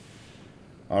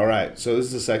All right, so this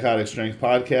is the Psychotic Strength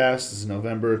Podcast. This is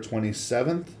November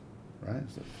 27th, right?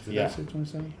 Did I say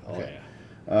 27th? Oh, okay.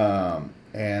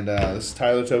 yeah. This is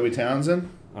Tyler Toby Townsend.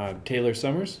 Tayler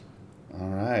Summers. All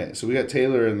right, so we got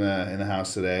Taylor in the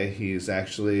house today. He's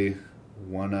actually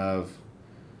one of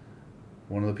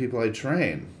the people I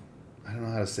train. I don't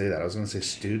know how to say that. I was going to say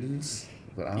students,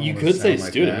 but I don't You want could to say sound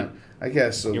like student. that. I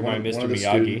guess so. You're one my Mr. of the Miyagi.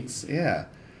 students. Yeah.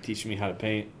 Teaching me how to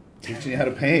paint. Teaching you how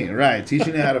to paint, right.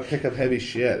 Teaching you how to pick up heavy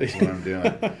shit is what I'm doing.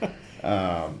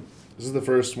 This is the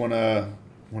first one of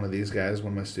these guys,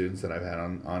 one of my students that I've had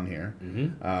on here.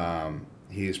 Mm-hmm.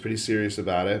 He's pretty serious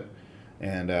about it,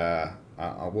 and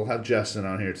we'll have Justin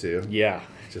on here too. Yeah.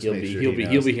 Just he'll make be sure he'll he be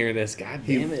knows. he'll be hearing this. God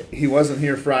damn it. He wasn't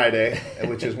here Friday,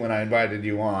 which is when I invited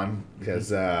you on,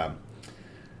 because I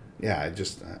did thought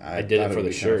it for would the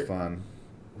be shirt. Kind of fun.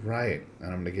 Right,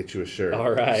 and I'm gonna get you a shirt. All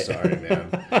right. Sorry,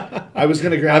 man. I was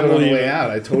gonna grab it on the way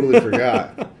out. I totally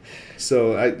forgot.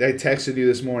 So I texted you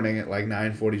this morning at like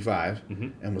 9:45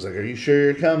 and was like, "Are you sure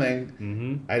you're coming?"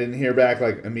 Mm-hmm. I didn't hear back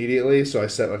like immediately, so I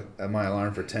set my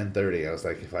alarm for 10:30. I was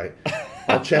like,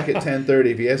 I'll check at 10:30.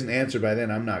 If he hasn't answered by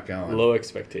then, I'm not going. Low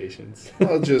expectations.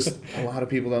 Well, just a lot of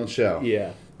people don't show.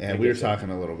 Yeah. And we were talking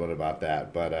a little bit about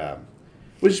that, but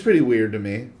which is pretty weird to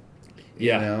me.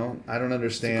 Yeah. You know, I don't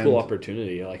understand. It's a cool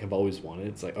opportunity. Like I've always wanted.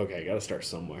 It's like, okay, I got to start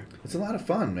somewhere. It's a lot of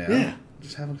fun, man. Yeah.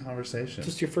 Just having conversation.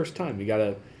 Just your first time. You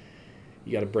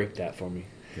gotta break that for me.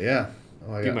 Yeah.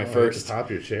 Oh, I Be got my I get first. to pop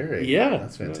your cherry. Yeah.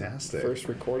 That's fantastic. First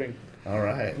recording. All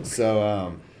right.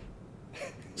 So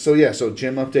so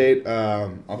gym update.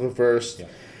 I'll go first. Yeah.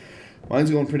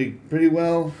 Mine's going pretty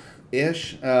well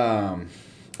ish. I'm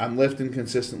lifting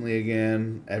consistently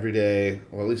again every day,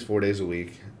 well at least 4 days a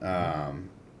week.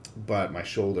 But my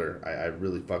shoulder, I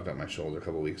really fucked up my shoulder a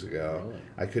couple weeks ago. Really?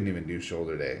 I couldn't even do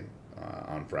shoulder day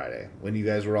on Friday when you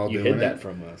guys were all You doing hid it. that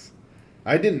from us.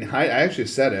 I didn't. I actually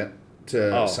said it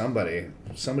to Oh. somebody.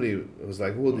 Somebody was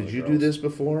like, "Well, One of did the you do girls. this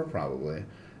before?" Probably.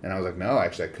 And I was like, "No,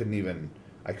 actually, I couldn't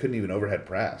even overhead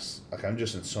press. Like I'm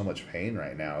just in so much pain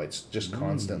right now. It's just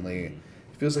constantly.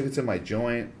 It feels like it's in my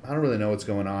joint. I don't really know what's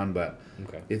going on, but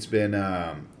Okay. it's been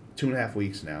 2.5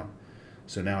 weeks now.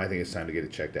 So now I think it's time to get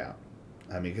it checked out.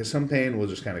 I mean, because some pain will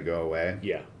just kind of go away.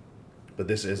 Yeah. But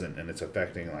this isn't, and it's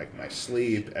affecting like my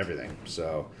sleep, everything.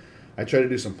 So I try to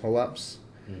do some pull-ups,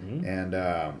 and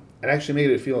it actually made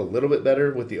it feel a little bit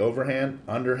better with the overhand.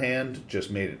 Underhand just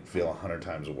made it feel 100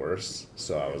 times worse.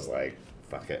 So I was like,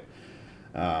 fuck it.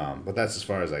 But that's as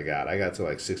far as I got. I got to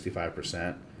like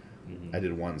 65%. I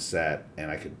did one set,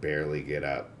 and I could barely get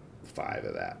up 5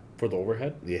 of that. For the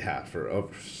overhead? Yeah, for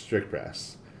strict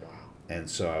press. Wow. And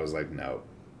so I was like, no.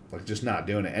 Like, just not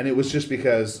doing it. And it was just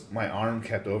because my arm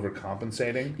kept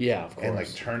overcompensating. Yeah, of course. And, like,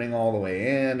 turning all the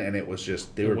way in. And it was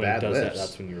just, they were when bad it does lifts.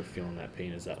 that's when you were feeling that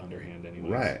pain, is that underhand anyway.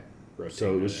 Right. Rotating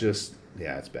So it was it. just,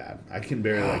 yeah, it's bad. I can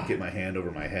barely, like, get my hand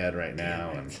over my head right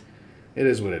now. And it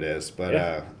is what it is.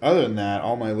 But other than that,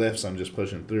 all my lifts I'm just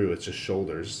pushing through. It's just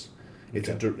shoulders. It's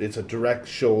a direct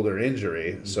shoulder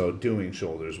injury. So doing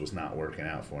shoulders was not working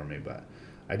out for me. But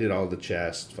I did all the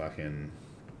chest, fucking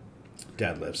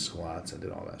deadlifts, squats. I did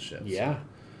all that shit. Yeah.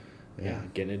 So, Yeah.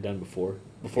 Getting it done before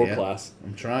Yeah. class.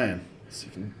 I'm trying. So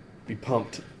you can be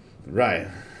pumped. Right.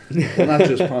 Well, not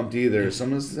just pumped either.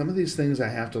 Some of these things I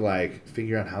have to like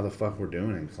figure out how the fuck we're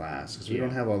doing in class because we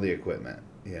don't have all the equipment,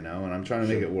 you know. And I'm trying to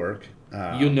make it work.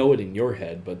 You'll know it in your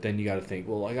head, but then you got to think,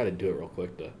 well, I got to do it real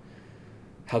quick to.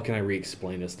 How can I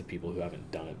re-explain this to people who haven't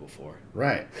done it before?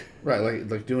 Right.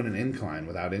 Like doing an incline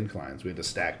without inclines. We had to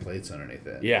stack plates underneath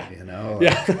it. Yeah. You know.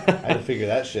 Yeah. I had to figure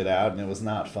that shit out, and it was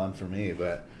not fun for me.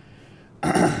 But,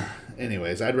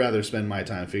 anyways, I'd rather spend my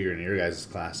time figuring your guys'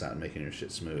 class out and making your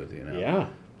shit smooth. You know. Yeah.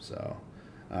 So,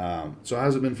 so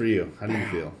how's it been for you? How do you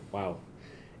feel? Wow.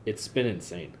 It's been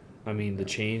insane. I mean, the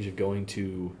change of going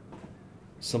to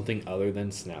something other than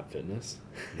Snap Fitness.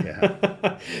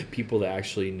 Yeah. People that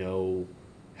actually know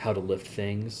how to lift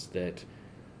things, that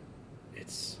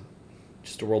it's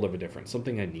just a world of a difference.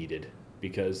 Something I needed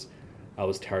because I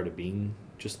was tired of being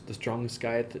just the strongest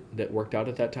guy that worked out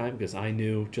at that time, because I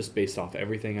knew just based off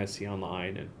everything I see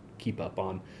online and keep up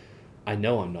on, I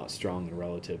know I'm not strong in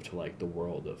relative to like the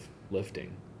world of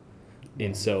lifting.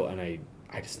 And so, and I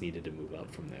just needed to move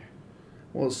up from there.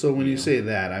 Well, so when you say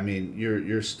that, I mean,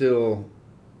 you're still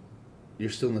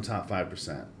in the top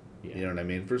 5%. Yeah. You know what I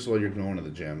mean? First of all, you're going to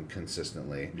the gym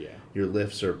consistently. Yeah. Your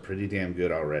lifts are pretty damn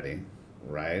good already,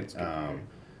 right? That's good to hear.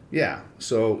 Yeah.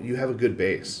 So you have a good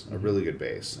base, a really good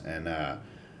base. And a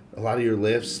lot of your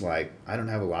lifts, like, I don't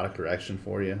have a lot of correction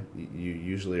for you. You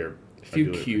usually are A few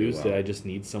doing it pretty cues well. that I just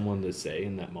need someone to say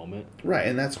in that moment. Right,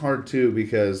 and that's hard too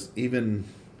because even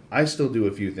I still do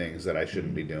a few things that I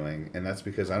shouldn't be doing, and that's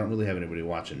because I don't really have anybody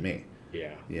watching me.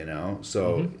 Yeah. You know?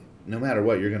 So no matter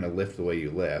what, you're going to lift the way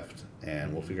you lift,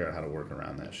 and we'll figure out how to work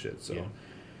around that shit. So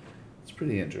it's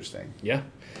pretty interesting. Yeah.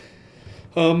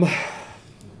 I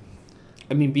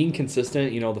mean, being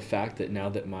consistent, you know, the fact that now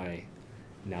that my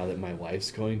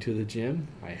wife's going to the gym,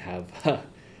 I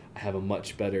have a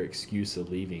much better excuse of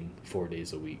leaving 4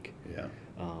 days a week. Yeah.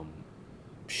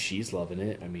 She's loving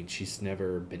it. I mean, she's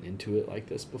never been into it like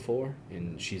this before,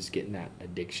 and she's getting that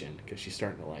addiction because she's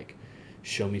starting to like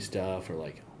show me stuff or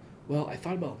like, well, I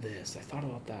thought about this, I thought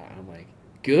about that. I'm like,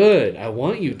 good, I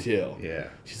want you to. Yeah.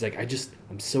 She's like,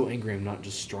 I'm so angry I'm not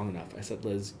just strong enough. I said,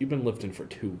 Liz, you've been lifting for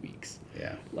 2 weeks.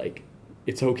 Yeah. Like,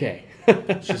 it's okay.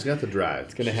 She's got the drive.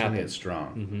 It's gonna happen. She's get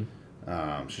strong.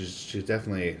 She's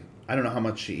definitely. I don't know how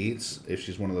much she eats. If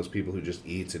she's one of those people who just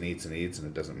eats and eats and eats and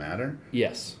it doesn't matter.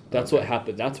 Yes, that's what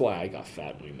happened. That's why I got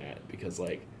fat when we met, because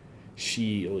like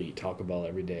she'll eat Taco Bell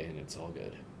every day and it's all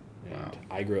good. And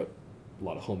I grew up a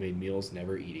lot of homemade meals,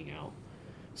 never eating out,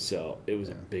 so it was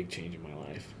a big change in my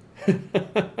life.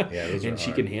 And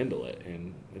she can handle it,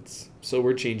 and so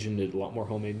we're changing to a lot more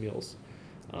homemade meals.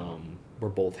 We're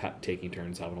both taking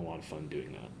turns having a lot of fun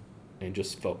doing that, and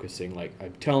just focusing. Like,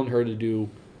 I'm telling her to do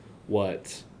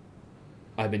what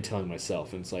I've been telling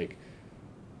myself, and it's like,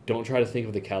 don't try to think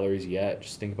of the calories yet.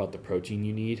 Just think about the protein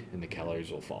you need, and the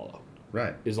calories will follow.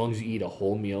 Right. As long as you eat a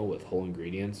whole meal with whole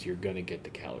ingredients, you're going to get the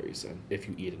calories in if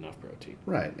you eat enough protein.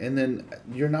 Right. And then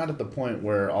you're not at the point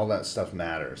where all that stuff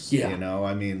matters. Yeah. You know,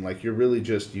 I mean, like, you're really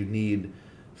just, you need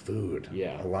food.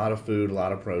 Yeah. A lot of food, a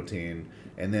lot of protein.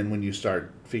 And then when you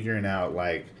start figuring out,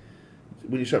 like,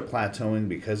 when you start plateauing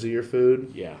because of your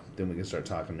food, then we can start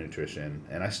talking nutrition.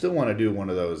 And I still want to do one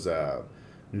of those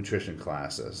nutrition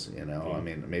classes, you know. I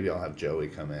mean, maybe I'll have Joey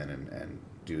come in and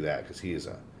do that, because he's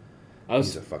a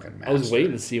fucking master. I was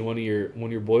waiting to see one of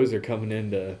your boys are coming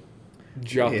in to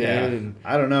drop in and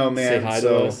I don't know, man. say hi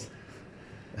to us.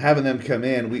 Having them come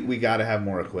in, we got to have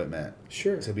more equipment.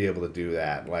 Sure. To be able to do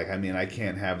that. Like, I mean, I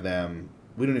can't have them.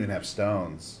 We don't even have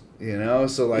stones, you know.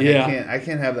 So like, I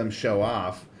can't have them show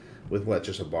off with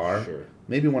just a bar. Sure.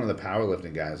 Maybe one of the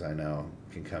powerlifting guys I know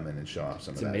can come in and show off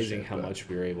some of that shit. It's amazing how much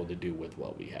we were able to do with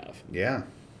what we have. Yeah.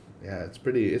 Yeah, it's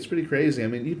pretty crazy. I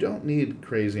mean, you don't need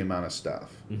crazy amount of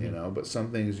stuff, you know, but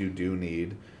some things you do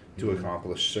need to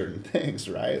accomplish certain things,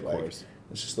 right? Of course.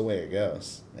 It's just the way it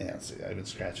goes. Man, see, I've been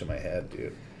scratching my head,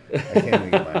 dude. I can't even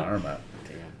get my arm up.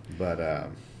 Damn. But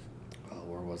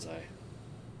where was I?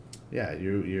 Yeah,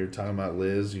 you're talking about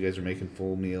Liz. You guys are making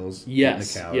full meals.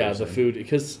 Yes. The calories the food,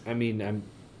 because I mean,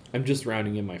 I'm just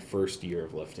rounding in my first year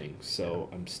of lifting, so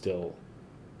I can still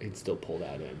pull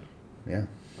that in. Yeah.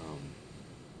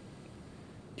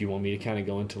 Do you want me to kind of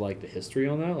go into like the history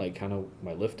on that, like kind of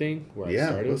my lifting, where I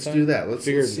started? Let's do that. Let's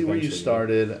see where you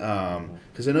started. Yeah.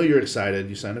 Because I know you're excited.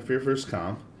 You signed up for your first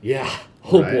comp. Yeah.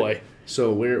 Oh right? Boy.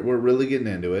 So we're really getting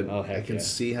into it. Oh, heck I can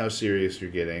see how serious you're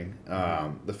getting.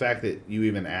 The fact that you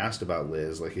even asked about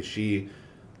Liz, like, is she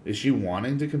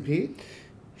wanting to compete?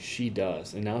 She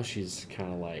does, and now she's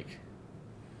kind of like,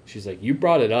 she's like, you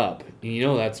brought it up, and you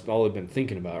know that's all I've been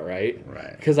thinking about, right?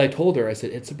 Right. Because I told her, I said,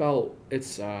 it's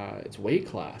weight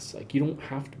class. Like, you don't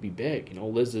have to be big. You know,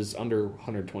 Liz is under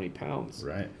 120 pounds.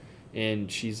 Right.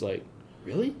 And she's like,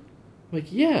 really? I'm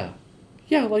like, yeah.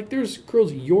 Like, there's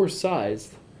girls your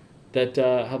size that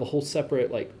have a whole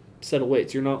separate like set of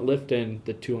weights. You're not lifting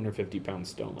the 250-pound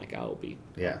stone like I'll be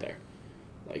out there.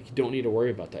 Like, you don't need to worry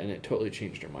about that, and it totally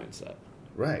changed her mindset.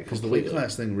 Right, because the weight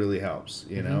class thing really helps.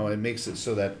 You know, it makes it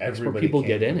so that everybody people can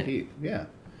get in compete. it. Yeah,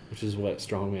 which is what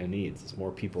Strongman needs. Is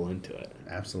more people into it.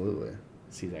 Absolutely.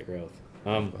 See that growth.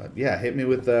 But yeah, hit me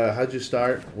with how'd you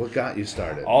start? What got you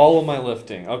started? All of my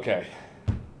lifting. Okay,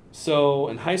 so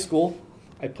in high school,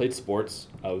 I played sports.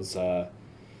 I was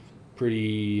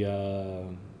pretty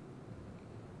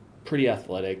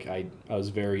athletic. I was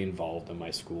very involved in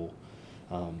my school.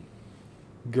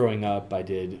 Growing up, I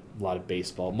did a lot of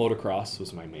baseball. Motocross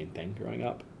was my main thing growing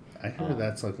up. I heard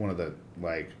that's like one of the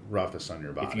roughest on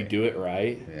your body. If you do it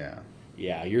right. Yeah.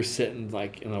 Yeah, you're sitting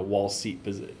like in a wall sit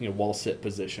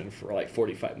position for like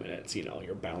 45 minutes. You know,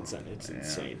 you're bouncing. It's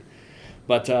insane.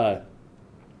 But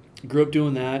grew up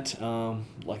doing that.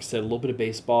 Like I said, a little bit of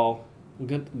baseball.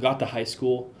 Got to high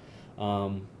school.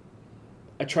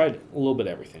 I tried a little bit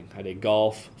of everything. I did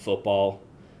golf, football,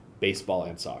 baseball,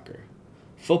 and soccer.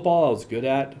 Football I was good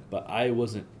at, but I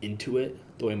wasn't into it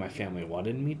the way my family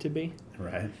wanted me to be.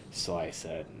 Right. So I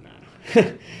said, nah.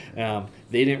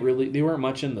 They weren't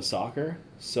much into soccer,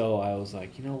 so I was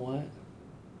like, you know what?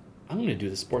 I'm going to do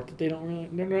the sport that they're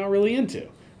not really into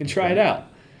and try it out.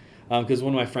 Because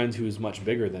one of my friends who was much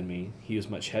bigger than me, he was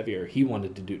much heavier. He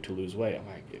wanted to do it to lose weight. I'm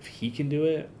like, if he can do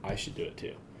it, I should do it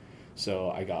too. So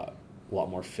I got a lot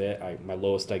more fit. My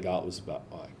lowest I got was about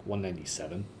like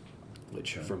 197,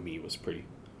 which for me was pretty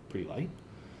light.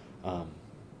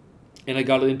 And I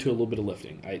got into a little bit of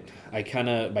lifting. I kind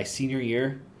of, my senior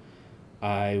year,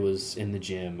 I was in the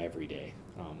gym every day.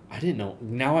 I didn't know.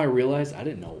 Now I realize I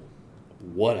didn't know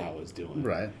what I was doing.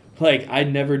 Right. Like, I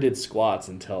never did squats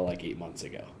until like 8 months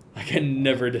ago. Like, I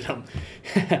never did them.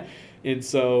 And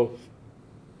so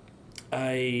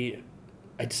I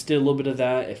just did a little bit of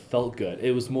that. It felt good.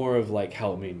 It was more of like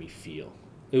how it made me feel.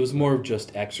 It was more of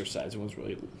just exercise. It was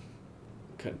really,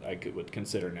 would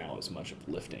consider now as much of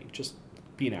lifting, just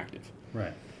being active.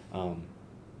 Right. On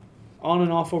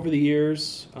and off over the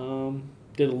years.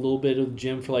 Did a little bit of the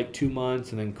gym for like 2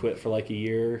 months and then quit for like a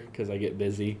year because I get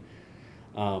busy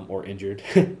or injured.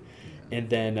 And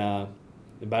then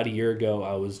about a year ago,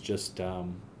 I was just I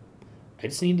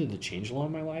just needed to change a lot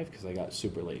in my life because I got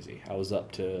super lazy. I was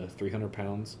up to 300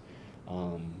 pounds,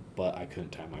 but I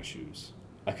couldn't tie my shoes.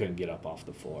 I couldn't get up off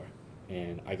the floor,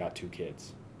 and I got 2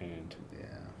 kids, and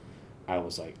I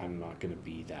was like, I'm not gonna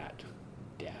be that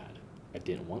dad. I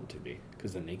didn't want to be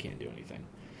because then they can't do anything.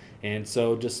 And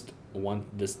so just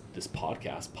this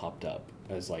podcast popped up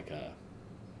as like a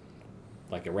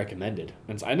recommended,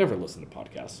 and so I never listened to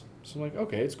podcasts, so I'm like,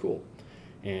 okay, it's cool,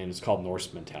 and it's called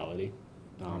Norse Mentality,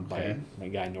 by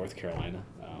that guy in North Carolina,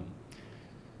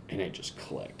 and it just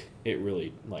clicked. It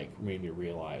really like made me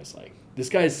realize like this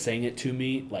guy's saying it to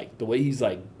me, like the way he's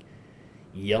like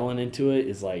yelling into it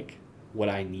is like what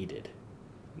I needed,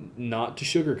 not to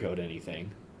sugarcoat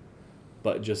anything,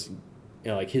 but just.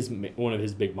 Like one of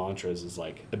his big mantras is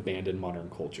like abandon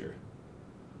modern culture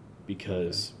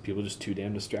because people are just too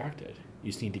damn distracted.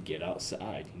 You just need to get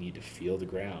outside. You need to feel the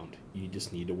ground. You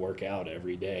just need to work out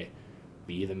every day.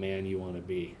 Be the man you want to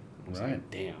be. I was like,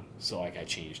 damn. So like I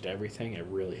changed everything. It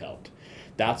really helped.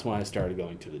 That's when I started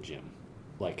going to the gym,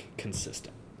 like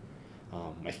consistent.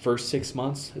 My first 6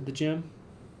 months at the gym,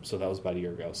 so that was about a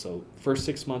year ago. So first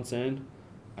 6 months in,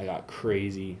 I got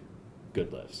crazy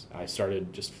good lifts. I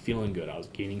started just feeling good. I was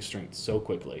gaining strength so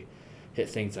quickly, hit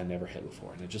things I never hit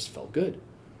before, and it just felt good.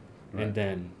 Right. And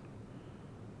then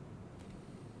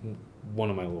one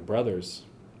of my little brothers,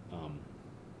 I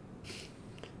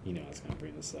was going to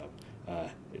bring this up.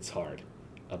 It's hard,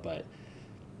 but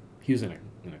he was in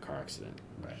a car accident.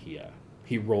 Right.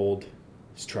 He rolled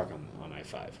his truck on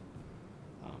I-5.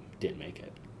 Didn't make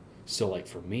it. So like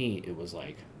for me, it was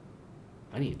like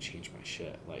I need to change my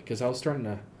shit. Like because I was starting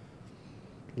to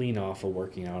lean off of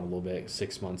working out a little bit.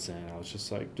 6 months in, I was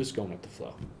just like, just going with the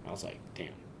flow. I was like,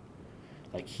 damn.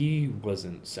 Like, he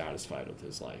wasn't satisfied with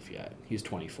his life yet. He's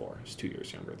 24. He's 2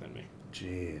 years younger than me.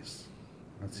 Jeez.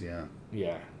 That's young.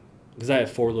 Yeah. Because I have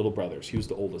 4 little brothers. He was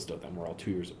the oldest of them. We're all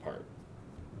 2 years apart.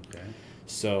 Okay.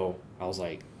 So I was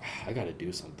like, I got to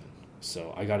do something.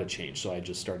 So I got to change. So I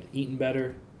just started eating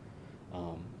better.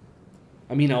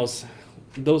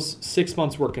 Those 6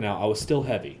 months working out, I was still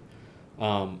heavy.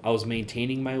 I was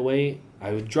maintaining my weight.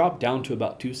 I would drop down to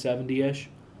about 270-ish,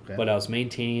 but I was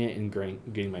maintaining it and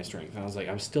getting my strength. And I was like,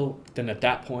 then at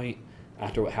that point,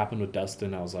 after what happened with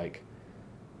Dustin, I was like,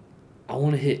 I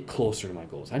want to hit closer to my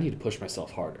goals. I need to push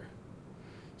myself harder.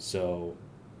 So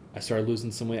I started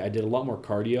losing some weight. I did a lot more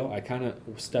cardio. I kind of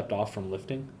stepped off from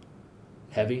lifting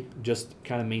heavy, just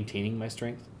kind of maintaining my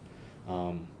strength.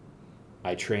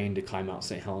 I trained to climb Mount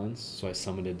St. Helens, so I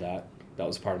summited that. That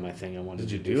was part of my thing I wanted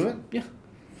to do. Did you do it? Yeah.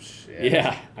 Shit.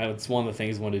 Yeah. It's one of the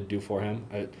things I wanted to do for him.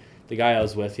 The guy I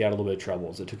was with, he had a little bit of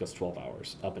troubles. It took us 12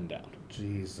 hours up and down.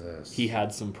 Jesus. He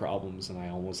had some problems, and I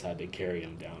almost had to carry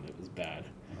him down. It was bad.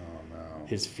 Oh, no.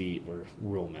 His feet were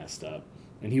real messed up,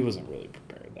 and he wasn't really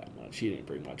prepared that much. He didn't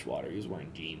bring much water. He was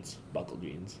wearing jeans, buckle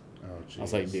jeans. Oh, jeez. I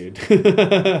was like, dude.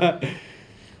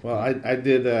 Well, I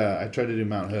did. I tried to do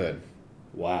Mount Hood.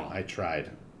 Wow. I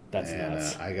tried. That's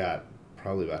nuts. I got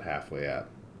probably about halfway up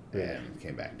and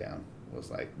came back down.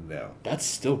 Was like, no. That's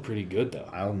still pretty good, though.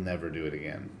 I'll never do it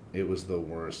again. It was the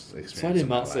worst experience. So I did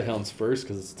Mount St. Helens first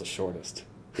because it's the shortest.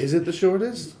 Is it the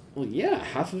shortest? Well, yeah.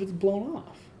 Half of it's blown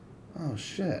off. Oh,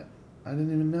 shit. I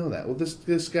didn't even know that. Well,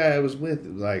 this guy I was with,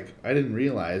 like, I didn't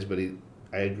realize, but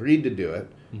I agreed to do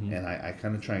it, and I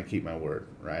kind of try and keep my word,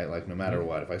 right? Like, no matter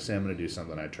what. If I say I'm going to do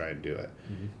something, I try and do it.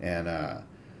 And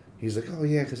he's like, oh,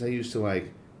 yeah, because I used to,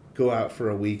 like, go out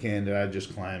for a weekend and I'd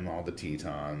just climb all the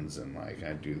Tetons and, like,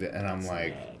 I'd do that. And I'm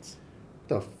like,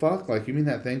 the fuck? Like, you mean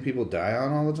that thing people die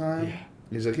on all the time? Yeah.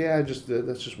 He's like, yeah,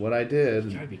 that's just what I did.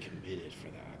 You gotta be committed for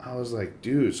that. I was like,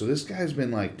 dude, so this guy's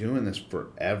been, like, doing this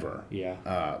forever. Yeah.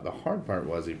 The hard part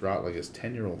was he brought, like, his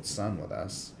 10-year-old son with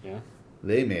us. Yeah.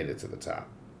 They made it to the top.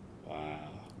 Wow.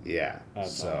 Yeah.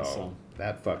 That's so awesome.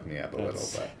 that fucked me up a little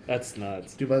bit. That's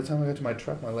nuts. Dude, by the time I got to my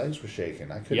truck, my legs were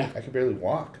shaking. I could barely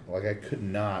walk. Like I could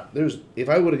not. If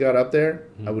I would have got up there,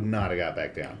 I would not have got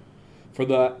back down.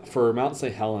 For Mount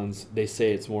St. Helens, they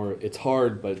say it's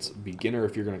hard, but it's beginner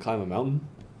if you're going to climb a mountain.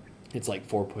 It's like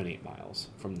 4.8 miles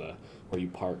from where you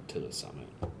park to the summit.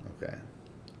 Okay.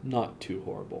 Not too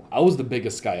horrible. I was the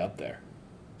biggest guy up there.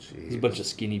 Jeez. There's a bunch of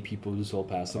skinny people who just all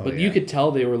past them. Oh, But yeah. you could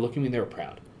tell they were looking at me and they were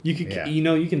proud. You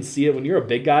can see it when you're a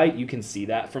big guy. You can see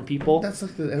that from people. That's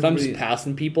like if I'm just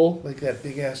passing people. Like that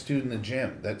big ass dude in the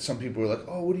gym. That some people were like,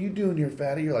 "Oh, what are you doing here,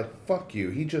 fatty?" You're like, "Fuck you.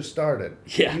 He just started.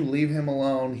 Yeah. You leave him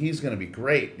alone. He's gonna be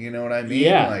great." You know what I mean?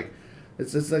 Yeah. Like,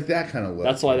 it's like that kind of look.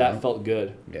 That's why that felt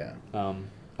good. Yeah.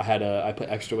 I put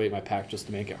extra weight in my pack just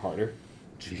to make it harder.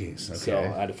 Jeez. Okay. So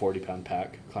I had a 40-pound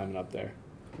pack climbing up there.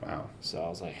 Wow. So I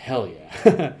was like, hell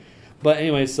yeah. But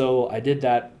anyway, so I did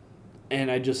that,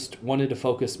 and I just wanted to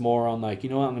focus more on, like,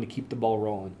 you know what, I'm going to keep the ball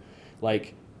rolling.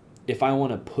 Like, if I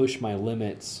want to push my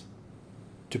limits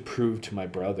to prove to my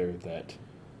brother that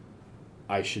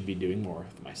I should be doing more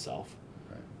with myself,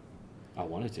 right. I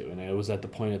wanted to. And I was at the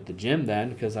point at the gym then,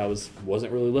 because I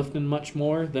wasn't really lifting much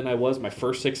more than I was my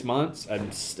first 6 months.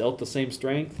 I'm still at the same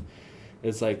strength.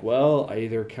 It's like, well, I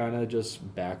either kind of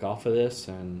just back off of this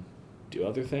and do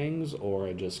other things, or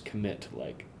I just commit to,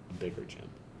 like, a bigger gym.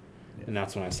 Yeah. And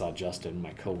that's when I saw Justin,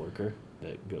 my coworker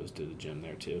that goes to the gym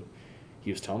there too. He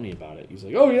was telling me about it. He was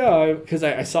like, oh yeah, because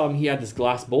I saw him, he had this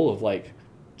glass bowl of, like,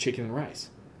 chicken and rice.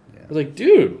 Yeah. I was like,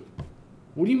 dude,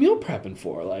 what are you meal prepping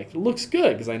for? Like, it looks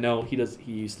good, because I know he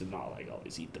used to not, like,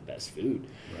 always eat the best food.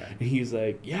 Right. And he's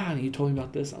like, yeah, and he told me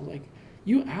about this. I was like,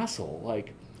 you asshole,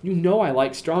 like, you know I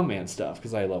like Strongman stuff,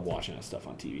 because I love watching that stuff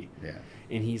on TV. Yeah.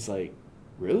 And he's like,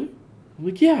 really? I'm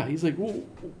like, yeah. He's like, well,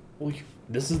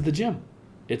 this is the gym.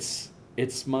 It's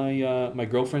my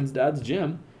girlfriend's dad's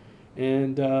gym,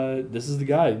 and this is the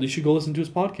guy. You should go listen to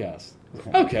his podcast.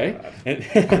 Oh, okay.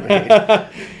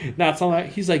 And that's all that.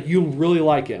 He's like, you'll really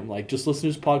like him. Like, just listen to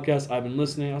his podcast. I've been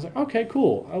listening. I was like, okay,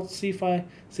 cool. I'll see what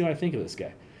I think of this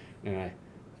guy. And I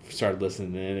started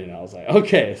listening in, and I was like,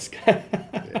 okay, this guy.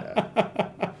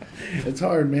 Yeah. It's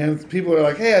hard, man. People are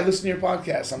like, hey, I listen to your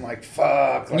podcast. I'm like,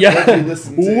 fuck. Like, yeah. What do you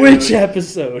listen to? Which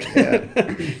episode? Yeah.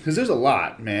 Because there's a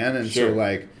lot, man. And sure. So,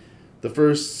 like, the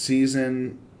first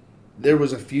season, there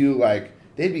was a few, like,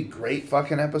 they'd be great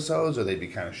fucking episodes, or they'd be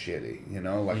kind of shitty, you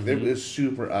know? Like, It was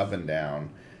super up and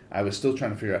down. I was still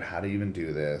trying to figure out how to even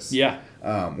do this. Yeah.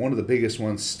 One of the biggest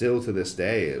ones still to this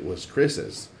day, it was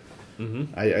Chris's.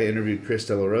 Mm-hmm. I interviewed Chris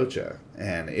De La Rocha,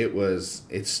 and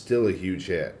it's still a huge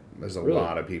hit. There's a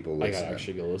lot of people listening. I gotta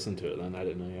actually go listen to it then. I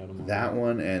didn't know you had them on. That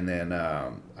one, and then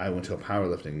I went to a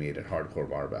powerlifting meet at Hardcore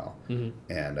Barbell,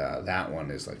 and that one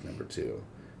is like number 2.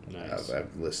 Nice.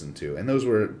 I've listened to, and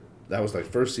that was like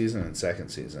first season and second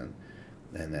season,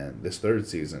 and then this third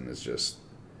season is just,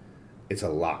 it's a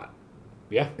lot.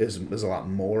 Yeah. There's a lot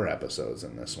more episodes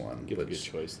in this one. Give a good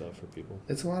choice, though, for people.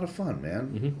 It's a lot of fun,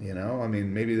 man. Mm-hmm. You know, I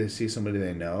mean, maybe they see somebody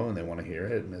they know and they want to hear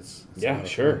it, and it's yeah,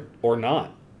 sure. Fun. Or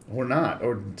not.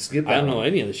 Or skip that. I don't know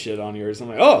any of the shit on yours. I'm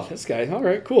like, oh, this guy, all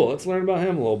right, cool. Let's learn about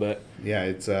him a little bit. Yeah,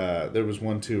 it's there was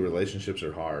one too. Relationships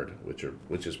are hard,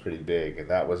 which is pretty big, and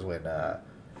that was when I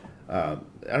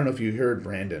don't know if you heard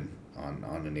Brandon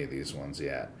on any of these ones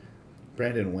yet.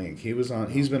 Brandon Wink,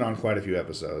 he's been on quite a few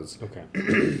episodes. Okay.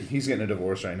 He's getting a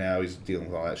divorce right now. He's dealing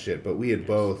with all that shit. But we had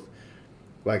both,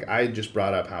 like, I just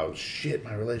brought up how shit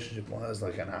my relationship was,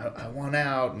 like, and I want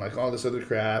out, and like all this other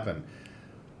crap, and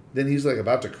then he's like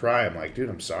about to cry. I'm like, dude,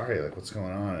 I'm sorry. Like, what's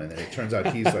going on? And then it turns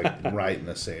out he's like right in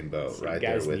the same boat, so right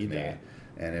there with me. That.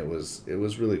 And it was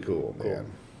really cool, man.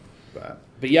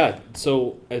 But yeah,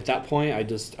 so at that point,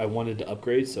 I wanted to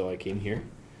upgrade, so I came here.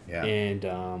 Yeah. And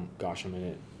gosh, I'm in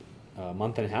it a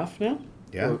month and a half now.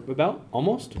 Yeah. Or about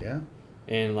almost. Yeah.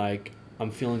 And like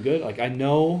I'm feeling good. Like I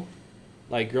know,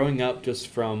 like growing up, just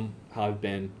from how I've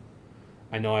been,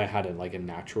 I know I had a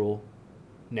natural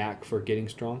knack for getting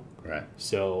strong. Right.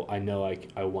 So I know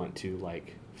I want to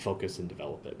like focus and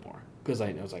develop it more, because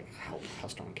I was like, how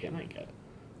strong can I get?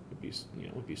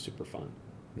 It'd be super fun.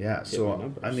 Yeah.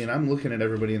 So I mean, I'm looking at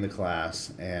everybody in the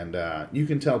class, and you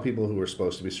can tell people who are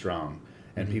supposed to be strong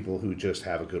and people who just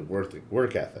have a good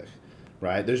work ethic,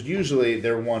 right?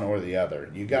 They're one or the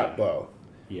other. You got both.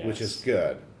 Yes. Which is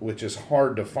good, which is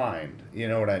hard to find. You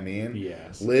know what I mean?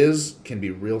 Yes. Liz can be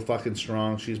real fucking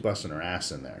strong. She's busting her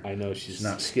ass in there. I know she's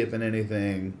not skipping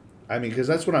anything. I mean, because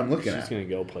that's what I'm looking at. She's going to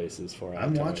go places for it.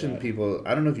 I'm watching people.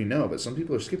 I don't know if you know, but some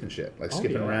people are skipping shit, like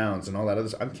skipping rounds and all that other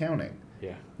stuff. I'm counting.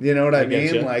 Yeah. You know what I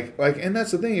mean? Like, and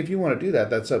that's the thing. If you want to do that,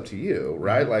 that's up to you,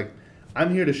 right? Mm-hmm. Like,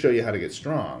 I'm here to show you how to get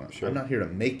strong. Sure. I'm not here to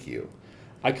make you.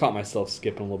 I caught myself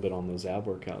skipping a little bit on those ab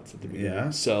workouts at the beginning. Yeah.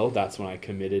 So that's when I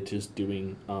committed to just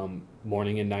doing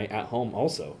morning and night at home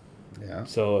also. Yeah.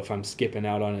 So if I'm skipping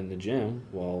out on it in the gym,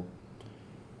 well,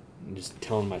 I'm just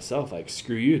telling myself, like,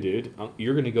 screw you, dude.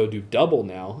 You're going to go do double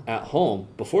now at home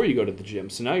before you go to the gym.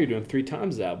 So now you're doing 3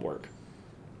 times the ab work.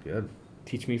 Good.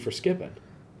 Teach me for skipping.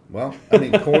 Well, I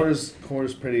mean, core's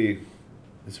pretty.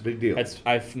 It's a big deal.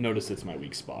 I've noticed it's my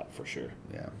weak spot for sure.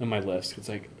 Yeah. And my lifts, it's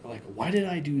like, why did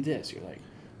I do this? You're like,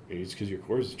 it's because your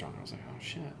core is strong. I was like, oh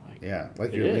shit. Like, yeah,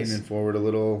 like you're leaning forward a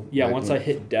little. Yeah, like once I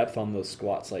hit depth on those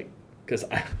squats, like, because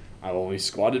I only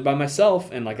squatted by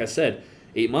myself, and like I said,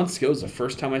 8 months ago was the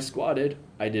first time I squatted.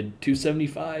 I did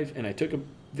 275, and I took a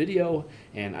video,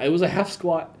 and it was a half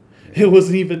squat. Yeah. It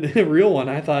wasn't even a real one.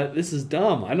 I thought, this is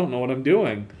dumb. I don't know what I'm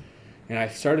doing. And I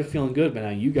started feeling good, but now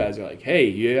you guys are like, hey,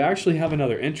 you actually have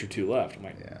another inch or 2 left. I'm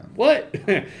like, yeah. What?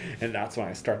 And that's when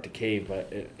I start to cave,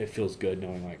 but it feels good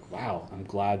knowing, like, wow, I'm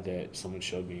glad that someone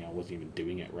showed me I wasn't even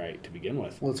doing it right to begin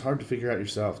with. Well, it's hard to figure out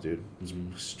yourself, dude. It's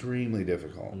extremely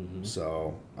difficult. Mm-hmm.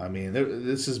 So, I mean,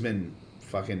 this has been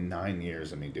fucking 9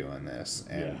 years of me doing this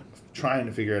and trying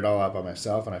to figure it all out by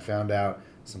myself, and I found out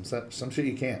some shit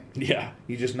you can't. Yeah.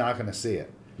 You're just not going to see it.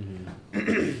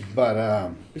 Mm-hmm. But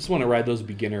I just want to ride those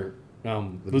beginner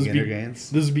gains.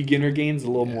 Those beginner gains a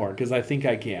little more because I think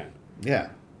I can. Yeah,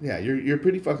 yeah, you're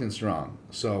pretty fucking strong.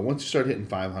 So once you start hitting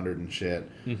 500 and shit,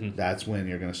 that's when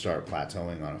you're gonna start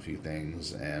plateauing on a few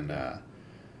things, and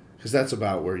because that's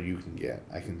about where you can get.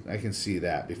 I can see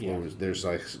that before there's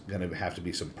like gonna have to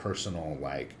be some personal,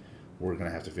 like, we're gonna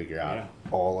have to figure out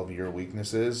all of your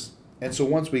weaknesses, and so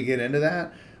once we get into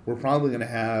that, we're probably gonna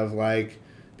have like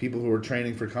people who are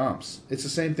training for comps. It's the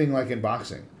same thing like in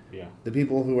boxing. Yeah. The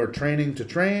people who are training to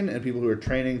train and people who are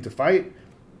training to fight,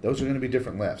 those are going to be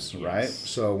different lifts, right?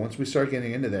 So once we start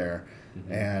getting into there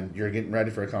and you're getting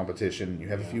ready for a competition, you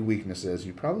have a few weaknesses,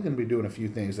 you're probably going to be doing a few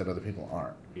things that other people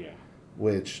aren't. Yeah.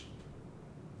 Which,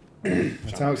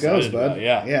 that's how it goes, bud.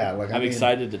 Yeah. Like, I'm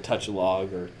excited to touch a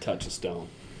log or touch a stone.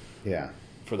 Yeah.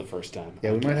 For the first time.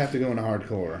 Yeah, we might have to go into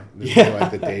hardcore. Just for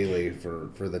like the daily for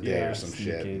the day or some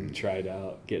shit. And try it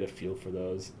out, get a feel for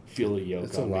those, feel a yoke.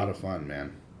 It's a lot of fun,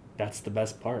 man. That's the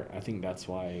best part. I think that's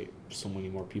why so many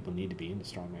more people need to be into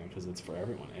Strongman, because it's for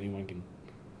everyone. Anyone can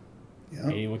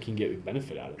get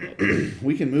benefit out of it.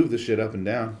 We can move the shit up and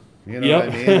down. You know what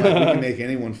I mean? Like, we can make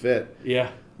anyone fit. Yeah.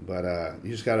 But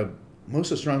you just gotta.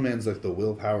 Most of Strongman's like the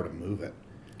willpower to move it.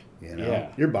 You know,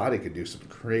 your body could do some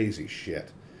crazy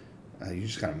shit. You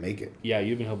just gotta make it. Yeah,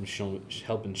 you've been helping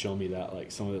show me that,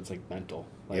 like, some of it's like mental.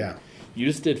 Like, you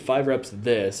just did 5 reps of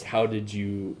this. How did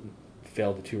you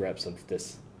fail the 2 reps of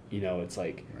this? You know, it's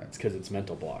like, it's because it's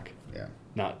mental block. Yeah.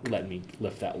 Not letting me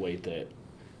lift that weight that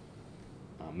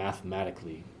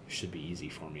mathematically should be easy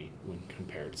for me when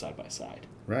compared side by side.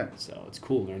 Right. So it's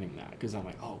cool learning that, because I'm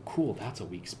like, oh, cool, that's a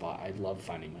weak spot. I love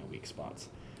finding my weak spots.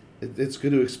 It's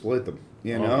good to exploit them.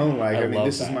 You know, like, I mean,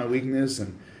 this is my weakness,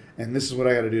 and this is what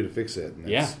I got to do to fix it. And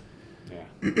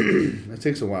it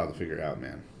takes a while to figure out,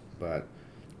 man. But,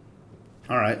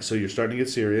 all right, so you're starting to get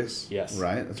serious. Yes.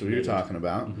 Right? That's what you're talking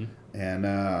about. Mm-hmm. And,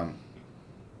 how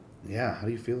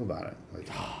do you feel about it? Like,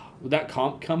 with that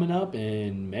comp coming up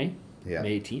in May? Yeah.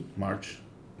 May 18th? March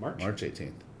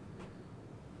 18th.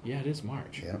 Yeah, it is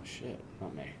March. Yeah. Shit,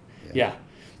 not May. Yeah.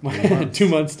 2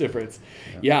 months difference.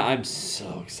 Yeah, I'm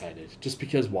so excited. Just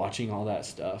because watching all that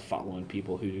stuff, following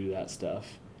people who do that stuff,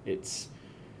 it's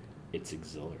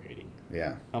exhilarating.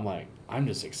 Yeah. I'm like, I'm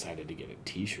just excited to get a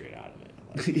T-shirt out of it.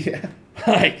 Like, yeah.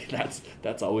 Like,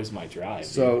 that's always my drive.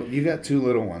 So you got 2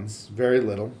 little ones, very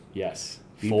little. Yes.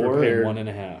 4 and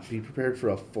 1.5. Be prepared for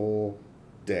a full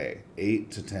day,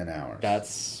 8 to 10 hours.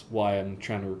 That's why I'm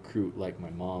trying to recruit, like, my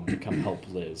mom to come help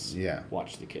Liz.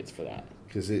 Watch the kids for that.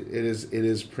 Because it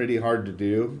is pretty hard to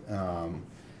do.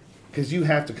 Because you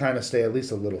have to kind of stay at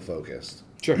least a little focused.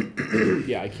 Sure.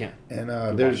 Yeah, I can't. And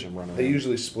they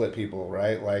usually split people,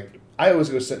 right? Like, I always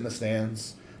go sit in the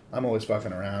stands. I'm always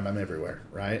fucking around. I'm everywhere,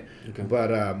 right? Okay.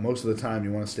 But most of the time,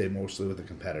 you want to stay mostly with the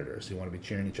competitors. You want to be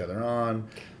cheering each other on.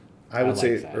 I would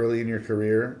say that. Early in your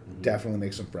career, definitely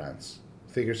make some friends.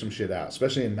 Figure some shit out.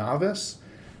 Especially in novice.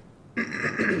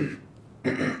 This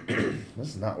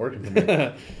is not working for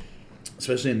me.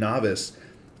 Especially in novice,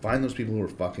 find those people who are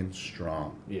fucking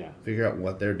strong. Yeah. Figure out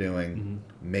what they're doing.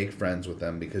 Mm-hmm. Make friends with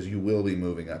them, because you will be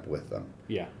moving up with them.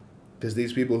 Yeah. Because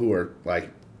these people who are, like,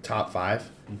 top 5...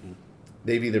 Mm-hmm.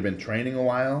 They've either been training a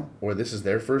while, or this is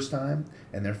their first time,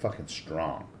 and they're fucking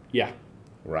strong. Yeah.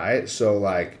 Right? So,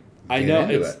 like, I know.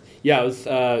 Yeah, I was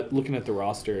looking at the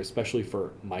roster, especially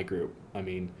for my group. I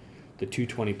mean, the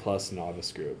 220 plus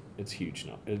novice group. It's huge.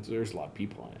 There's a lot of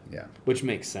people in it. Yeah. Which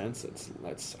makes sense.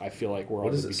 I feel like we're all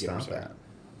What does the it beginners. stop at?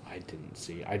 I didn't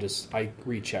see. I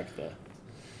recheck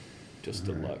just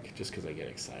to look, just because I get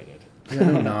excited. Yeah,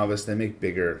 no, novice. They make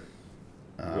bigger.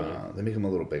 Really? They make them a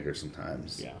little bigger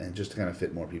sometimes. Yeah. And just to kind of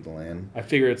fit more people in. I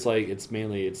figure it's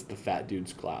mainly the fat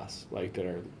dudes class, like that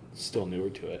are still newer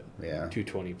to it. Yeah.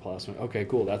 220 plus. Okay,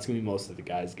 cool. That's gonna be most of the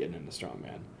guys getting into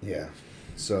strongman. Yeah.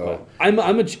 So I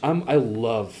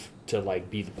love to like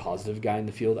be the positive guy in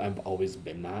the field. I've always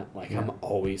been that. Like I'm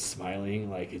always smiling.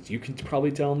 Like as you can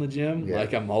probably tell in the gym. Yeah.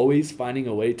 Like I'm always finding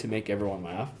a way to make everyone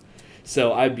laugh.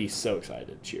 So I'd be so excited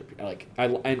to cheer. Like I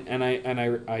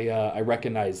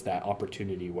recognize that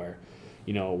opportunity where,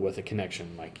 you know, with a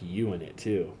connection like you in it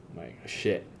too. Like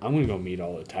shit, I'm gonna go meet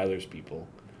all of Tyler's people.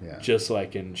 Yeah. Just so I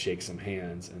can shake some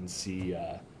hands and see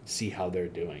how they're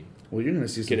doing. Well, you're going to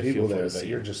see some people there that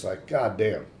you're just like, God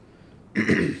damn.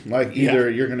 Like, either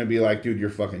you're going to be like, dude, you're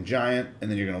fucking giant,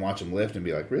 and then you're going to watch them lift and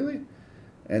be like, really?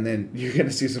 And then you're going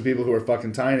to see some people who are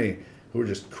fucking tiny who are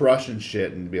just crushing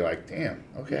shit and be like, damn,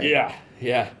 okay.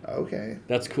 Yeah. Okay.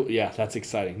 That's cool. Yeah, that's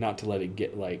exciting. Not to let it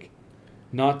get,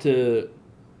 not to,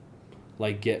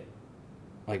 get,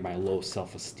 my low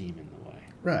self-esteem in the way.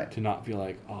 Right. To not feel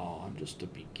like, oh, I'm just a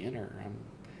beginner.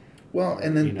 Well,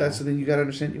 and then that's the thing, you got to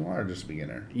understand you are just a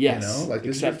beginner. Yes. You know, like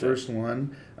this is your first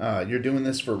one. You're doing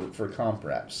this for comp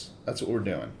reps. That's what we're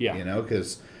doing. Yeah. You know,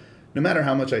 because no matter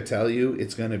how much I tell you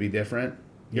it's going to be different,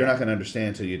 you're not going to understand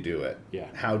until you do it. Yeah.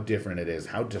 How different it is,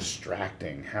 how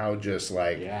distracting, how just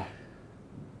like, yeah.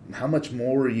 how much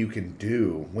more you can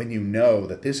do when you know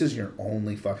that this is your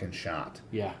only fucking shot.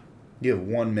 Yeah. You have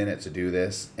 1 minute to do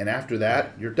this, and after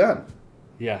that, you're done.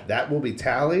 Yeah. That will be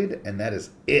tallied, and that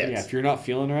is it. Yeah, if you're not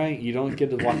feeling right, you don't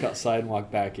get to walk outside and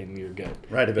walk back in, you're good.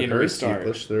 Right, if it hurts, you restart.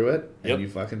 push through it, and you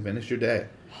fucking finish your day.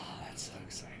 Oh, that's so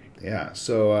exciting. Yeah,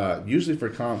 so usually for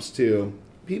comps, too,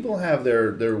 people have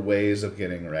their ways of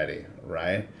getting ready,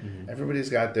 right? Mm-hmm. Everybody's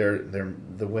got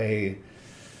the way,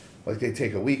 like they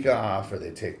take a week off, or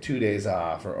they take 2 days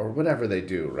off, or whatever they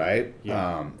do, right?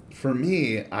 Yeah. For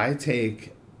me, I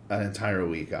take an entire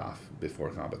week off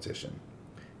before competition.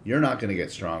 You're not going to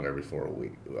get stronger before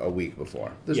a week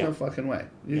before. There's no fucking way.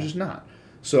 You're just not.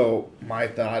 So my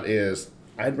thought is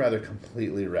I'd rather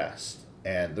completely rest.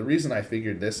 And the reason I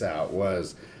figured this out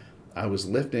was I was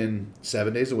lifting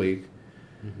 7 days a week.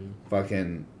 Mm-hmm.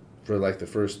 Fucking for like the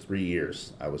first 3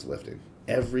 years I was lifting.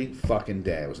 Every fucking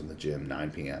day I was in the gym, 9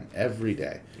 p.m. Every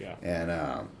day. Yeah.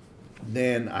 And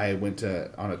then I went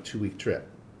on a 2-week trip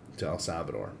to El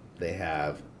Salvador. They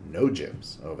have no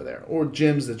gyms over there, or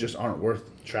gyms that just aren't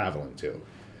worth traveling to.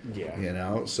 Yeah. You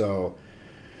know, so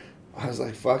I was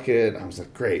like, fuck it. I was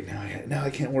like, great. Now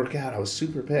I can't work out. I was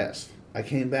super pissed. I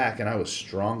came back and I was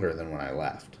stronger than when I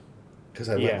left because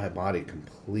I let my body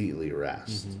completely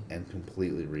rest and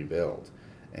completely rebuild.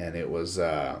 And it was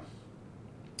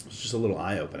just a little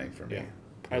eye-opening for me. Yeah.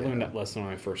 I learned that lesson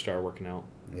when I first started working out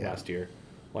last year.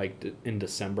 Like in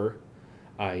December,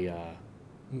 I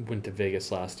went to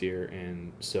Vegas last year,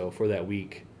 and so for that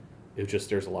week, it was just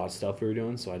there's a lot of stuff we were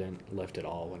doing, so I didn't lift at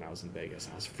all when I was in Vegas.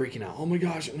 I was freaking out. Oh my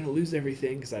gosh, I'm gonna lose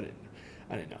everything because I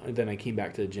didn't know. And then I came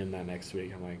back to the gym that next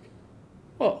week. I'm like,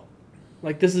 oh,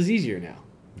 like this is easier now.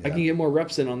 Yeah. I can get more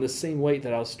reps in on this same weight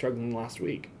that I was struggling last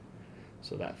week.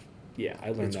 So I learned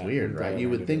it's that. It's weird, right? You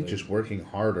would think just working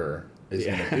harder is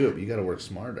gonna do it, but you got to work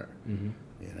smarter. Mm-hmm.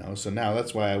 You know, so now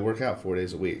that's why I work out 4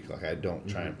 days a week. Like I don't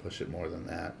try and push it more than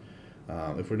that.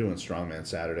 If we're doing Strongman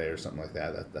Saturday or something like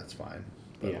that, that's fine.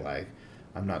 But like,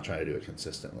 I'm not trying to do it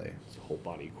consistently. It's a whole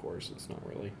body course. It's not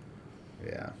really.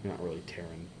 Yeah. You're not really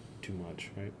tearing too much,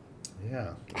 right?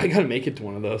 Yeah. I gotta make it to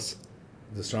one of those.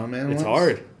 The Strongman ones? It's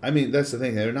hard. I mean, that's the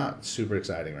thing. They're not super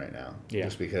exciting right now. Yeah.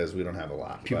 Just because we don't have a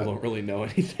lot. People don't really know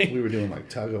anything. We were doing like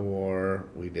tug of war.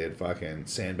 We did fucking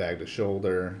sandbag to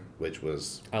shoulder, which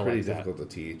was pretty difficult to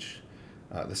teach.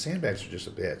 The sandbags are just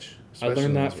a bitch. I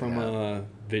learned that from a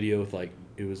video with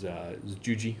it was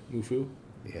Juji Mufu.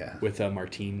 Yeah. With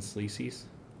Martine Sleacy's.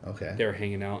 Okay. They were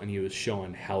hanging out, and he was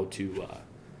showing how to,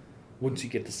 once you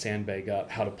get the sandbag up,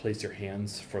 how to place your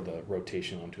hands for the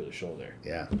rotation onto the shoulder.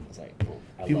 Yeah. I was like,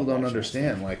 oh, people don't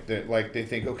understand. Like they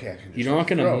think, okay, I can just you're not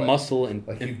going to muscle and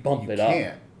bump it up. You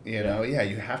can't. You know,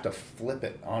 you have to flip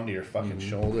it onto your fucking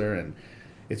shoulder, and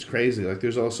it's crazy. Like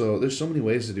there's so many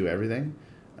ways to do everything.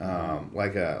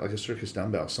 Like a circus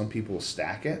dumbbell. Some people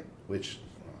stack it, which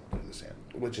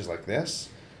is like this,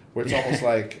 where it's almost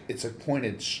like it's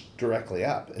pointed directly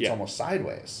up. It's almost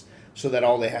sideways, so that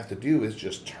all they have to do is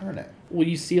just turn it. Well,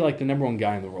 you see, like the number one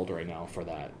guy in the world right now for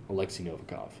that, Alexei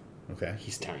Novikov. Okay.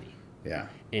 He's tiny. Yeah.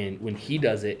 And when he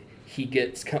does it,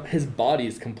 his body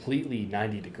is completely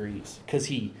 90 degrees because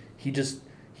he just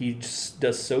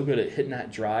does so good at hitting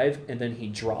that drive, and then he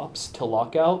drops to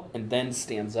lockout and then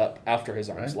stands up after his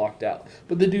arm's locked out.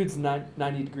 But the dude's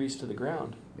 90 degrees to the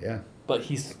ground. Yeah. But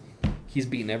he's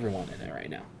beating everyone in it right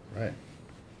now. Right.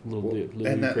 Little dude.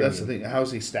 And that's the thing.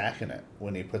 How's he stacking it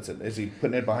when he puts it? Is he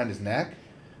putting it behind his neck?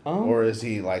 Or is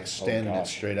he like standing it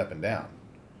straight up and down?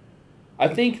 I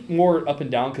think more up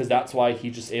and down because that's why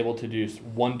he's just able to do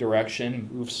one direction,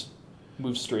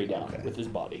 moves straight down with his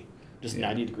body. Just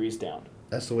 90 degrees down.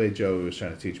 That's the way Joe was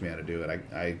trying to teach me how to do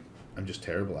it. I'm just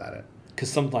terrible at it. Because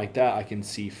something like that, I can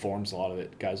see forms a lot of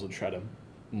it. Guys will try to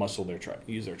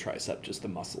use their tricep just to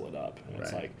muscle it up. And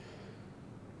it's like...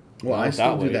 Well, I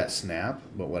still do that snap,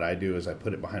 but what I do is I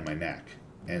put it behind my neck.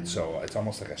 And so it's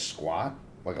almost like a squat,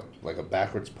 like a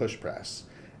backwards push press.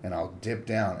 And I'll dip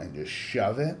down and just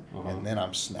shove it, and then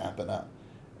I'm snapping up.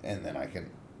 And then I can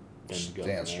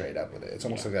stand straight up with it. It's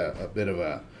almost like a bit of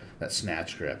that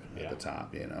snatch grip at the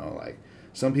top, you know? Like,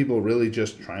 some people really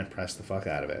just try and press the fuck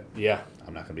out of it. Yeah.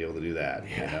 I'm not going to be able to do that,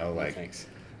 you know? Like,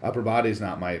 upper body's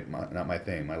not my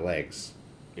thing. My legs.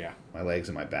 Yeah. My legs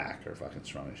and my back are fucking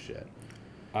strong as shit.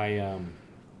 I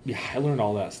learned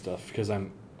all that stuff because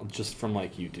I'm just from,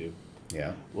 like, YouTube.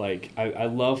 Yeah. Like, I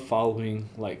love following,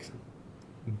 like,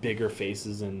 bigger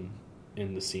faces in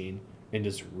the scene and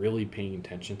just really paying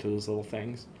attention to those little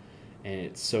things. And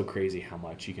it's so crazy how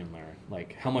much you can learn.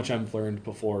 Like, how much I've learned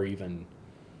before even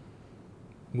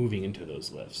moving into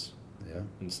those lifts. Yeah.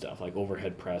 And stuff. Like,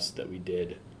 overhead press that we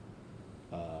did.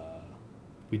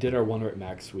 We did our 1 rep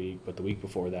max week, but the week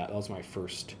before that was my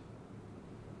first...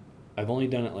 I've only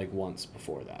done it like once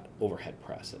before that, overhead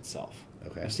press itself.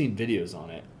 Okay. I've seen videos on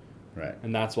it. Right.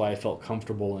 And that's why I felt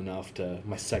comfortable enough to,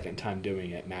 my second time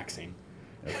doing it, maxing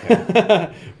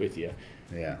with you.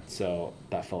 Yeah. So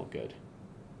that felt good.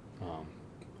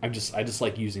 I just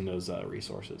like using those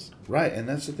resources. Right, and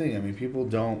that's the thing. I mean, people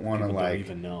don't want to like... don't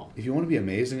even know. If you want to be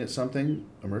amazing at something,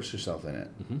 immerse yourself in it.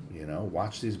 Mm-hmm. You know,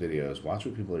 watch these videos, watch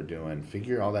what people are doing,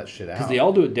 figure all that shit out. Because they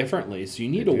all do it differently, so you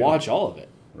need to watch all of it.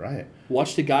 Right.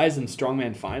 Watch the guys in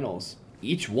Strongman finals.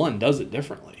 Each one does it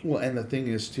differently. Well, and the thing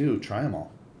is, too, try them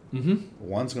all. Mm-hmm.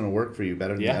 One's going to work for you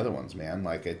better than the other ones, man.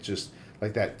 Like, it just...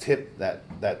 Like that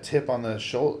tip on the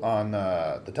shoulder, on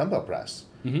the dumbbell press.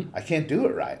 Mm-hmm. I can't do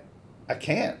it right. I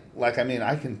can't. Like, I mean,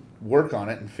 I can work on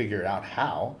it and figure out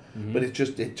how, but it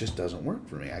just doesn't work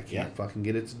for me. I can't fucking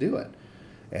get it to do it.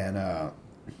 And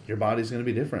your body's going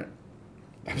to be different.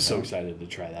 I'm so excited to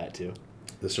try that too.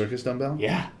 The circus dumbbell?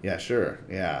 Yeah. Yeah, sure.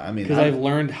 Yeah, I mean... Because I've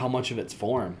learned how much of it's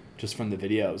form just from the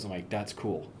videos. I'm like, that's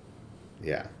cool.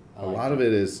 Yeah. A lot of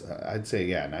it is, I'd say,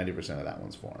 90% of that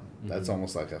one's form. Mm-hmm. That's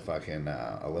almost like a fucking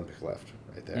Olympic lift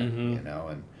right there, you know?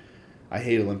 And I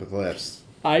hate Olympic lifts.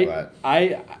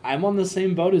 I'm on the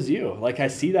same boat as you. Like, I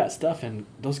see that stuff, and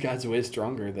those guys are way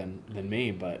stronger than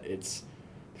me, but there's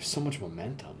so much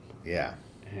momentum. Yeah.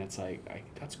 And it's like,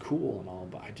 that's cool and all,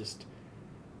 but it's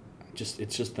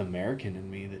just the American in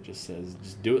me that just says,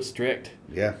 just do it strict.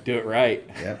 Yeah. Do it right.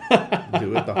 Yep.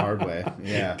 Do it the hard way.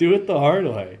 Yeah. Do it the hard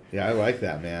way. Yeah, I like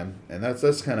that, man. And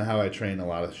that's kind of how I train a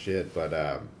lot of shit.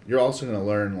 But you're also going to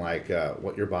learn, like,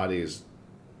 what your body is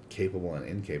capable and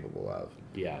incapable of.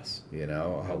 Yes. You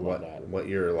know, what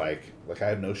you're like I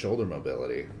have no shoulder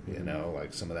mobility, you know,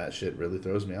 like some of that shit really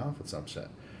throws me off with some shit.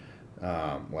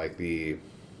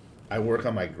 I work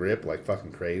on my grip like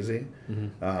fucking crazy.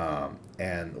 Mm-hmm.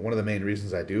 And one of the main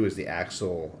reasons I do is the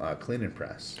axle clean and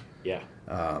press. Yeah.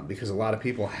 Because a lot of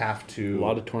people have to... A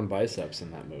lot of torn biceps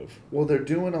in that move. Well, they're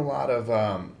doing a lot of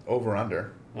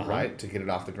over-under, right, to get it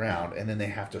off the ground, and then they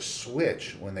have to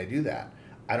switch when they do that.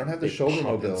 I don't have the shoulder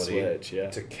mobility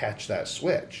to catch that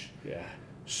switch. Yeah.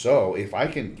 So if I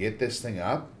can get this thing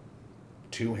up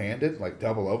two-handed, like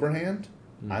double overhand,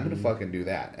 I'm going to fucking do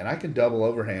that. And I can double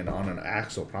overhand on an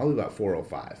axle probably about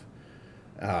 405.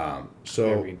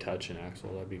 Every touch an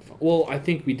axle, that'd be fun. Well, I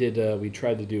think we did, we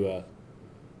tried to do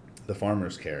the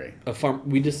farmer's carry. I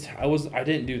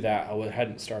didn't do that. I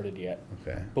hadn't started yet.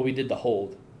 Okay. But we did the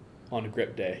hold on a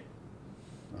grip day.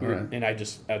 Right. And I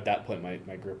just, at that point,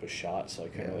 my grip was shot, so I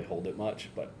couldn't really hold it much.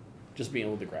 But just being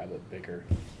able to grab it bigger.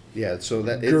 Yeah, so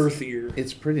that girthier.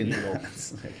 It's pretty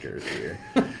nice. Girthier.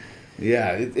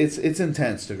 Yeah, it's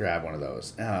intense to grab one of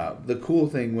those. The cool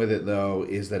thing with it, though,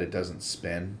 is that it doesn't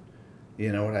spin.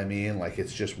 You know what I mean? Like,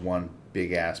 it's just one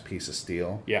big-ass piece of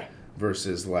steel. Yeah.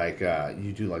 Versus, like,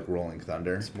 you do, like, Rolling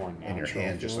Thunder. It's more natural. And your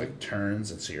hand just, like,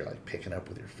 turns, and so you're, like, picking up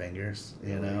with your fingers,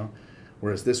 you know?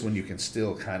 Whereas this one, you can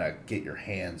still kind of get your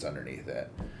hands underneath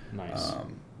it. Nice.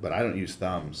 But I don't use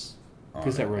thumbs.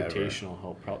 Because that rotational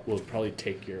help will probably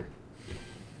take your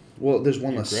Well, there's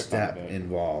one your less grip out of step it.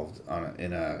 involved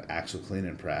in a axle clean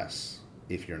and press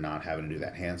if you're not having to do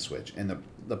that hand switch. And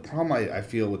the problem I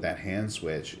feel with that hand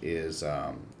switch is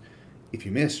if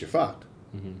you miss, you're fucked.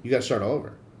 Mm-hmm. You got to start all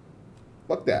over.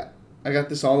 Fuck that. I got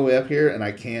this all the way up here, and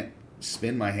I can't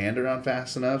spin my hand around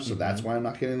fast enough, so that's why I'm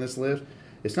not getting this lift.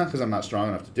 It's not because I'm not strong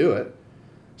enough to do it.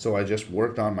 So I just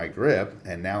worked on my grip,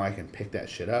 and now I can pick that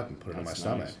shit up and put it on my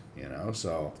stomach. Nice. You know,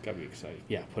 so It's gotta be exciting.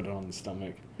 Yeah, put it on the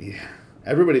stomach. yeah.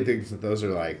 Everybody thinks that those are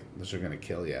gonna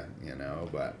kill you, you know,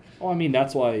 but Well, I mean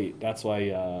that's why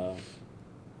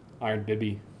Iron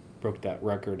Bibby broke that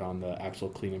record on the actual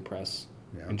clean and press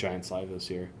in Giant Slide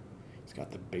this year. He's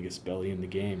got the biggest belly in the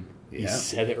game. He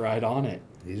set it right on it.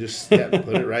 He just put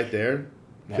it right there.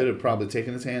 Could have probably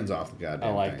taken his hands off the goddamn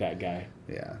I like thing. that guy.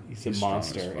 Yeah. He's a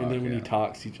monster. And then when he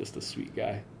talks, he's just a sweet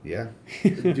guy. Yeah.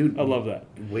 Dude, I love that.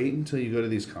 Wait until you go to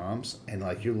these comps and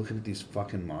like you're looking at these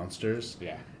fucking monsters.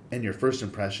 Yeah. And your first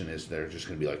impression is they're just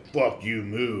going to be like, fuck you,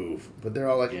 move. But they're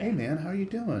all like, hey, man, how are you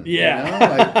doing? Yeah. You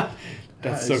know? Like,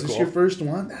 that's so is cool. this your first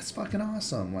one? That's fucking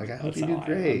awesome. Like, I hope you do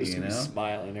great, I'm just you gonna know?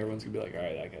 smile, and everyone's going to be like, all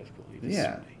right, that guy's cool.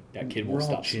 That kid We're won't all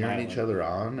stop cheering smiling. each other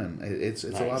on, and it's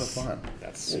a lot of fun.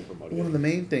 That's super motivating. One of the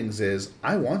main things is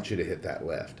I want you to hit that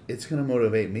lift. It's going to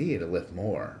motivate me to lift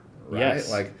more, right?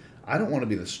 Yes. Like, I don't want to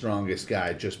be the strongest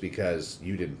guy just because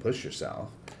you didn't push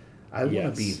yourself. I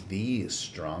want to be the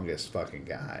strongest fucking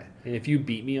guy. And if you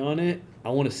beat me on it, I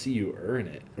want to see you earn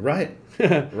it. Right.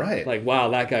 Right. Like, wow,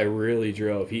 that guy really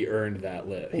drove. He earned that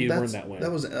lift. He earned that win.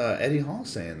 That was Eddie Hall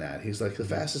saying that. He's like the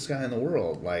fastest guy in the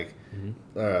world. Like,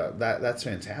 that's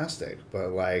fantastic. But,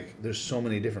 like, there's so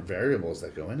many different variables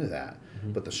that go into that.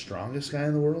 But the strongest guy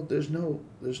in the world, there's no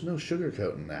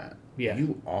sugarcoating that. Yeah.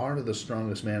 You are the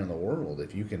strongest man in the world.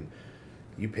 If you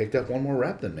picked up one more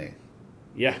rep than me.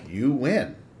 Yeah. You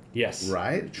win. Yes.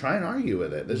 Right? Try and argue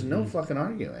with it. There's no fucking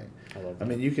arguing. I love that. I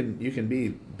mean, you can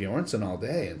be Bjornsson all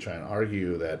day and try and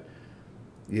argue that,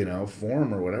 you know,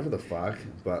 form or whatever the fuck,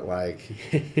 but, like,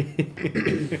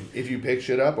 if you pick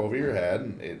shit up over your head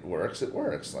and it works, it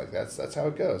works. Like, that's how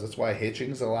it goes. That's why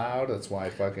hitching's allowed. That's why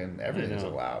fucking everything's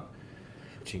allowed.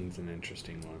 Hitching's an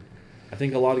interesting one. I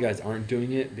think a lot of guys aren't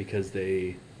doing it because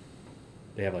they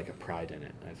have, like, a pride in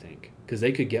it, I think. Because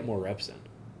they could get more reps in.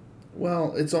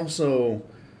 Well, it's also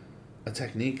a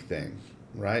technique thing,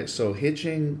 right? So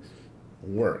hitching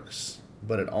works,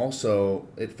 but it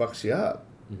fucks you up.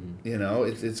 You know,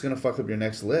 it's gonna fuck up your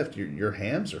next lift. Your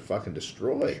hams are fucking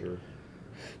destroyed. Sure.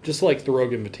 Just like the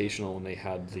Rogue Invitational when they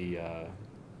had they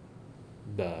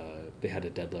had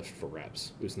a deadlift for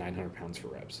reps. It was 900 pounds for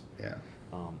reps. Yeah.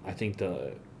 I think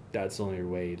that's the only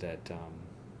way that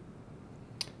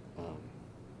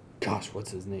gosh, what's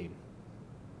his name?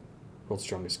 World's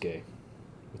Strongest Gay.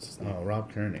 What's his name? Oh,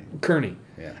 Rob Kearney. Kearney.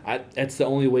 Yeah. That's the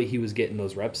only way he was getting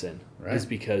those reps in. Right. Is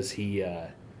because he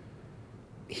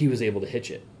was able to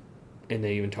hitch it. And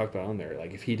they even talked about on there,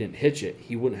 like, if he didn't hitch it,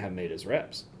 he wouldn't have made his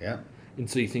reps. Yeah. And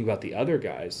so you think about the other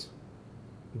guys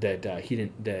that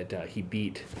he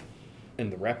beat in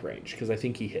the rep range, because I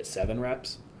think he hit 7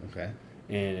 reps. Okay.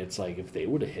 And it's like, if they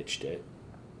would have hitched it,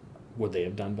 would they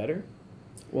have done better?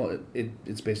 Well,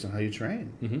 it's based on how you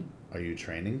train. Mm-hmm. Are you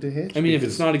training to hitch? I mean, if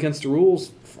it's not against the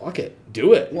rules, fuck it,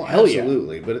 do it. Well, Hell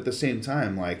absolutely. Yeah. But at the same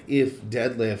time, like, if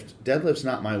deadlift's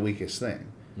not my weakest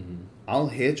thing. I'll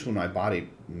hitch when my body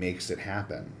makes it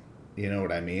happen. You know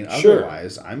what I mean? Sure.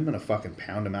 Otherwise, I'm going to fucking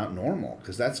pound them out normal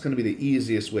because that's going to be the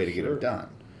easiest way to get it done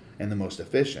and the most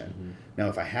efficient. Now,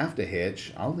 if I have to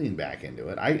hitch, I'll lean back into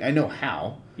it. I know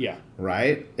how. Yeah.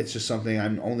 Right? It's just something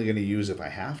I'm only going to use if I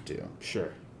have to. Sure.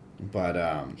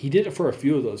 But he did it for a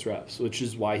few of those reps, which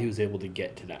is why he was able to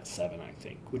get to that 7, I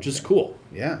think, which is cool.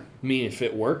 Yeah. I mean, if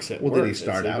it works, it works. Well, did he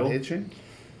start out hitching?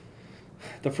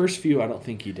 The first few, I don't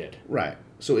think he did. Right.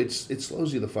 So it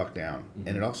slows you the fuck down,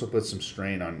 and it also puts some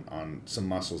strain on some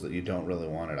muscles that you don't really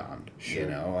want it on. Sure. You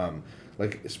know,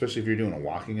 like especially if you're doing a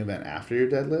walking event after your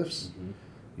deadlifts,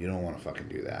 you don't want to fucking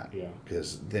do that. Yeah.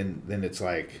 Because then it's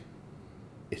like,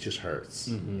 it just hurts.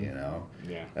 You know.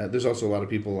 Yeah. There's also a lot of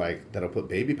people like that'll put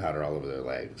baby powder all over their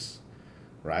legs,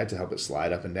 right, to help it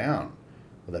slide up and down.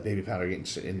 Well, that baby powder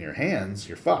getting in your hands,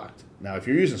 you're fucked. Now, if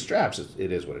you're using straps,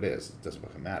 it is what it is. It doesn't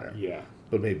fucking matter. Yeah.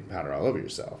 Put baby powder all over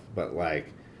yourself. But,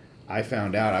 like, I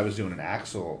found out I was doing an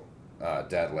axle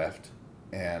deadlift,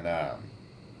 and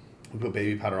we put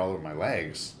baby powder all over my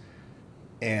legs.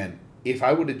 And if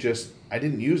I would have just, I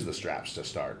didn't use the straps to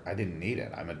start. I didn't need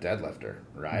it. I'm a deadlifter,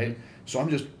 right? So I'm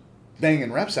just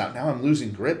banging reps out. Now I'm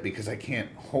losing grip because I can't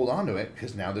hold on to it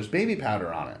because now there's baby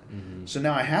powder on it. So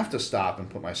now I have to stop and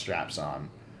put my straps on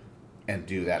and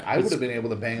do that. I would have been able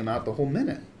to bang them out the whole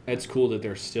minute. It's cool that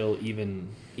they're still, even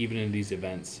in these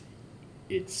events,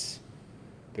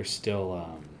 there's still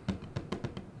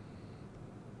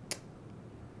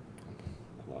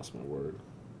I lost my word.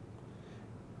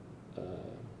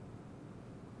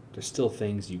 There's still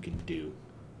things you can do,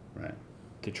 right,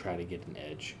 to try to get an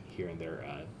edge here and there.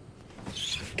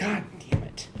 God damn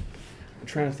it! I'm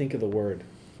trying to think of the word.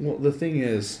 Well, the thing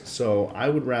is, so I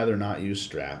would rather not use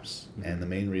straps, and the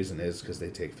main reason is because they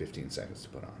take 15 seconds to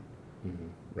put on. Mm-hmm.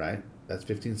 Right? That's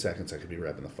 15 seconds I could be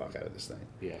revving the fuck out of this thing.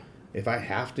 Yeah. If I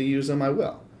have to use them, I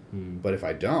will. Mm-hmm. But if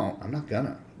I don't, I'm not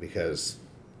gonna, because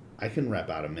I can rep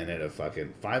out a minute of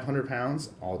fucking 500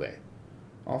 pounds all day.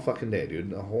 All fucking day,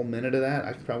 dude. A whole minute of that,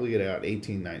 I could probably get out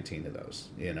 18, 19 of those.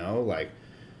 You know? Like,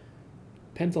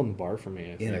 depends on the bar for me,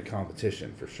 I think. in a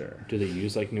competition, for sure. Do they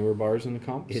use, like, newer bars in the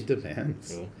comps? It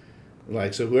depends. Really?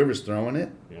 Like, so whoever's throwing it,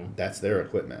 Yeah. that's their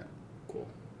equipment. Cool.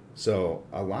 So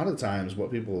a lot of times what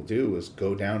people will do is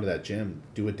go down to that gym,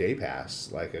 do a day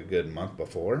pass like a good month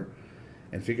before,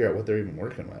 and figure out what they're even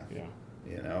working with. Yeah.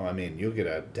 You know, I mean, you'll get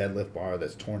a deadlift bar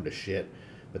that's torn to shit,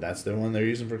 but that's the one they're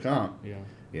using for comp. Yeah.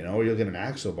 You know, or you'll get an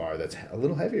axle bar that's a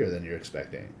little heavier than you're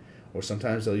expecting. Or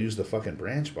sometimes they'll use the fucking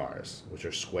branch bars, which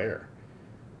are square.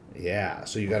 Yeah,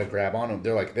 so you got to grab on them.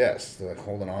 They're like this. They're like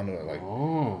holding on to it like,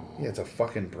 Oh. yeah, it's a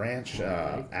fucking branch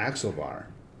axle bar.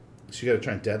 So you got to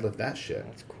try and deadlift that shit.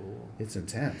 That's cool. It's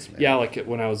intense, man. Yeah, like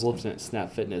when I was lifting at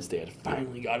Snap Fitness, they had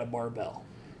finally got a barbell.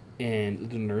 And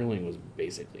the knurling was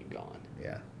basically gone.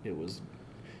 Yeah. It was...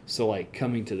 So, like,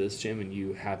 coming to this gym and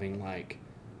you having, like...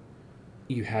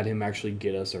 You had him actually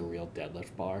get us a real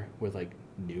deadlift bar with, like,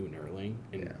 new knurling.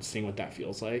 And seeing what that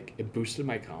feels like, it boosted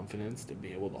my confidence to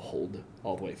be able to hold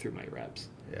all the way through my reps.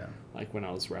 Yeah. Like, when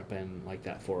I was repping, like,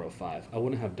 that 405. I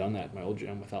wouldn't have done that in my old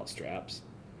gym without straps.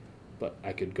 But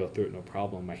I could go through it no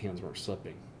problem. My hands weren't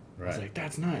slipping. Right. I was like,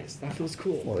 that's nice. That feels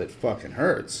cool. Well, it fucking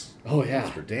hurts. Oh, yeah.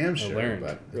 That's for damn sure, learned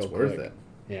but real it's worth quick. it.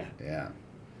 Yeah. Yeah.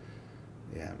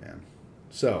 Yeah, man.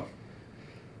 So,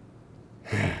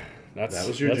 that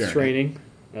was your that's journey. training.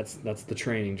 That's the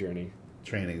training journey.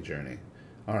 Training journey.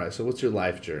 All right, so what's your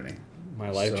life journey? My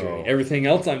life So- journey. Everything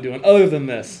else I'm doing other than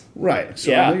this. Right.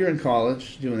 So Yeah. I know you're in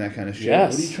college doing that kind of shit.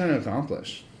 Yes. What are you trying to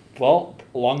accomplish? Well,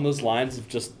 along those lines of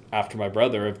just after my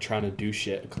brother of trying to do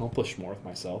shit, accomplish more with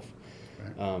myself.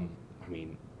 Right. I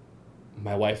mean,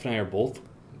 my wife and I are both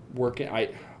working.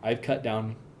 I've cut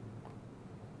down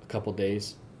a couple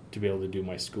days to be able to do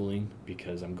my schooling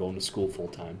because I'm going to school full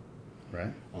time.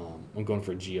 Right. I'm going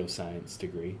for a geoscience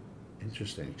degree.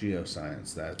 Interesting.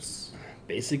 Geoscience. That's...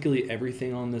 Basically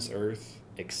everything on this earth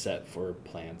except for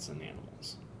plants and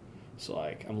animals. So,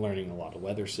 like, I'm learning a lot of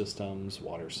weather systems,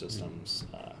 water systems,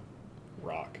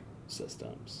 rock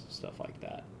systems, stuff like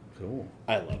that. Cool.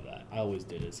 I love that. I always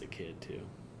did as a kid, too.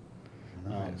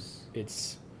 Nice. It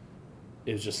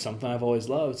was just something I've always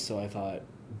loved, so I thought,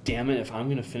 damn it, if I'm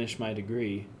going to finish my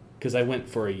degree, because I went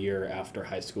for a year after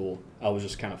high school. I was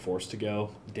just kind of forced to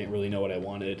go. Didn't really know what I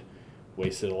wanted.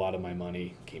 Wasted a lot of my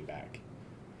money. Came back.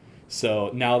 So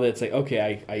now that it's like,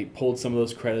 okay, I pulled some of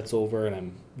those credits over and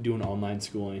I'm doing online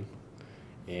schooling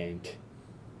and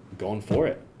going for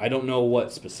it. I don't know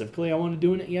what specifically I want to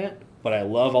do in it yet, but I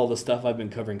love all the stuff I've been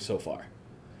covering so far.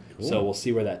 Cool. So we'll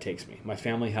see where that takes me. My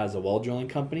family has a well drilling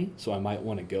company, so I might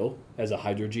want to go as a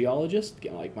hydrogeologist,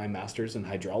 get like my master's in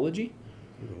hydrology.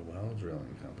 Ooh, a well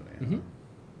drilling company. Mm-hmm.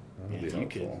 That would be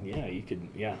helpful. You could.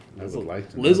 I would like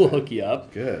to know Liz will that. hook you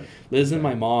up. Good. Liz and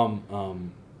Okay. my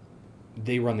mom,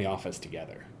 they run the office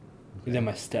together. Okay. And then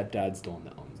my stepdad's the one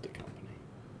that owns the company.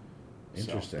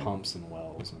 Interesting. So pumps and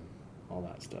wells and all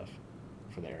that stuff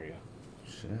for the area.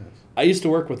 Shit. I used to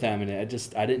work with them, and I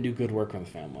didn't do good work with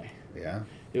the family. Yeah.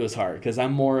 It was hard because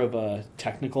I'm more of a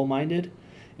technical minded,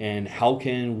 and how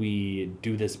can we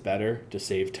do this better to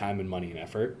save time and money and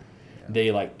effort? Yeah.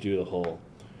 They like to do the whole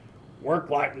work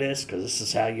like this because this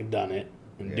is how you've done it,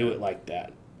 and do Yeah. it like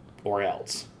that, or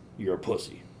else you're a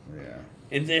pussy. Yeah.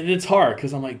 And it's hard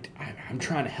because I'm like, I'm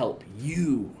trying to help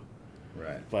you,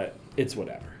 Right. but it's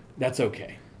whatever. That's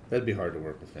okay That'd be hard to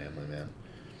work with family, man.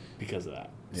 because of that.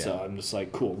 Yeah. So I'm just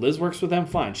like, cool. Liz works with them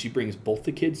fine. She brings both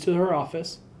the kids to her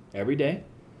office every day.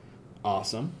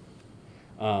 Awesome.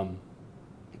 But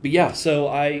yeah, so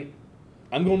I'm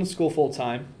going to school full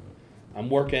time. I'm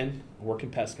working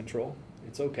pest control.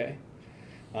 It's okay.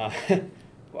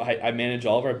 I manage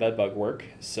all of our bed bug work,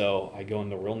 so I go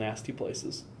into real nasty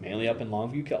places, mainly up in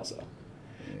Longview, Kelso.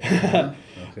 Yeah.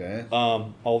 Okay.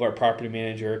 All of our property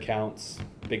manager accounts,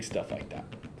 big stuff like that.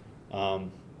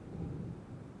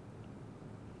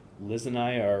 Liz and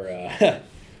I are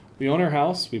we own our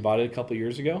house. We bought it a couple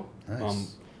years ago.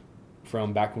 Nice.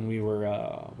 From back when we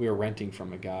were renting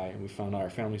from a guy, and we found our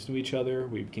families knew each other.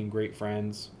 We became great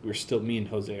friends. Me and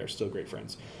Jose are still great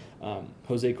friends.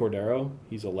 Jose Cordero,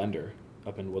 he's a lender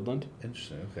up in Woodland.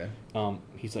 Interesting. Okay.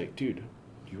 He's like, dude,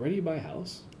 you ready to buy a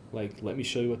house? Like, let me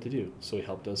show you what to do. So he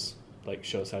helped us, like,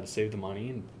 show us how to save the money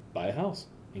and buy a house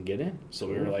and get in. So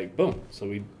we were like, boom. So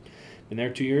we'd been there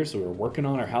 2 years. So we were working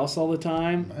on our house all the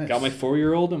time. Nice. Got my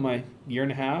 4-year-old and my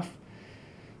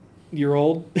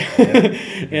 1.5-year-old.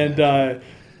 And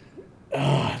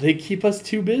they keep us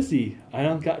too busy. I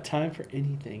don't got time for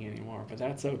anything anymore, but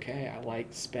that's okay. I like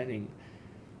spending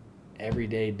every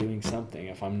day doing something.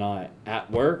 If I'm not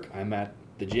at work, I'm at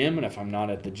the gym, and if I'm not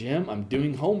at the gym, I'm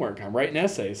doing homework. I'm writing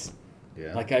essays.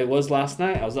 Yeah. Like I was last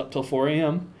night. I was up till 4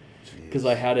 a.m. because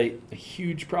I had a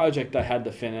huge project I had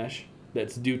to finish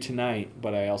that's due tonight,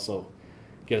 but I also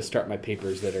got to start my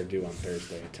papers that are due on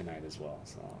Thursday tonight as well.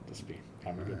 So I'll just be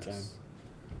having a good time.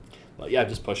 But yeah,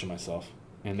 just pushing myself.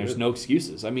 And there's no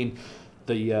excuses. I mean,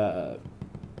 the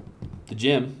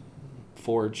gym,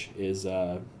 Forge, is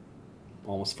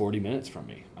almost 40 minutes from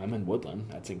me. I'm in Woodland.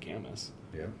 That's in Camas.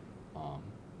 Yeah.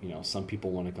 Some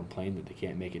people want to complain that they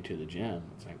can't make it to the gym.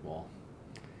 It's like, well,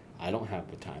 I don't have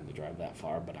the time to drive that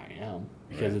far, but I am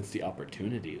because it's the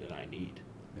opportunity that I need.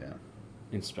 Yeah.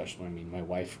 And especially, my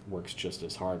wife works just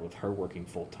as hard with her working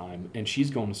full time, and she's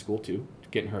going to school too,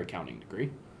 getting her accounting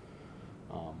degree.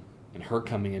 And her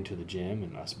coming into the gym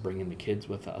and us bringing the kids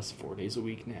with us 4 days a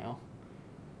week now.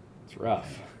 It's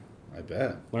rough. I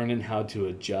bet. Learning how to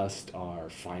adjust our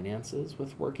finances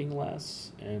with working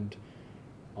less and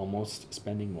almost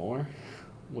spending more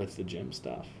with the gym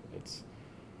stuff. It's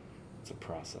a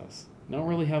process. I don't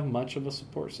really have much of a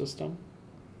support system.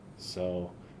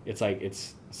 So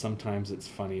sometimes it's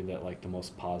funny that like the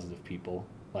most positive people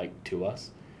like to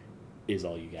us is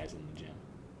all you guys in the gym.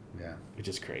 Yeah. Which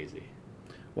is crazy.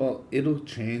 Well, it'll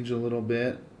change a little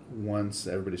bit once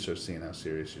everybody starts seeing how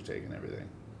serious you're taking everything.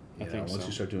 I think once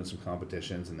you start doing some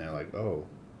competitions and they're like, oh,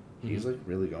 he's like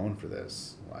really going for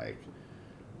this. Like,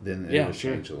 then it'll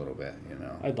change a little bit,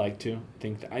 I'd like to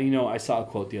think that. I saw a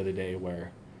quote the other day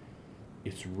where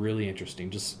it's really interesting,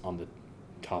 just on the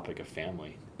topic of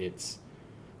family. It's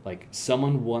like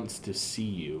someone wants to see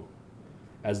you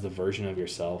as the version of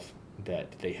yourself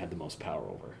that they had the most power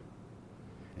over.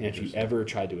 And if you ever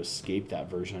try to escape that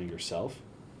version of yourself,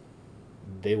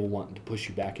 they will want to push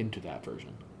you back into that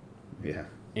version. Yeah.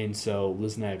 And so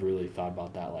Liz and I have really thought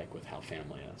about that, like with how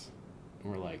family is.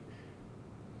 And we're like,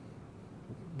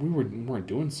 we weren't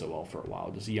doing so well for a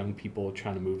while, just young people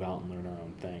trying to move out and learn our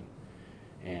own thing.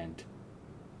 And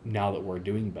now that we're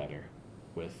doing better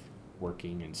with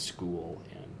working and school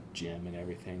and gym and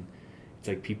everything, it's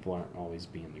like people aren't always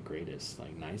being the greatest,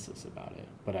 like nicest about it.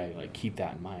 But I like keep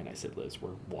that in mind. I said, Liz,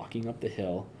 we're walking up the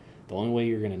hill. The only way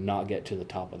you're going to not get to the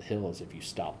top of the hill is if you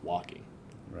stop walking.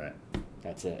 Right.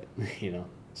 That's it,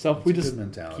 So That's we just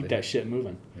mentality. keep that shit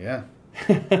moving. Yeah.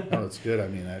 No, it's good. I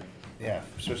mean,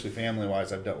 especially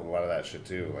family-wise, I've dealt with a lot of that shit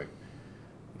too. Like,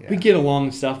 we get along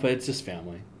and stuff, but it's just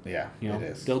family. Yeah, it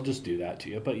is. They'll just do that to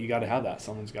you, but you got to have that.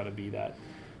 Someone's got to be that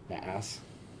ass.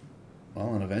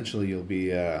 Well, and eventually you'll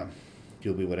be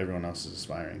what everyone else is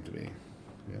aspiring to be,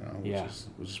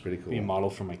 which is pretty cool. Be a model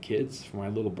for my kids, for my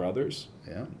little brothers.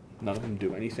 Yeah. None of them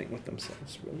do anything with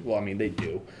themselves, really. Well, I mean, they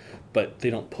do, but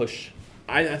they don't push.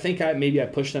 I think maybe I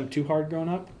pushed them too hard growing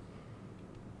up,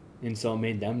 and so it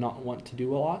made them not want to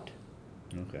do a lot.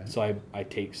 Okay. So I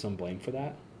take some blame for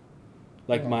that.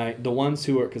 Like the ones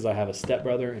who are, because I have a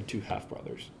stepbrother and 2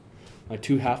 half-brothers. My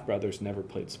 2 half-brothers never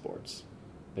played sports.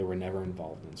 They were never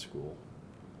involved in school.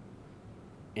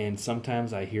 And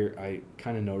sometimes I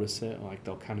kind of notice it, like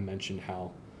they'll kind of mention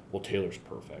how, well, Taylor's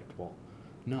perfect. Well,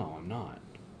 no, I'm not.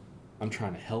 I'm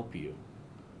trying to help you.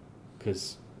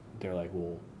 Because they're like,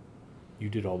 well, you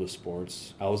did all the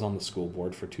sports. I was on the school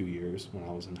board for 2 years when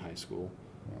I was in high school.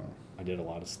 Wow. I did a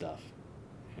lot of stuff.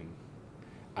 And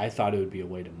I thought it would be a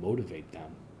way to motivate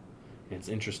them. And it's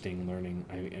interesting learning,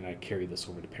 and I carry this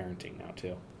over to parenting now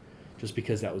too. Just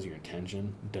because that was your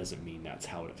intention doesn't mean that's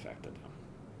how it affected them.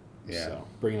 Yeah. So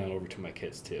bringing that over to my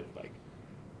kids too, like,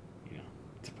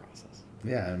 it's a process.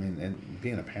 Yeah, I mean, and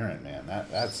being a parent, man,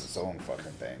 that's its own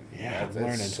fucking thing. Yeah,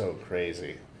 that's so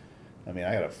crazy. I mean,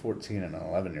 I got a 14 and an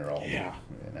 11-year-old. Yeah.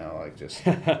 Just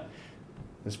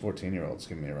this 14-year-old's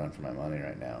giving me a run for my money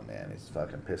right now, man. He's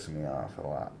fucking pissing me off a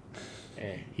lot.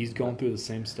 Hey, he's going through the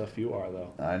same stuff you are,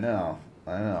 though. I know.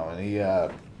 And he, I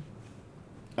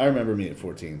remember me at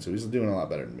 14, so he's doing a lot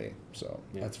better than me. So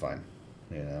that's fine.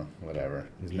 Whatever.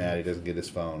 He's mad he doesn't get his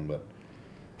phone, but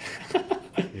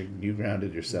you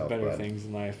grounded yourself. Better things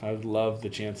in life. I'd love the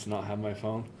chance to not have my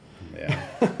phone. Yeah.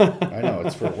 I know.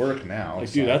 It's for work now.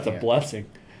 Like, dude, that's a blessing.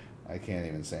 I can't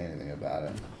even say anything about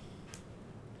it.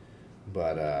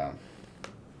 But,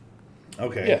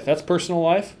 okay. Yeah, that's personal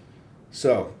life.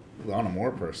 So, on a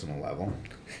more personal level,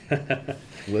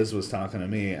 Liz was talking to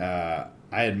me.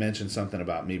 I had mentioned something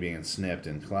about me being snipped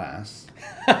in class.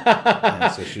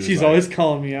 And so she's like, always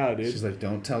calling me out, dude. She's like,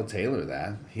 don't tell Tayler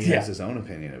that. He has his own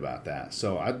opinion about that.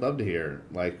 So I'd love to hear,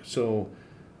 so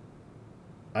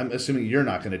I'm assuming you're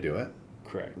not going to do it.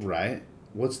 Correct. Right?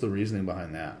 What's the reasoning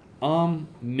behind that?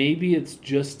 Maybe it's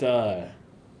just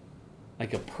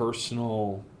like a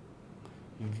personal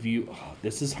view. Oh,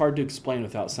 this is hard to explain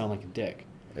without sounding like a dick.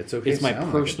 It's okay. It's my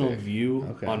personal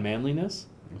view on manliness.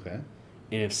 Okay.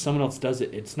 And if someone else does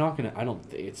it, it's not gonna. I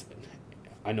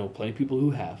know plenty of people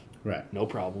who have. Right. No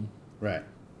problem. Right.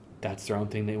 That's their own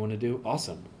thing they want to do.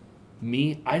 Awesome.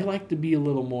 Me, I like to be a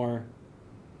little more.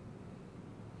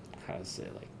 How to say,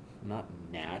 like, not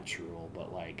natural,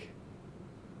 but like.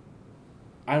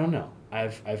 I don't know.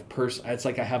 It's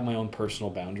like I have my own personal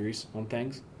boundaries on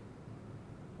things.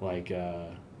 Like,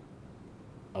 I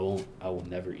will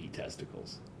never eat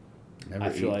testicles.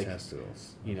 Never eat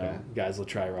testicles. You know, guys will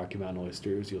try Rocky Mountain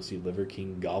oysters. You'll see Liver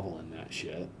King gobbling that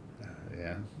shit.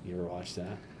 Yeah. You ever watch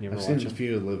that? I've seen a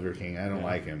few of Liver King. I don't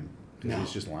like him because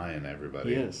he's just lying to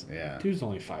everybody. He is. Yeah. Dude's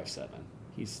only 5'7".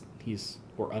 He's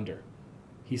or under.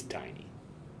 He's tiny.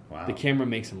 Wow. The camera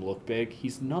makes him look big.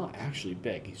 He's not actually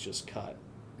big. He's just cut.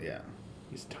 Yeah.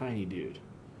 He's a tiny dude.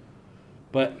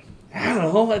 But I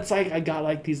don't know. It's like I got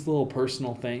like these little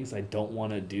personal things I don't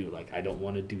want to do. Like I don't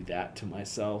want to do that to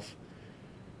myself.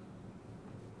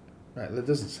 Right. That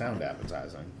doesn't sound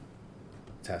appetizing.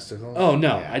 Testicles? Oh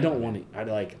no, yeah, I don't want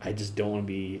to. I just don't want to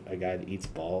be a guy that eats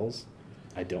balls.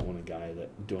 I don't want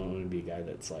to be a guy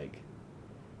that's like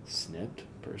snipped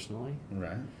personally.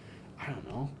 Right. I don't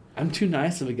know. I'm too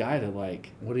nice of a guy to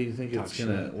like. What do you think it's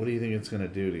gonna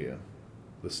do to you?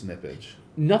 The snippage.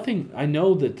 Nothing. I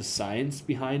know that the science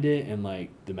behind it and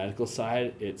like the medical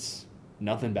side, it's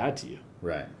nothing bad to you.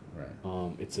 Right.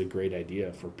 Right. It's a great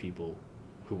idea for people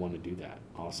who want to do that.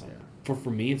 Awesome. Yeah.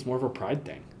 For me, it's more of a pride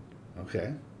thing.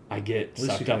 Okay. I get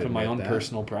sucked up in my own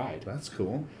personal pride. That's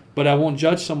cool. But I won't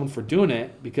judge someone for doing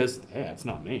it because, it's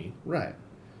not me. Right.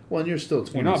 Well, and you're still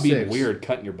 26. You're not being weird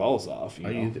cutting your balls off.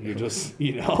 You're just,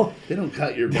 They don't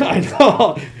cut your balls I know.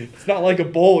 Off. It's not like a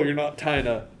bowl. You're not tying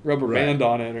a rubber band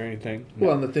on it or anything.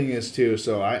 Well, and the thing is, too,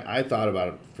 so I thought about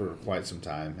it for quite some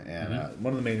time. And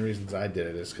one of the main reasons I did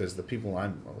it is because the people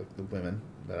like the women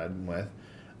that I'm with,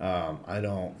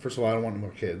 first of all, I don't want any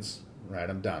more kids. Right?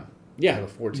 I'm done. Yeah. I have a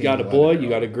 14 you got a boy, you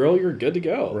got a girl, you're good to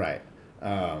go. Right.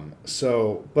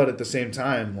 But at the same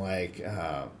time, like,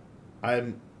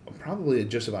 I'm probably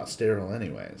just about sterile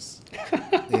anyways,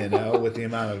 with the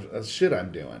amount of shit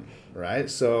I'm doing, right?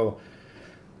 So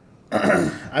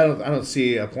I don't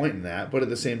see a point in that, but at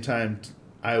the same time,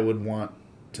 I would want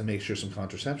to make sure some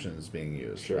contraception is being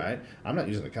used, right? I'm not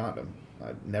using a condom.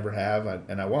 I never have,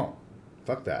 and I won't.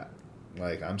 Fuck that.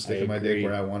 Like, I'm sticking my dick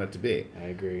where I want it to be. I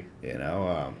agree.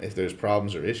 If there's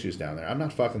problems or issues down there, I'm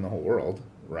not fucking the whole world,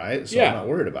 right? So I'm not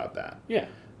worried about that. Yeah.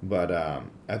 But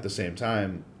at the same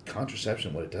time,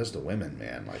 contraception, what it does to women,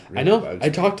 man. Like, really I know. I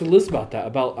talked to Liz about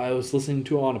that. I was listening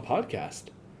to her on a podcast.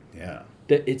 Yeah.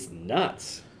 That it's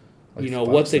nuts. Like,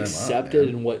 what's accepted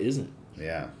and what isn't.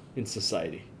 Yeah. In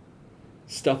society.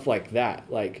 Stuff like that.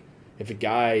 Like, if a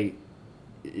guy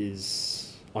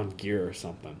is on gear or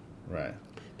something. Right.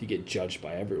 You get judged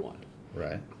by everyone.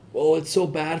 Right. Oh, it's so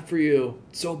bad for you.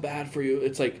 It's so bad for you.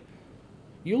 It's like,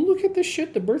 you look at the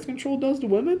shit that birth control does to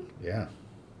women. Yeah.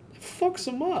 It fucks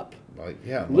them up. Like,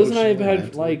 yeah. Liz and I have had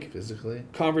mentally, physically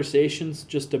conversations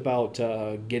just about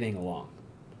getting along.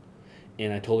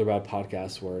 And I told her about a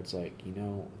podcast where it's like,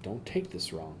 don't take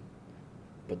this wrong,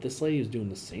 but this lady is doing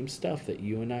the same stuff that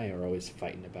you and I are always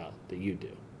fighting about that you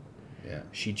do. Yeah.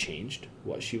 She changed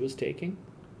what she was taking.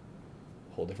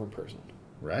 Whole different person.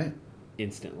 Right.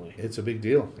 Instantly. It's a big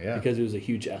deal, yeah. Because it was a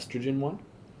huge estrogen one.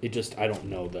 I don't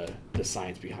know the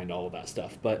science behind all of that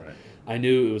stuff, but I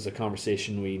knew it was a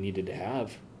conversation we needed to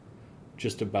have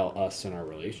just about us and our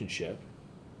relationship.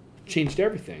 Changed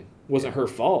everything. Wasn't her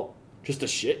fault. Just the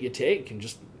shit you take and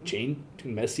just can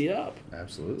mess you up.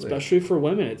 Absolutely. Especially for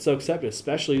women. It's so accepted.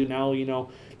 Especially now,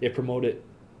 they promote it.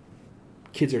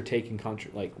 Kids are taking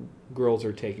girls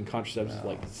are taking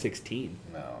contraceptives at 16.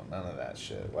 No, none of that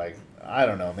shit. Like, I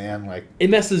don't know, man. Like, it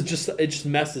just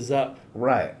messes up.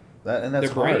 Right. That's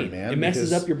their brain. Hard, man. It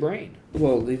messes up your brain.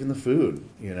 Well, even the food,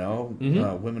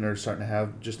 women are starting to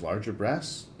have just larger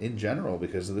breasts in general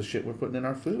because of the shit we're putting in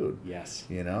our food. Yes.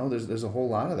 There's a whole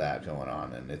lot of that going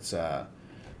on, and it's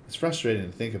frustrating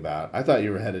to think about. I thought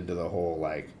you were headed to the whole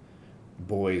like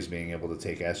boys being able to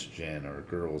take estrogen or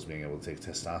girls being able to take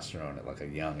testosterone at like a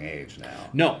young age now.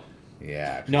 No.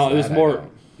 Yeah. No, it was more.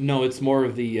 No, it's more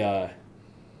of the.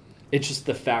 It's just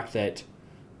the fact that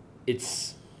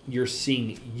you're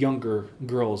seeing younger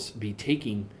girls be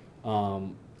taking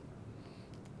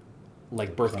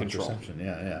like birth control.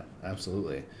 Yeah,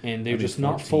 absolutely. And they're just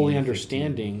not fully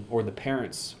understanding, or the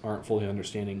parents aren't fully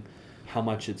understanding how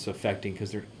much it's affecting,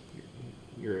 because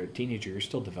you're a teenager, you're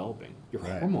still developing. Your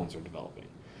hormones are developing.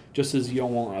 Just as you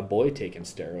don't want a boy taking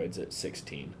steroids at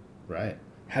 16. Right.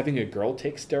 Having a girl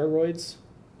take steroids,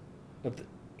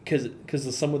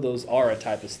 because some of those are a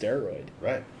type of steroid.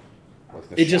 Right.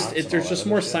 There's just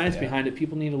more science behind it.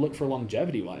 People need to look for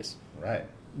longevity-wise. Right.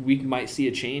 We might see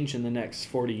a change in the next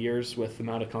 40 years with the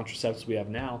amount of contraceptives we have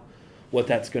now, what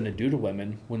that's going to do to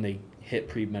women when they hit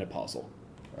premenopausal.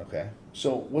 Okay.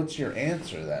 So what's your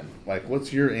answer then? Like,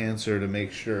 what's your answer to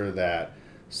make sure that,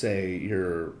 say,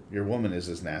 your woman is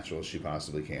as natural as she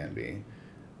possibly can be,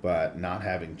 but not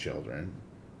having children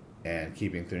and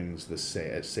keeping things the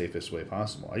safest way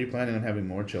possible? Are you planning on having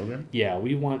more children? Yeah,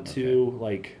 we want to,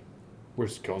 we're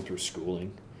just going through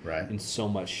schooling. Right. And so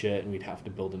much shit, and we'd have to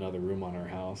build another room on our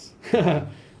house. But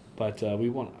I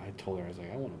told her, I was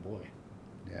like, I want a boy.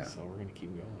 Yeah. So we're gonna keep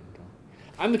going.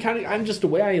 I'm just the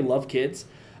way I love kids.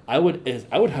 I would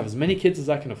have as many kids as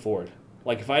I can afford.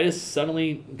 Like, if I just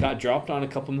suddenly got dropped on a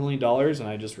couple $1 million and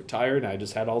I just retired and I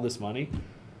just had all this money,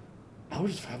 I would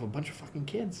just have a bunch of fucking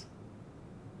kids.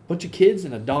 Bunch of kids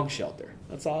and a dog shelter.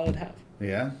 That's all I'd have.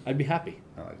 Yeah. I'd be happy.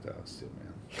 I like dogs too,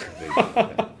 man.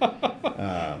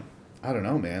 I don't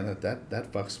know, man.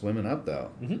 That fucks women up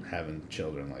though. Mm-hmm. Having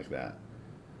children like that.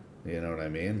 You know what I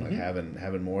mean? Like,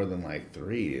 having more than like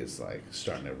 3 is like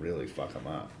starting to really fuck them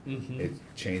up. Mm-hmm. It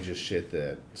changes shit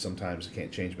that sometimes it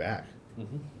can't change back.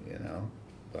 Mm-hmm. You know,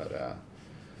 but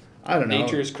I don't know.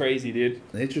 Nature is crazy, dude.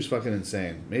 Nature's fucking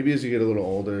insane. Maybe as you get a little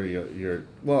older,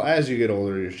 as you get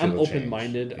older, your shit I'm will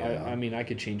open-minded. Change, you know? I mean, I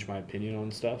could change my opinion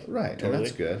on stuff. Right, totally. And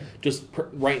that's good. Just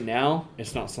right now,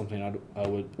 it's not something I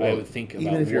would think about.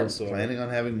 Even if you're whatsoever. Planning on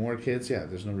having more kids, yeah,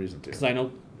 there's no reason to. Because I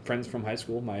know friends from high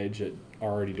school, my age, that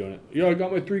are already doing it. Yeah, I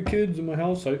got my 3 kids in my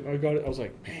house. I got it. I was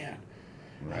like, man.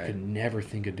 Right. I could never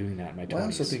think of doing that in my 20s. Well, I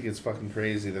also think it's fucking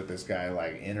crazy that this guy,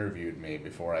 like, interviewed me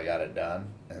before I got it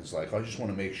done. And it's like, I just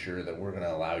want to make sure that we're going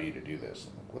to allow you to do this.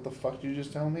 I'm like, what the fuck did you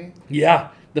just tell me? Yeah.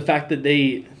 The fact that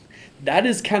that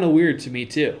is kind of weird to me,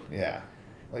 too. Yeah.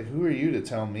 Like, who are you to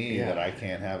tell me that I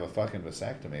can't have a fucking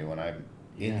vasectomy when I'm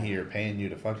in here paying you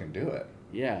to fucking do it?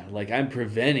 Yeah. Like, I'm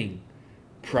preventing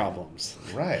problems.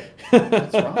 Right.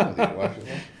 What's wrong with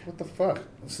you? What the fuck?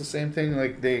 It's the same thing,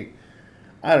 like,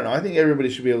 I don't know. I think everybody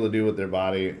should be able to do with their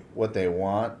body what they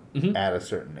want at a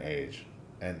certain age.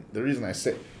 And the reason I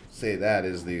say that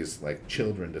is these, like,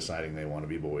 children deciding they want to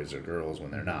be boys or girls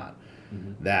when they're not.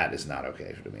 Mm-hmm. That is not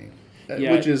okay to me.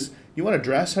 Yeah. Which is, you want to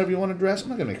dress however you want to dress. I'm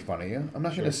not going to make fun of you. I'm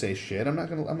not going to say shit. I'm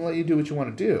going to let you do what you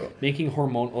want to do. Making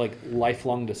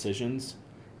lifelong decisions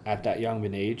at that young of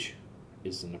an age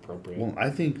is inappropriate. Well,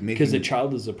 I think because a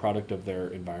child is a product of their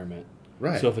environment.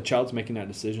 Right. So if a child's making that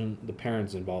decision, the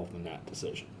parent's involved in that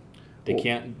decision. They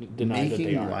can't deny that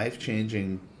they are. Making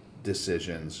life-changing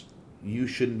decisions, you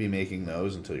shouldn't be making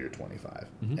those until you're 25.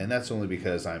 Mm-hmm. And that's only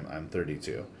because I'm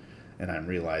 32. And I'm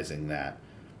realizing that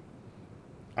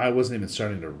I wasn't even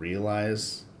starting to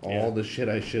realize all the shit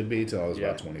I should be till I was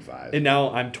about 25. And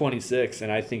now I'm 26,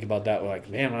 and I think about that like,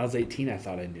 man, when I was 18, I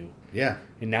thought I knew. Yeah.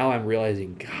 And now I'm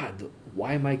realizing, God,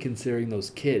 why am I considering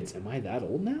those kids? Am I that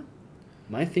old now?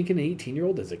 Am I thinking an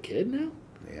 18-year-old as a kid now?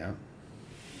 Yeah.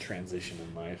 Transition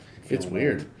in life. It's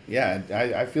weird. Old. Yeah,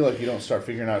 I feel like you don't start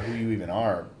figuring out who you even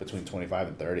are between 25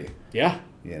 and 30. Yeah.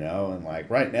 You know, and like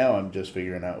right now I'm just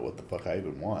figuring out what the fuck I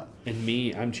even want. And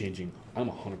me, I'm changing. I'm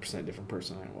a 100% different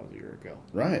person than I was a year ago.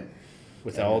 Right.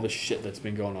 With all the shit that's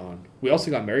been going on. We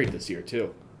also got married this year,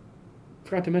 too.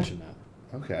 Forgot to mention that.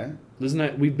 Okay. Liz and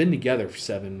I, we've been together for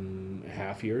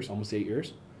 7.5 years, almost 8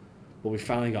 years. But we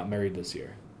finally got married this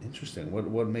year. Interesting.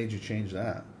 What made you change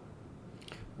that?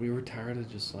 We were tired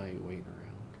of just like waiting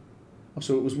around. Oh,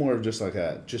 so it was more of just like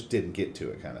just didn't get to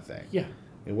it kind of thing. Yeah.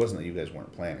 It wasn't that you guys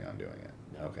weren't planning on doing it.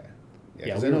 No. Okay. Yeah,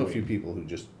 because I know a few people who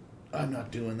just, I'm not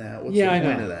doing that. What's the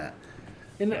point of that?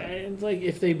 And like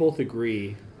if they both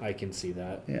agree, I can see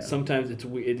that. Yeah. Sometimes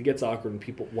it gets awkward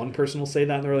when one person will say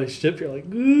that in the relationship. You're like,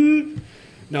 Ugh.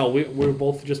 No, we're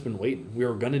both just been waiting. We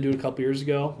were gonna do it a couple years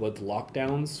ago, but the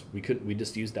lockdowns, we couldn't. We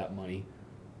just used that money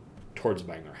towards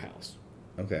buying our house.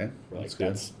 Okay,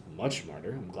 that's much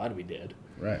smarter. I'm glad we did.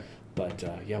 Right. But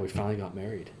we finally got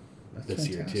married this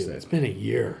fantastic. year too. It's been a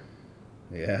year.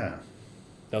 Yeah.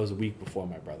 That was a week before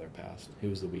my brother passed. It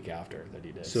was the week after that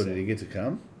he did. So did he get to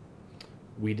come?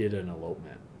 We did an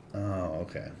elopement. Oh,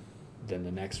 okay. Then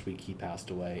the next week he passed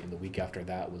away, and the week after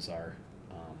that was our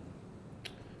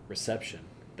reception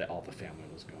that all the family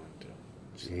was going to.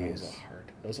 So Jeez.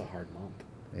 that was a hard month.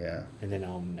 Yeah. And then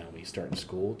now me starting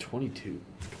school,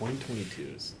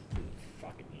 2022 is the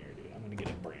fucking year, dude. I'm going to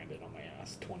get it branded on my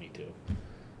ass, 22.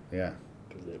 Yeah.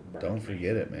 Don't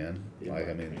forget it, man.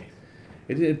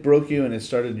 It broke you and it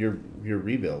started your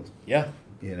rebuild. Yeah.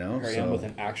 You know? Here I am with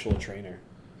an actual trainer.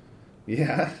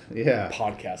 Yeah, yeah.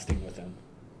 Podcasting with him.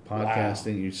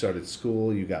 Podcasting. Wow. You started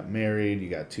school. You got married. You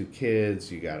got 2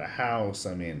 kids. You got a house.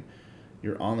 I mean,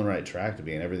 you're on the right track to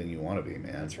being everything you want to be,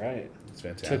 man. That's right. It's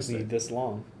fantastic. Took me this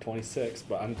long, 26,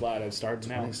 but I'm glad I've started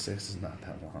now. 26 is not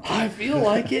that long. I feel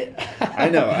like it. I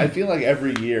know. I feel like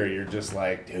every year you're just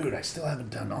like, dude, I still haven't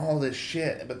done all this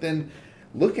shit. But then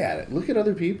look at it. Look at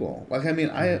other people. Like, I mean,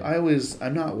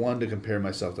 I'm not one to compare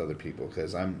myself to other people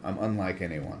because I'm unlike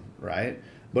anyone, right?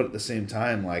 But at the same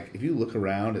time, like, if you look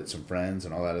around at some friends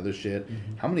and all that other shit,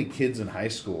 how many kids in high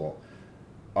school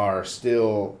are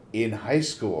still in high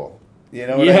school? You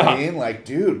know what I mean? Like,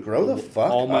 dude, grow the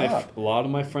fuck up. A lot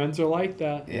of my friends are like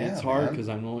that. Yeah, and it's hard because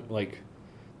I'm only, like,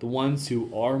 the ones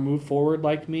who are moved forward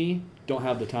like me don't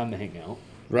have the time to hang out.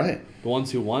 Right. The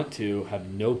ones who want to have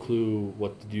no clue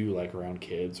what to do, like, around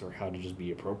kids or how to just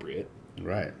be appropriate.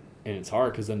 Right. And it's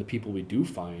hard because then the people we do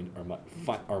find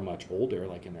are much older,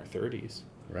 like in their 30s.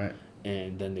 Right.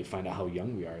 And then they find out how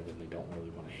young we are, then they don't really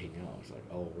want to hang out. It's like,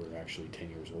 oh, we're actually 10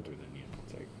 years older than you.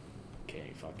 It's like,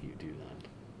 okay, fuck you, do then.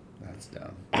 That's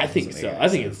dumb. I think so. I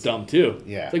think it's dumb too.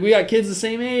 Yeah. It's like we got kids the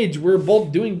same age. We're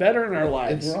both doing better in our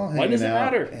lives. We're all Why does it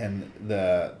matter? And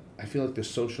I feel like the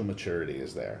social maturity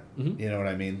is there. Mm-hmm. You know what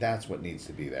I mean? That's what needs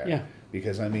to be there. Yeah.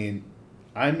 Because, I mean,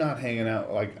 I'm not hanging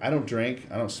out. Like, I don't drink.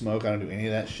 I don't smoke. I don't do any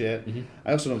of that shit. Mm-hmm.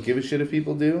 I also don't give a shit if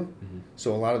people do. Mm-hmm.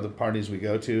 So a lot of the parties we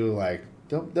go to, like,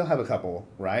 they'll have a couple,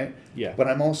 right? Yeah. But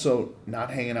I'm also not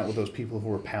hanging out with those people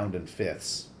who are pounding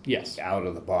fifths. Yes. Out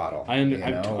of the bottle. I'm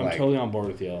totally on board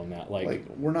with you on that. Like,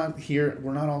 we're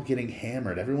not all getting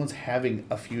hammered. Everyone's having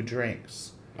a few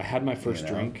drinks. I had my first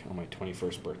drink on my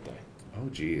 21st birthday. Oh,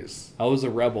 jeez. I was a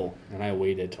rebel, and I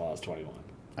waited till I was 21.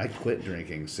 I quit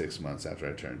drinking 6 months after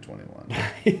I turned 21.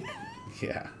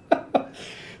 Yeah.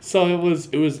 So it was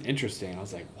interesting. I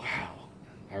was like, wow.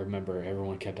 I remember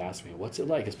everyone kept asking me, what's it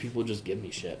like? Because people just give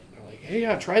me shit. They're like, hey,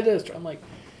 yeah, try this. I'm like,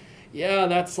 yeah,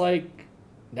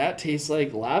 that tastes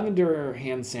like lavender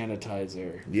hand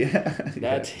sanitizer. Yeah.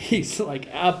 That tastes like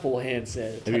apple hand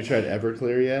sanitizer. Have you tried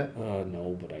Everclear yet?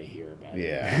 No, but I hear about it.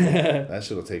 Yeah. That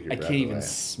shit'll take your I breath can't even away.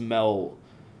 smell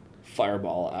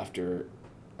Fireball after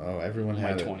everyone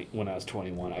had it. When I was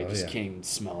 21. I just can't even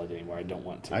smell it anymore. I don't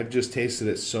want to. I've just tasted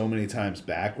it so many times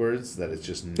backwards that it's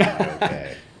just not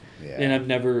okay. Yeah. And I've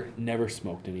never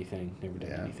smoked anything, never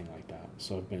done anything like that.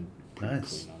 So I've been pretty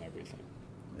clean on everything.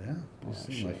 Yeah. You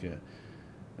seem like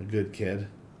a good kid.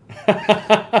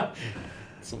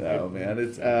 No, man,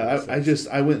 it's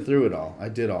I went through it all. I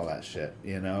did all that shit,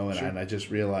 you know, and I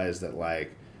just realized that,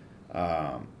 like,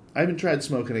 I even tried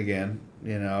smoking again,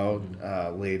 you know,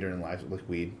 later in life, like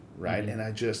weed, right? And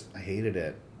I hated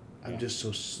it. I'm just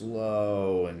so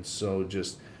slow and so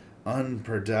just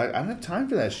unproductive. I don't have time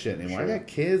for that shit anymore. I got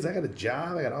kids, I got a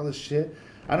job, I got all this shit.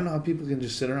 I don't know how people can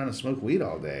just sit around and smoke weed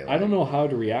all day. Like, I don't know how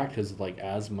to react because, like,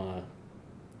 asthma.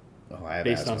 Oh, I have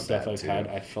based asthma on stuff I've too. had,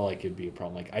 I feel like it'd be a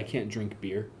problem. Like, I can't drink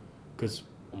beer because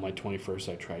on my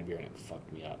 21st I tried beer and it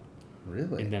fucked me up.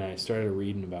 Really? And then I started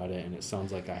reading about it and it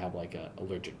sounds like I have like a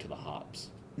allergic to the hops.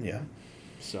 Yeah.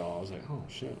 So I was like, oh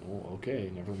shit, well,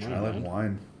 okay, never mind. Try like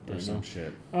wine or Didn't some know.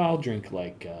 shit. I'll drink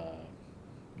like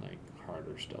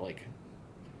harder stuff. Like,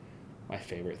 my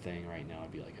favorite thing right now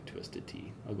would be like a twisted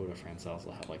tea. I'll go to a friend's house,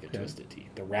 I'll have like a twisted tea.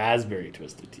 The raspberry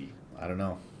twisted tea. I don't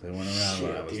know. They weren't around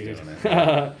when I was dude. doing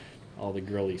it. All the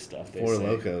girly stuff. Four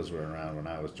Locos were around when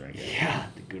I was drinking. Yeah,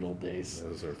 the good old days.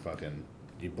 Those are fucking...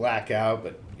 You black out,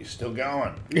 but you're still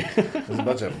going. There's a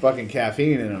bunch of fucking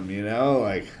caffeine in them, you know?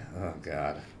 Like, oh,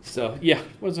 God. So, yeah,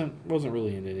 wasn't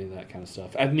really into any of that kind of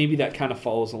stuff. Maybe that kind of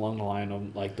follows along the line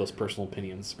of, like, those personal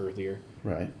opinions earlier.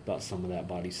 Right. About some of that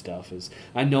body stuff.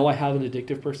 I know I have an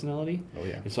addictive personality. Oh,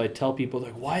 yeah. And so I tell people,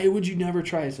 like, why would you never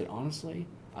try it? I said, honestly,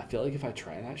 I feel like if I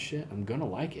try that shit, I'm going to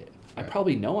like it. Right. I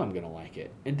probably know I'm going to like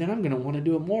it. And then I'm going to want to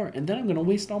do it more. And then I'm going to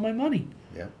waste all my money.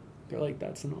 Yeah. They're like,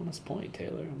 that's an honest point,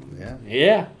 Taylor. Yeah.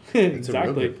 Yeah, it's exactly. a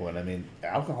real good point. I mean,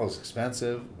 alcohol's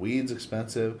expensive, weed's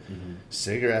expensive,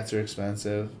 cigarettes are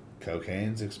expensive,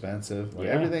 cocaine's expensive. Like,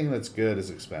 everything that's good is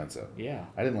expensive. Yeah.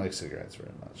 I didn't like cigarettes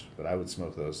very much, but I would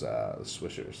smoke those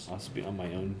Swishers. I'll be on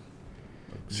my own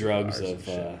drugs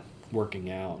of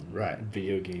working out and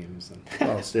video games. And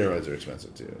well, steroids are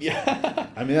expensive too. So. Yeah.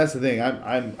 I mean, that's the thing.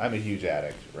 I'm a huge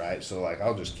addict, right? So, like,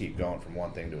 I'll just keep going from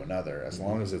one thing to another. As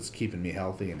long as it's keeping me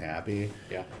healthy and happy,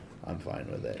 yeah, I'm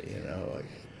fine with it, you know? Like,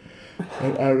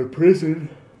 I'm out of prison.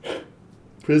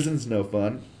 Prison's no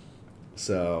fun.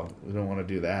 So we don't want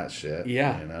to do that shit.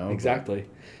 Yeah, you know? exactly.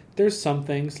 There's some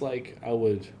things like I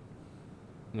would,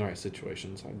 in the right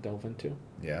situations, I'd delve into.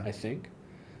 Yeah. I think.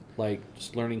 Like,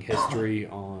 just learning history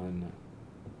on,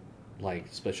 like,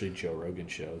 especially Joe Rogan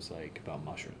shows, like, about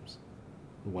mushrooms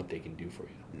and what they can do for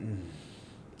you.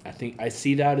 I think I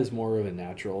see that as more of a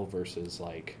natural versus,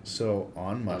 like... So,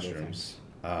 on mushrooms,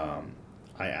 I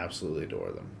absolutely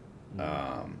adore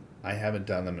them. I haven't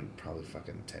done them in probably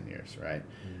fucking 10 years, right?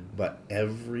 But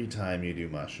every time you do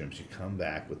mushrooms, you come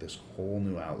back with this whole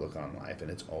new outlook on life, and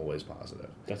it's always positive.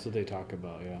 That's what they talk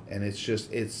about, yeah. And it's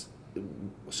just,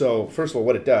 so, first of all,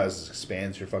 what it does is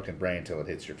expands your fucking brain until it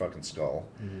hits your fucking skull.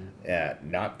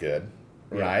 Not good,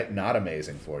 right? Yeah. Not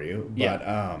amazing for you. But,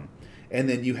 and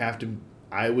then you have to,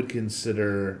 I would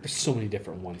consider... There's so many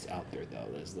different ones out there, though,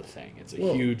 is the thing. It's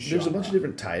a huge There's genre. A bunch of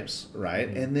different types, right?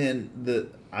 And then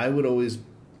I would always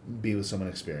be with someone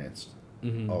experienced.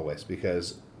 Always.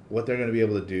 Because what they're going to be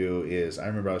able to do is, I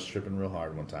remember I was tripping real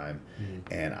hard one time,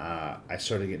 and I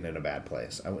started getting in a bad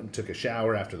place. I went and took a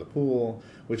shower after the pool,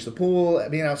 which the pool,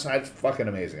 being outside, fucking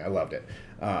amazing. I loved it.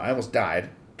 I almost died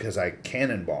because I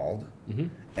cannonballed,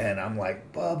 and I'm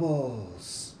like,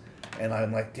 bubbles. And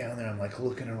I'm like down there, I'm like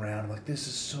looking around, I'm like, this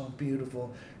is so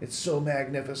beautiful. It's so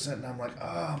magnificent. And I'm like,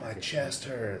 oh, my chest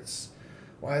hurts.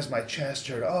 Why is my chest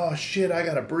hurt? Oh, shit, I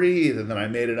gotta breathe. And then I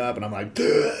made it up, and I'm like,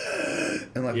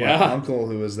 and like my uncle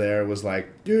who was there was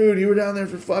like, dude, you were down there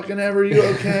for fucking ever. You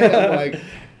okay? I'm like,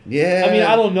 yeah. I mean,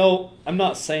 I don't know. I'm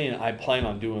not saying I plan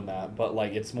on doing that, but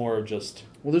like it's more just.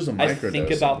 Well, there's a microdose. I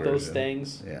think about those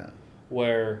things. Yeah.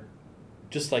 Where,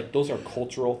 just like those are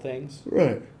cultural things.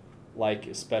 Right. Like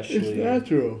especially. It's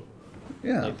natural.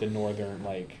 Yeah. Like the northern,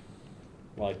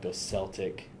 like those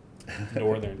Celtic.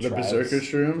 Northern the tribes. berserker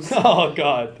shrooms. Oh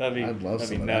god, I'd love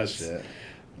some of nuts. that shit.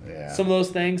 Yeah. Some of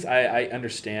those things I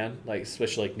understand, like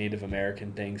especially like Native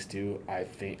American things too. I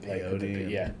think like all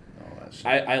that shit.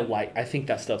 I think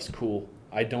that stuff's cool.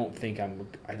 I don't think I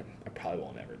probably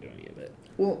won't ever do any of it.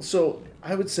 Well, so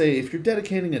I would say if you're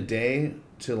dedicating a day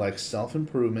to like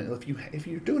self-improvement, if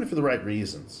you're doing it for the right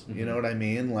reasons, you know what I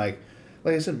mean? Like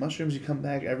I said, mushrooms, you come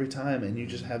back every time and you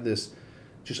just have this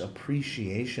just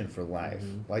appreciation for life.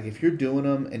 Like if you're doing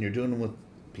them and you're doing them with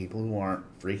people who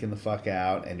aren't freaking the fuck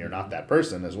out and you're not that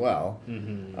person as well,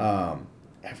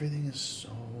 everything is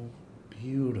so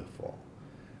beautiful.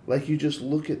 Like you just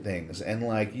look at things and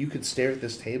like you could stare at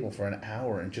this table for an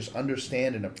hour and just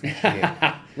understand and appreciate.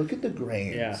 Look at the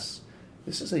grains. Yeah.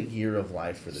 This is a year of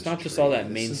life for this. It's not just all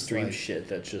that mainstream shit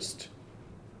that just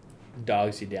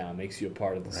dogs you down, makes you a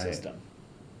part of the system.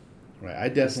 Right. I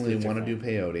definitely want to do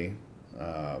peyote.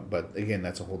 But again,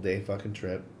 that's a whole day fucking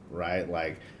trip, right?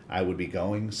 Like I would be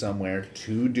going somewhere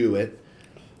to do it,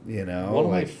 you know. One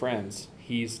of my friends,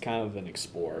 he's kind of an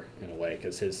explorer in a way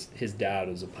because his dad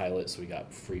was a pilot, so he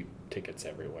got free tickets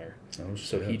everywhere. Oh shit!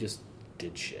 So he just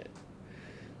did shit.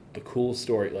 The cool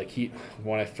story, like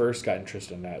when I first got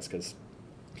interested in that, is because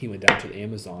he went down to the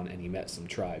Amazon and he met some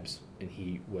tribes and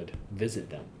he would visit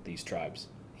them. These tribes.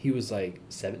 He was like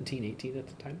 17, 18 at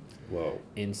the time. Whoa!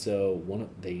 And so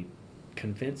they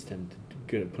convinced him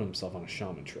to put himself on a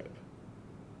shaman trip.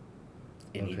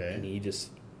 And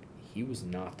he was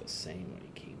not the same when he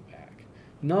came back.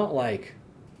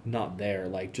 Not there,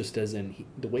 like just as in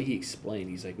the way he explained,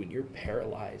 he's like, when you're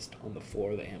paralyzed on the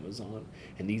floor of the Amazon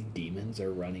and these demons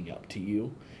are running up to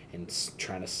you and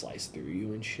trying to slice through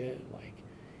you and shit, like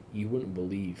you wouldn't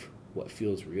believe what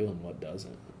feels real and what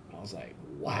doesn't. I was like,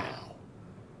 wow,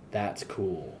 that's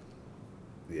cool.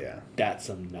 Yeah. That's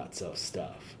some nutso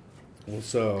stuff. Well,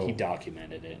 so he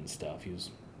documented it and stuff. He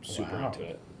was super into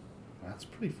it. That's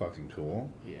pretty fucking cool.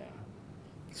 Yeah.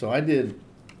 So I'm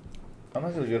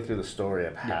not going to go through the story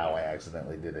of how I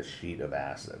accidentally did a sheet of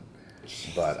acid,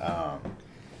 but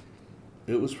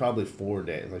it was probably 4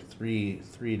 days,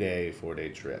 like 4 day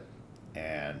trip.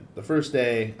 And the first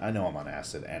day, I know I'm on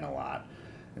acid and a lot,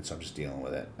 and so I'm just dealing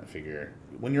with it. I figure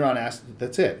when you're on acid,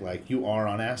 that's it. Like you are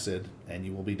on acid, and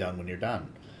you will be done when you're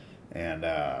done. And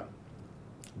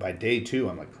by day 2,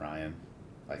 I'm like crying,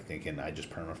 like thinking I just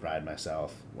perma-fried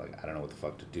myself. Like I don't know what the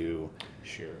fuck to do.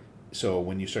 Sure. So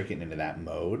when you start getting into that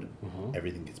mode,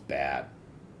 everything gets bad.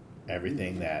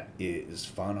 Everything that is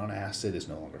fun on acid is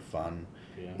no longer fun.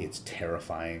 Yeah. It's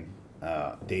terrifying.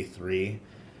 Day 3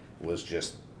 was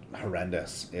just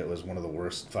horrendous. It was one of the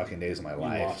worst fucking days of my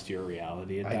life. You lost your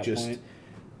reality at that point?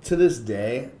 To this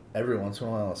day, every once in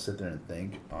a while I'll sit there and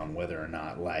think on whether or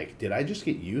not, like, did I just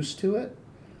get used to it?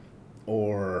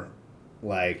 Or,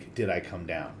 like, did I come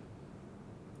down?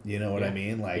 You know what I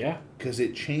mean? Like, because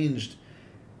it changed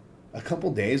a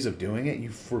couple days of doing it, you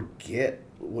forget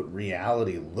what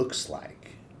reality looks like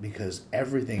because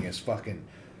everything is fucking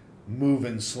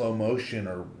moving slow motion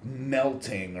or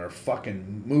melting or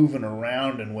fucking moving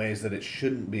around in ways that it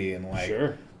shouldn't be, and like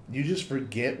Sure. you just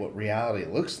forget what reality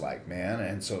looks like, man.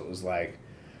 And so it was like,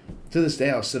 to this day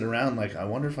I'll sit around like, I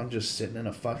wonder if I'm just sitting in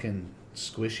a fucking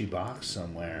squishy box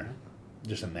somewhere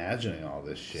just imagining all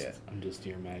this shit. I'm just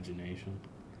your imagination.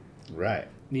 Right.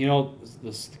 You know,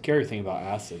 the scary thing about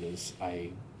acid is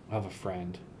I have a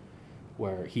friend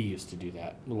where he used to do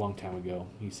that a long time ago.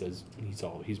 He says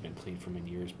he's been clean for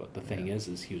many years, but the thing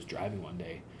is he was driving one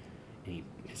day and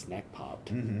his neck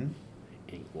popped and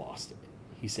he lost it.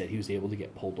 He said he was able to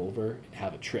get pulled over and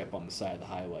have a trip on the side of the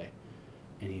highway,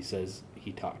 and he says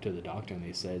he talked to the doctor and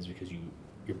they says because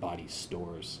your body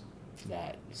stores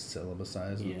that syllabus,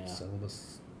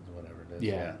 whatever it is.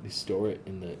 Yeah, they store it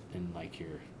in like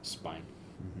your spine.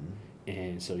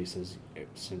 And so he says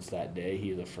since that day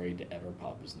he's afraid to ever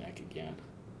pop his neck again.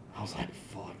 I was like,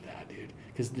 fuck that, dude,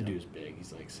 because the dude's big.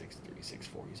 He's like 6'3",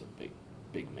 6'4". He's a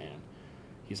big man.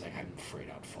 He's like, I'm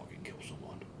afraid I'd fucking kill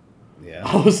someone. Yeah.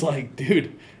 I was like,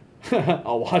 dude,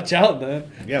 I'll watch out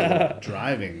then. Yeah, well,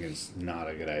 driving is not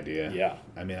a good idea. Yeah.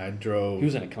 I mean, I drove... He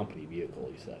was in a company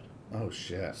vehicle, he said. Oh,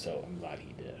 shit. So I'm glad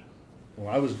he did.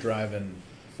 Well, I was driving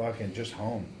fucking just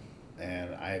home,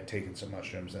 and I had taken some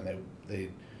mushrooms, and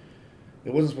it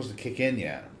wasn't supposed to kick in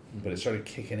yet, but it started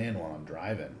kicking in while I'm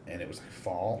driving, and it was like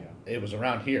fall. Yeah. It was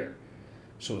around here.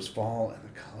 So it was fall, and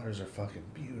the colors are fucking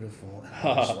beautiful, and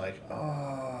I was like,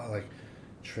 oh, like...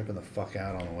 tripping the fuck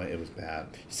out on the way. It was bad.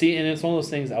 See, and it's one of those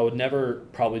things I would never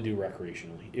probably do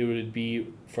recreationally. It would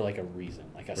be for like a reason,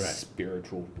 like a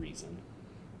spiritual reason.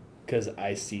 Because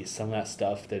I see some of that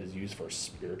stuff that is used for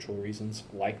spiritual reasons,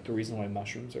 like the reason why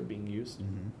mushrooms are being used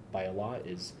by a lot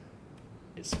is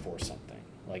for something.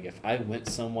 Like if I went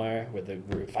somewhere with a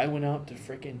group, if I went out to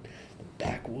freaking the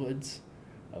backwoods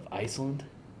of Iceland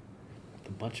with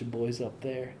a bunch of boys up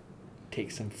there, take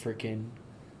some freaking...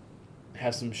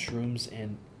 have some shrooms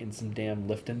and some damn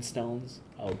lifting stones,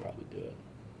 I would probably do it.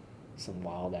 Some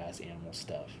wild ass animal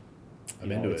stuff.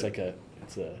 I'm into it's it.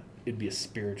 Like it'd be a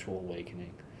spiritual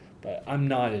awakening. But I'm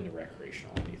not into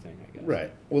recreational anything, I guess.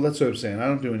 Right. Well, that's what I'm saying. I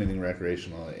don't do anything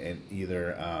recreational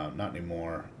either, not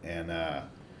anymore. And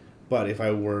but if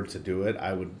I were to do it,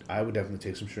 I would definitely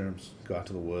take some shrooms, go out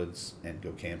to the woods, and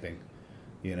go camping.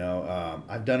 You know,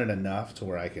 I've done it enough to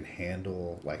where I can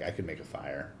handle, like, I could make a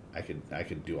fire. I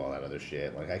could do all that other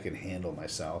shit. Like, I can handle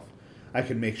myself. I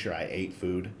could make sure I ate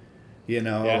food. You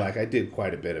know, like, I did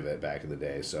quite a bit of it back in the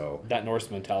day, so... That Norse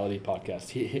Mentality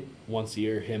podcast, once a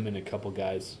year, him and a couple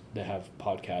guys that have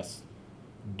podcasts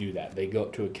do that. They go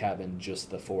up to a cabin,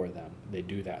 just the four of them. They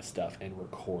do that stuff and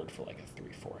record for, like, a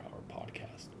 3-4 hour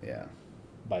podcast. Yeah.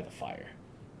 By the fire.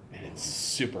 And it's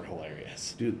super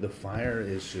hilarious. Dude, the fire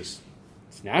is just...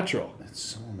 It's natural. It's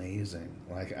so amazing.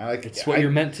 It's what you're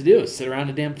meant to do, is sit around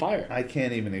a damn fire. I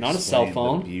can't even explain Not a cell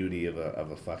phone. The beauty of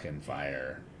a fucking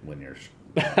fire when you're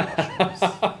like,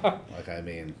 I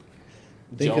mean,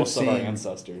 jealous of our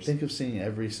ancestors. Think of seeing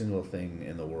every single thing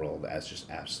in the world as just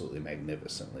absolutely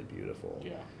magnificently beautiful.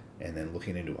 Yeah. And then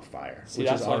looking into a fire. See,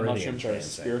 that's why mushrooms are a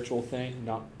spiritual thing.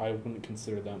 I wouldn't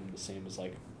consider them the same as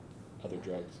like other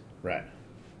drugs. Right.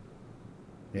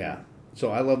 Yeah.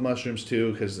 So I love mushrooms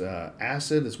too, because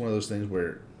acid is one of those things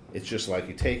where it's just like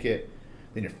you take it,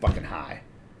 then you're fucking high.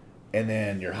 And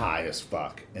then you're high as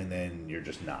fuck, and then you're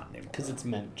just not anymore. Because it's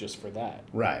meant just for that.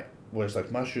 Right. Whereas like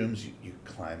mushrooms, you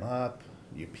climb up,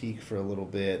 you peak for a little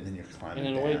bit, and then you're climbing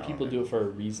down. And in a way, people do it for a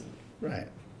reason. Right.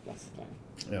 That's the thing.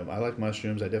 Yeah, I like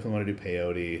mushrooms. I definitely want to do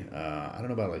peyote. I don't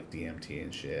know about like DMT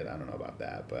and shit. I don't know about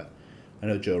that, but I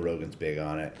know Joe Rogan's big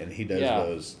on it, and he does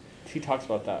those. He talks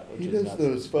about that. He does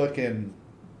those fucking...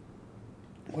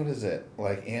 What is it?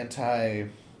 Like anti-sensory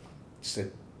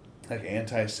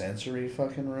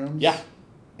fucking rooms? Yeah.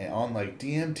 And on like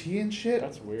DMT and shit?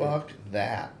 That's weird. Fuck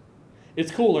that.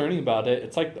 It's cool learning about it.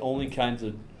 It's like the only kinds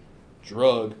of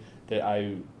drug that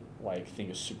I like think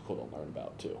is super cool to learn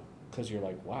about too. Because you're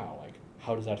like, wow, like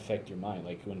how does that affect your mind?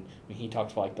 Like when he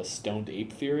talks about like the stoned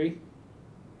ape theory.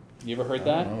 You ever heard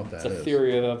that? I don't know what that is. It's a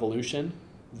theory of evolution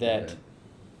that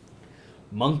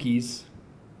monkeys,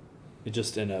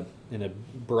 just in a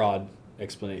broad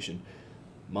explanation,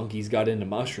 monkeys got into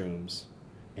mushrooms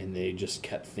and they just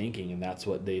kept thinking, and that's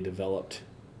what they developed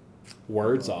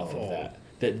words off of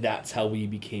that's how we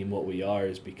became what we are,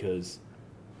 is because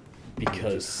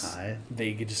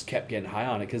they just kept getting high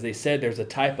on it. Because they said there's a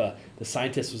type of, the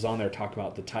scientist was on there talking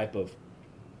about the type of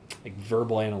like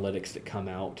verbal analytics that come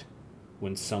out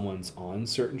when someone's on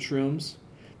certain shrooms.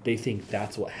 They think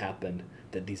that's what happened,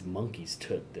 that these monkeys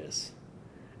took this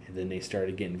And then they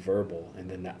started getting verbal, and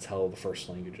then that's how the first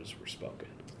languages were spoken.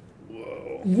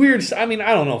 Whoa. Weird. I mean, I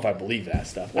don't know if I believe that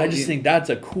stuff. Well, I just think that's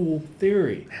a cool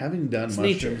theory. Having done It's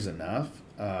mushrooms nature. enough,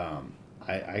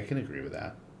 I can agree with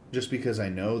that. Just because I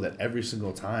know that every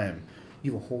single time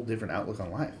you have a whole different outlook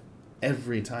on life.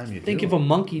 Every time you Think do. if a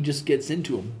monkey just gets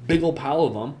into a big old pile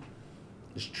of them,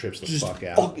 Just trips the just fuck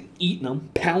out. fucking eating them,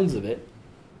 pounds of it.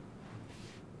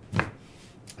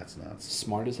 That's nuts.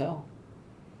 Smart as hell.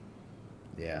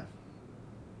 Yeah.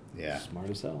 Yeah. Smart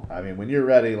as hell. I mean, when you're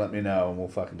ready, let me know and we'll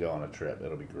fucking go on a trip.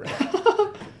 It'll be great.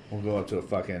 We'll go up to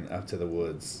the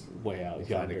woods. Way out We'll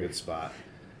yonder. find a good spot.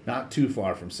 Not too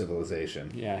far from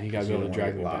civilization. Yeah, you gotta So go you to don't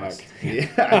drag me wanna get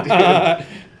back. lost. Yeah, dude.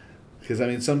 Because, I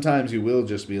mean, sometimes you will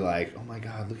just be like, oh my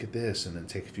God, look at this. And then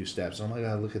take a few steps. Oh my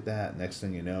God, look at that. Next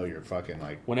thing you know, you're fucking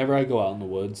like. Whenever I go out in the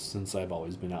woods, since I've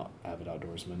always been avid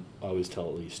outdoorsman, I always tell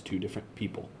at least 2 different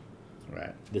people,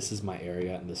 Right. this is my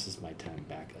area and this is my time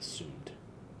back assumed.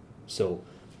 So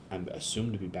I'm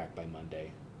assumed to be back by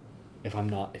Monday.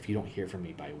 If you don't hear from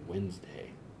me by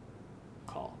Wednesday,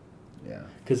 call. Yeah.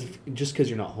 Because just because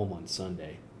you're not home on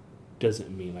Sunday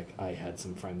doesn't mean, like, I had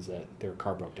some friends that their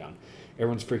car broke down.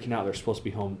 Everyone's freaking out. They're supposed to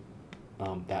be home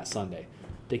that Sunday.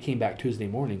 They came back Tuesday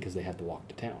morning because they had to walk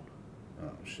to town. Oh,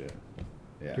 shit.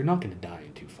 Yeah. You're not going to die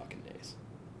in 2 fucking days.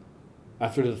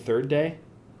 After the 3rd day,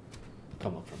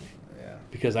 come up for me. Yeah.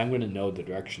 Because I'm going to know the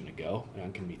direction to go, and I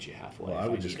can meet you halfway. Well, if I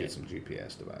would need just get it. some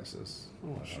GPS devices.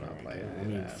 Oh, I'm sure. not playing I any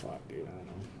mean, of that. fuck, dude. I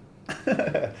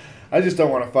don't know. I just don't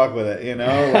want to fuck with it, you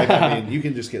know? Like, I mean, you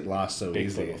can just get lost so Bigfoot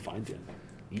easy. will find you.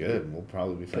 Good. We'll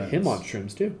probably be Put friends. him on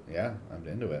shrooms, too. Yeah, I'm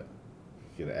into it.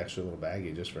 Get an extra little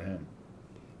baggie just for him.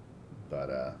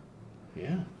 But,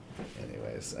 Yeah.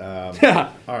 anyways. All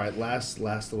right, last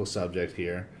little subject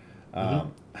here. How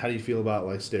do you feel about,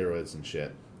 like, steroids and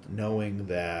shit? Knowing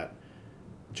that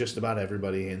just about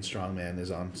everybody in Strongman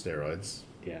is on steroids.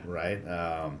 Yeah. Right?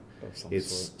 Of some It's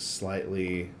sort.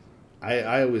 slightly...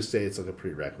 I always say it's like a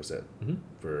prerequisite Mhm.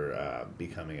 for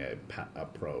becoming a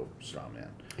pro strongman.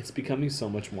 It's becoming so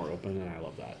much more open, and I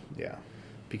love that. Yeah.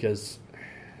 Because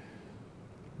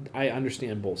I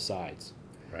understand both sides.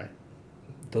 Right.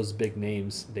 Those big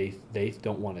names, they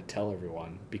don't want to tell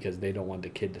everyone because they don't want the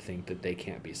kid to think that they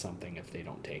can't be something if they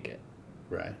don't take it.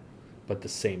 Right. But at the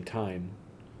same time,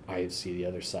 I see the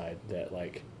other side that,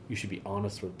 like, you should be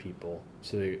honest with people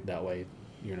so that way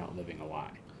you're not living a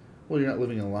lie. Well, you're not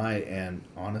living a lie, and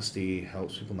honesty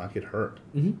helps people not get hurt.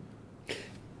 Mm-hmm.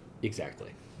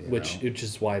 Exactly. You Which know?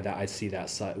 is why that I see that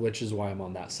side. Which is why I'm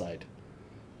on that side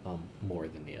more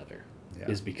than the other. Yeah.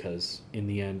 Is because in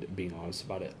the end, being honest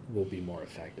about it will be more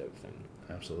effective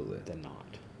Absolutely. than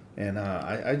not. And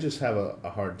I just have a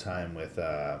hard time with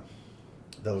the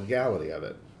legality of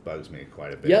it. Bugs me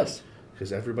quite a bit. Yes.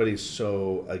 Because everybody's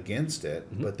so against it,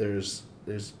 Mhm. but there's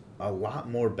a lot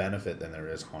more benefit than there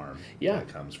is harm Yeah. that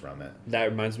comes from it. That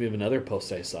reminds me of another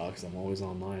post I saw because I'm always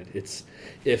online. It's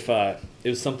if it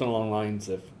was something along the lines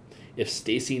of if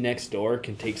Stacy next door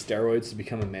can take steroids to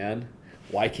become a man,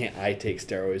 why can't I take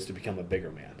steroids to become a bigger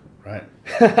man? Right.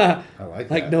 I like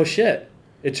that. Like, no shit.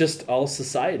 It's just all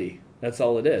society. That's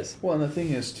all it is. Well, and the thing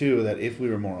is, too, that if we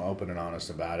were more open and honest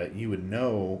about it, you would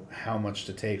know how much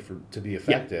to take to be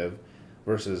effective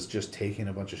versus just taking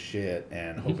a bunch of shit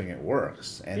and hoping it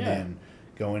works. And then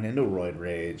going into roid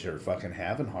rage or fucking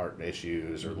having heart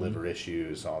issues or liver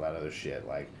issues, all that other shit.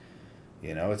 Like,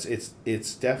 you know,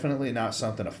 it's definitely not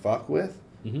something to fuck with,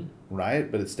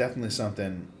 right? But it's definitely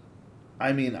something...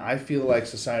 I mean, I feel like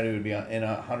society would be in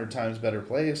 100 times better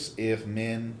place if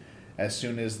men... as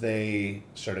soon as they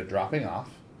started dropping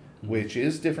off, which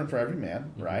is different for every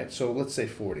man, right? So let's say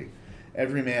 40.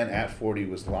 Every man at 40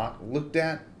 was looked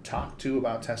at, talked to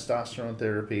about testosterone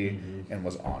therapy, and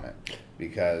was on it.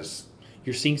 Because...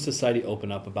 You're seeing society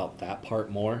open up about that part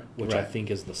more, which I Right.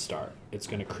 think is the start. It's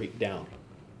going to creep down.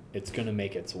 It's going to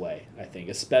make its way, I think,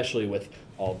 especially with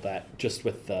all that, just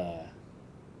with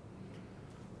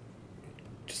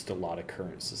just a lot of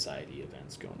current society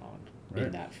events going on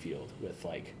in that field with,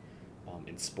 like,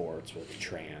 in sports with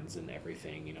trans and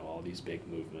everything, you know, all these big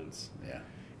movements. Yeah.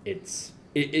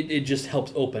 It just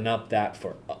helps open up that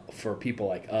for people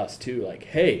like us too. Like,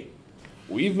 hey,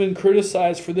 we've been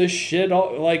criticized for this shit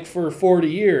for 40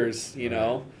 years. You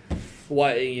know,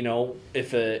 why? You know,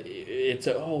 if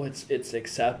it's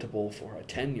acceptable for a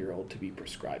 10-year-old to be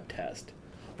prescribed test,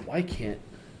 why can't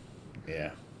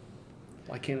a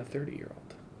 30-year-old?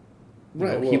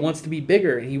 Right. He wants to be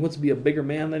bigger, and he wants to be a bigger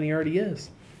man than he already is.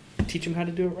 Teach him how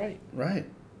to do it right. Right.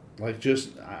 Like,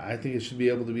 I think it should be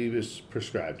able to be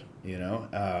prescribed, you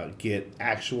know? Get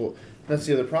actual... That's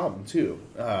the other problem, too.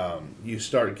 You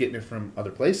start getting it from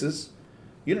other places.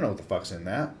 You don't know what the fuck's in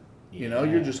that. You know,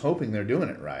 you're just hoping they're doing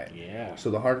it right. Yeah.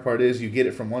 So the hard part is you get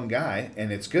it from one guy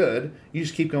and it's good. You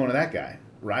just keep going to that guy,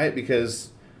 right?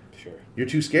 Because you're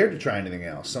too scared to try anything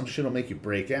else. Some shit will make you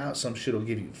break out. Some shit will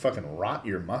give you fucking rot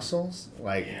your muscles.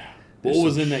 Like, what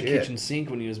was in that kitchen sink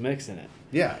when he was mixing it?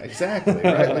 Yeah, exactly.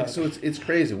 Right. Like, so it's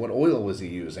crazy. What oil was he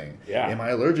using? Yeah. Am I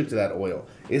allergic to that oil?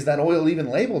 Is that oil even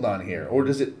labeled on here, or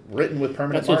does it written with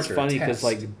permanent marker? That's what's funny because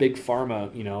like big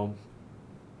pharma, you know,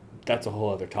 that's a whole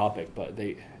other topic. But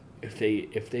if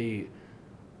they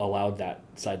allowed that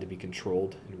side to be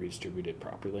controlled and redistributed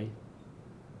properly,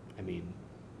 I mean,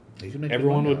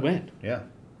 everyone would win. Yeah,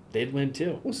 they'd win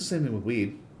too. Well, it's the same thing with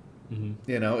weed. Mm-hmm.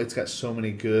 You know, it's got so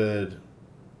many good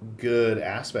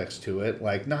aspects to it,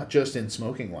 like not just in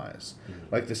smoking wise,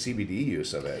 like the CBD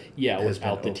use of it. Yeah,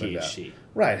 without the THC.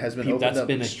 Right, has been opened up. That's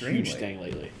been extremely. A huge thing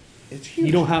lately. It's huge.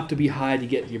 You don't have to be high to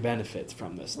get your benefits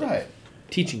from this stuff. Right.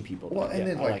 Teaching people. Well, and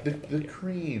then like the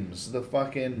creams, the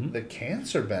fucking the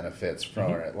cancer benefits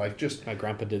from it, like just. My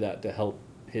grandpa did that to help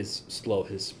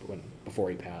before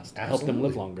he passed. Absolutely. Helped him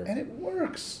live longer, and it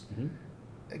works.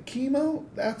 Chemo,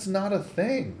 that's not a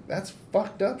thing. That's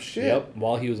fucked up shit. Yep.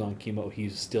 While he was on chemo, he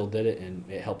still did it, and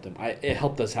it helped him. It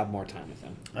helped us have more time with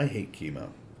him. I hate chemo.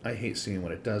 I hate seeing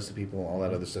what it does to people, all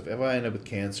that other stuff. If I end up with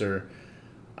cancer,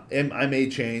 I may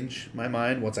change my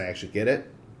mind once I actually get it,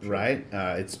 right?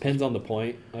 It depends on the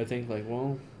point, I think. Like,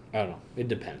 well, I don't know. It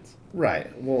depends.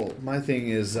 Right. Well, my thing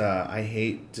is I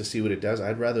hate to see what it does.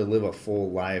 I'd rather live a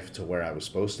full life to where I was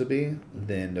supposed to be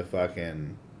than to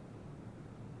fucking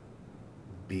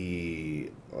be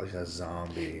like a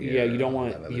zombie. Yeah, you don't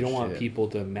want people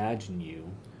to imagine you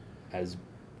as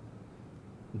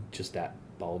just that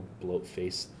bald,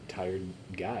 bloat-faced, tired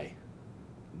guy.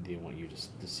 They want you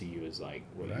just to see you as like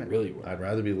what you really were. I'd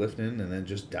rather be lifting and then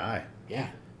just die. Yeah.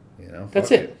 You know,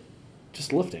 that's it.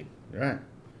 Just lifting. Right.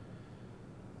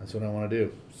 That's what I want to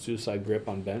do. Suicide grip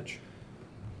on bench.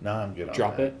 No, I'm good on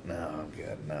Drop that. it? No, I'm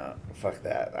good. No, fuck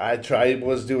that.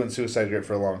 Was doing suicide grip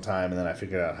for a long time, and then I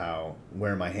figured out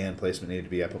where my hand placement needed to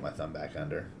be. I put my thumb back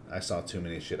under. I saw too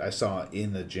many shit. I saw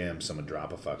in the gym someone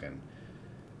drop a fucking,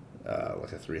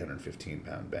 like a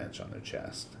 315-pound bench on their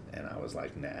chest, and I was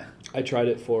like, nah. I tried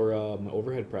it for my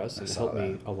overhead press, and it helped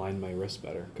me align my wrist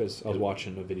better, because I was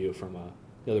watching a video from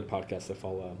the other podcast I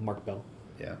follow, Mark Bell.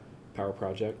 Yeah. Power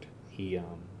Project. He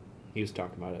was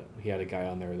talking about it. He had a guy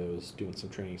on there that was doing some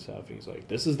training stuff, and he's like,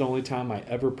 this is the only time I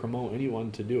ever promote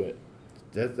anyone to do it.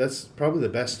 That's probably the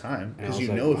best time, because if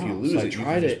you lose it, you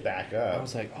can just back up. I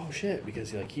was like, oh shit,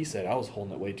 because like he said, I was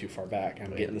holding it way too far back.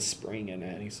 I'm getting the spring in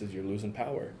it, and he says, you're losing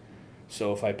power.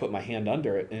 So if I put my hand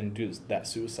under it and do that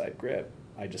suicide grip,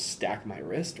 I just stack my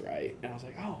wrist right, and I was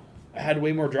like, oh, I had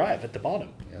way more drive at the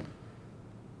bottom.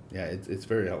 Yeah, it's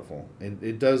very helpful.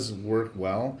 It does work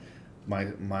well.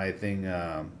 My thing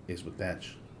is with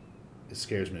bench. It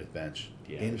scares me with bench.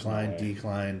 Yeah, incline,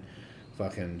 decline,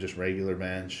 fucking just regular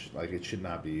bench. Like, it should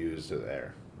not be used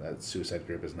there. That suicide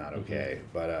grip is not okay.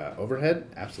 But overhead,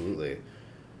 absolutely.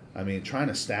 I mean, trying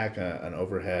to stack an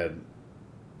overhead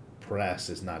press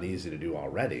is not easy to do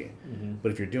already.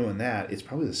 But if you're doing that, it's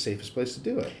probably the safest place to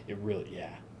do it. It really,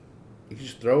 yeah. You can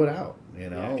just throw it out, you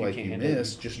know? Yeah, like, you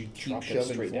miss, just keep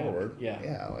shoving forward. Down.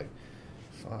 Yeah, like,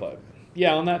 fuck. But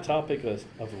yeah, on that topic of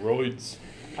roids,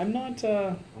 I'm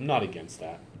not against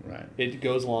that. Right. It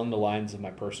goes along the lines of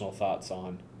my personal thoughts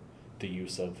on the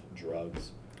use of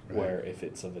drugs, where if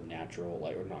it's of a natural,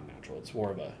 or not natural, it's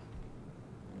more of a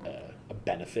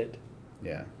benefit.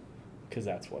 Yeah. Because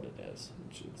that's what it is.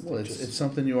 It's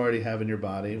something you already have in your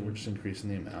body. We're just increasing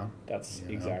the amount. That's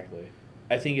exactly.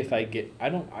 I think if I get, I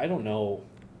don't know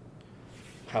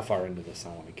how far into this I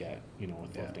want to get,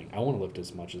 with lifting. I want to lift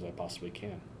as much as I possibly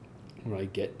can. When I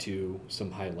get to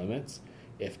some high limits,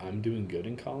 if I'm doing good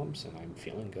in columns and I'm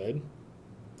feeling good,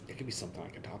 it could be something I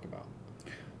can talk about.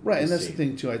 Right, and that's the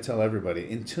thing, too, I tell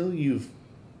everybody. Until you've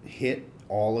hit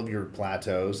all of your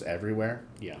plateaus everywhere,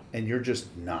 and you're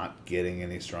just not getting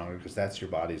any stronger because that's your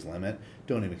body's limit,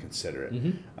 don't even consider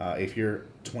it. If you're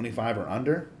 25 or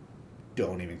under,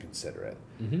 don't even consider it.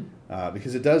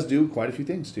 Because it does do quite a few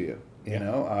things to you. You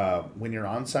know, when you're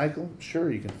on cycle, sure,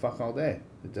 you can fuck all day.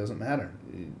 It doesn't matter.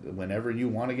 Whenever you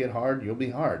want to get hard, you'll be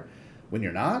hard. When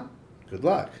you're not, good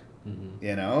luck.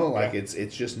 You know, like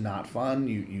it's just not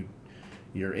fun.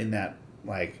 You're in that,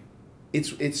 like,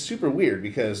 it's super weird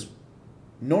because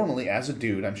normally as a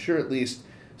dude, I'm sure at least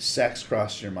sex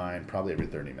crosses your mind probably every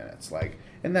 30 minutes. Like,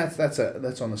 and that's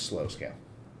on the slow scale,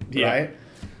 right?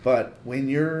 But when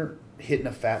you're hitting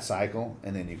a fat cycle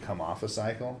and then you come off a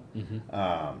cycle,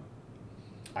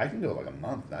 I can go like a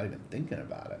month not even thinking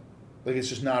about it. Like, it's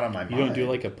just not on my mind. You don't do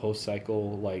like a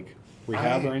post-cycle like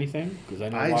rehab or anything? Because I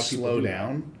know a lot of people slow do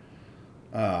down.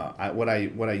 What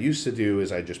I used to do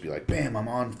is I'd just be like, bam, I'm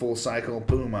on full cycle,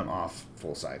 boom, I'm off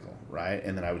full cycle, right?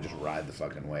 And then I would just ride the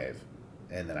fucking wave,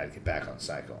 and then I'd get back on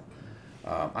cycle.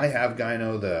 I have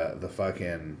gyno, the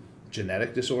fucking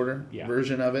genetic disorder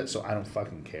version of it, so I don't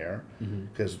fucking care,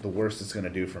 because the worst it's gonna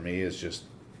do for me is just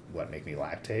make me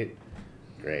lactate.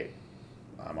 Great.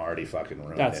 I'm already fucking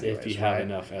ruined. That's anyways, if you have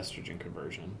enough estrogen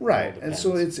conversion. Right. And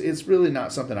so it's really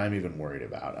not something I'm even worried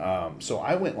about. So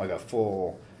I went like a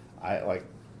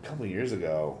couple of years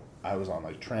ago, I was on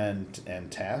like trend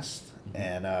and test,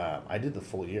 and I did the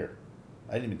full year.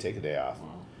 I didn't even take a day off.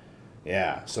 Wow.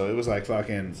 Yeah. So it was like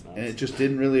fucking, nice. And it just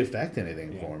didn't really affect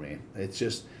anything for me. It's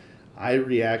just, I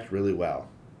react really well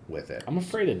with it. I'm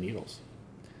afraid of needles.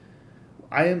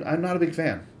 I'm not a big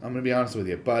fan. I'm going to be honest with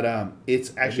you. But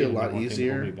it's actually a lot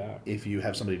easier if you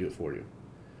have somebody do it for you.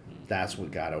 That's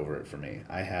what got over it for me.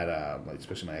 I had,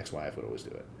 especially my ex-wife would always do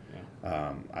it.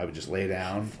 Yeah. I would just lay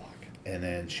down, and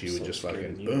then she would just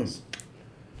fucking, boom.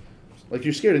 Like,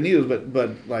 you're scared of needles,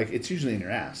 but like, it's usually in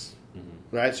your ass.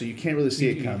 Right? So you can't really see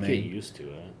it coming. You get used to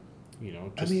it. You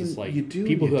know, just as like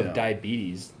people who have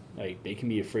diabetes, like, they can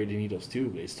be afraid of needles too,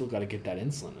 but they still got to get that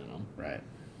insulin in them. Right.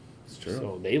 It's true.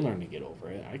 So they learn to get over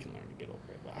it. I can learn to get over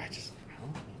it, but I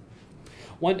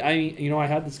don't know. I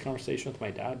had this conversation with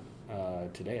my dad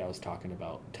today. I was talking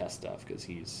about test stuff because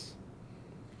he's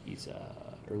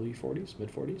early 40s,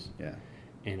 mid 40s. Yeah.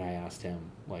 And I asked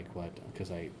him like what, because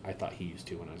I thought he used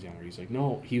to when I was younger. He's like,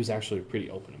 no, he was actually pretty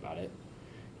open about it.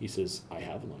 He says, I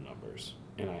have low numbers,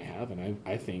 and I have, and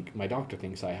I think my doctor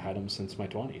thinks I had them since my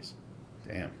 20s.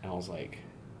 Damn. And I was like,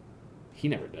 he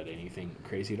never did anything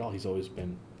crazy at all. He's always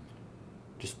been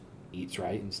just eats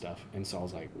right and stuff. And so I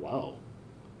was like, wow,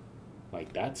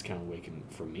 like that's kind of waking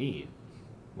for me,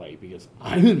 like, because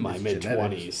I'm in my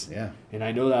mid-20s. Yeah. And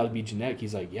I know that would be genetic.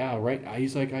 He's like, yeah, right.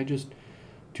 He's like, I just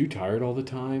too tired all the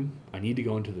time. I need to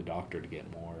go into the doctor to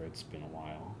get more. It's been a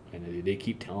while. And they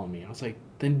keep telling me. I was like,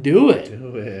 then do it.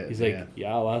 Do it. He's like,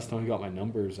 yeah, last time I got my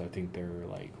numbers, I think they're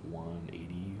like 180,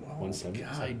 170. I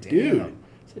was like, damn. dude. I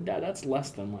said, Dad, that's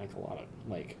less than like a lot of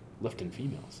like lifting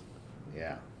females.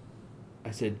 Yeah.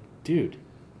 I said, dude,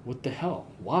 what the hell?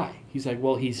 Why? He's like,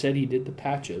 well, he said he did the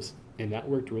patches, and that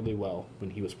worked really well when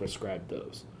he was prescribed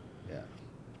those. Yeah.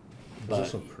 There's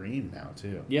also cream now,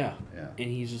 too. Yeah. Yeah. And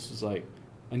he just was like,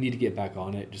 I need to get back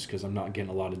on it just because I'm not getting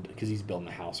a lot of, because he's building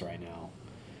a house right now,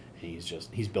 and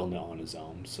he's building it on his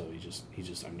own, so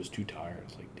I'm just too tired. I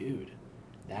was like, dude,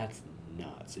 that's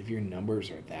nuts. If your numbers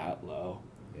are that low.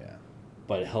 Yeah.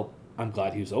 But I'm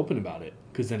glad he was open about it,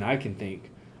 because then I can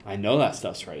think, I know that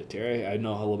stuff's hereditary. I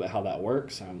know a little bit how that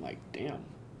works. I'm like, damn,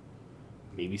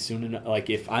 maybe soon enough. Like,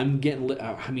 if I'm getting,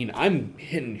 I'm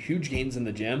hitting huge gains in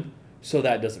the gym, so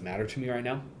that doesn't matter to me right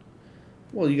now.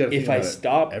 Well, you got to. If I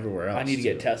stop, everywhere else, I need to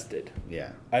get tested.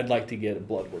 Yeah, I'd like to get a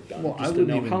blood work done. Well, I wouldn't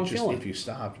even just if you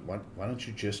stopped. Why don't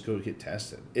you just go get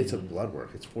tested? It's a blood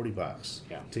work. It's $40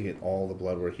 to get all the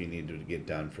blood work you need to get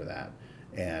done for that,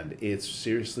 and it's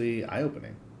seriously eye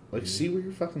opening. Like, see where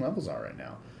your fucking levels are right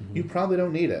now. You probably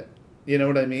don't need it. You know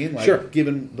what I mean? Like, sure.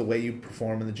 Given the way you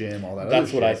perform in the gym, all that That's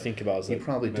other what shit, I think about as you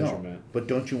probably don't. But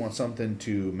don't you want something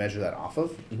to measure that off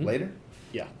of later?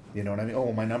 Yeah. You know what I mean?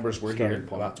 Oh, my numbers were here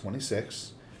about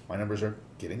 26. My numbers are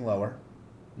getting lower,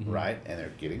 right? And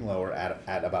they're getting lower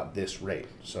at about this rate.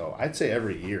 So I'd say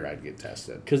every year I'd get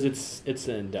tested. Because it's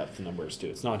the in-depth numbers, too.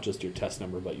 It's not just your test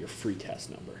number, but your free test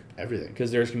number. Everything.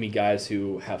 Because there's going to be guys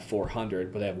who have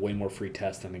 400, but they have way more free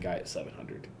tests than the guy at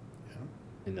 700. Yeah.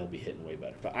 And they'll be hitting way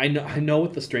better. But I know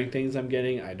with the strength things I'm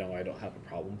getting, I know I don't have a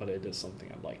problem, but it is something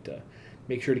I'd like to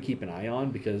make sure to keep an eye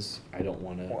on, because I don't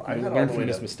want to learn from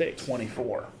his mistakes.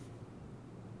 24.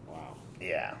 Wow.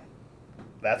 Yeah.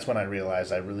 That's when I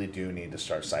realized I really do need to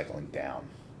start cycling down.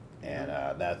 And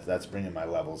that's bringing my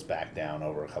levels back down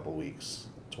over a couple weeks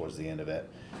towards the end of it.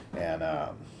 And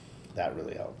that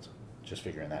really helped, just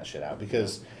figuring that shit out.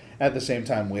 Because at the same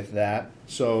time with that,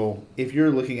 so if you're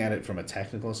looking at it from a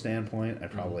technical standpoint, I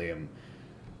probably am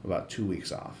about 2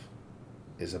 weeks off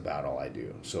is about all I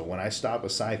do. So when I stop a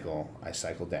cycle, I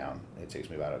cycle down. It takes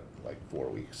me about 4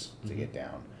 weeks to get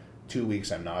down. 2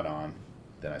 weeks I'm not on,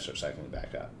 then I start cycling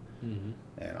back up. And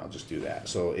I'll just do that.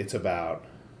 So it's about,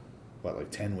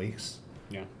 10 weeks?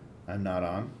 Yeah. I'm not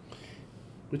on,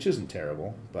 which isn't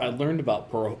terrible. But I learned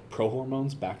about pro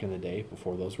hormones back in the day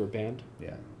before those were banned.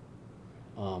 Yeah.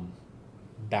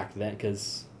 Back then,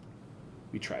 because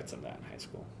we tried some of that in high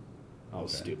school. I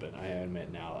was stupid. I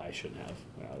admit now that I shouldn't have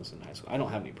when I was in high school. I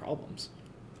don't have any problems.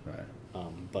 Right.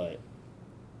 But.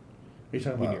 Are you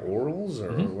talking about orals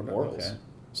or what? Orals. Okay.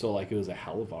 So it was a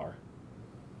Halavar.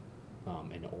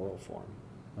 In oral form.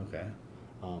 Okay.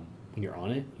 When you're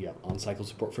on it, you have on-cycle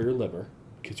support for your liver,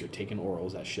 because you're taking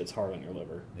orals. That shit's hard on your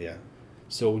liver. Yeah.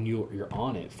 So when you're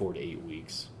on it 4 to 8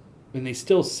 weeks, and they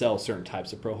still sell certain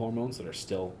types of prohormones that are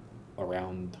still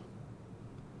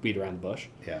beat around the bush.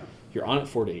 Yeah. You're on it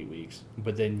 4 to 8 weeks,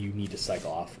 but then you need to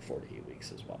cycle off for 4 to 8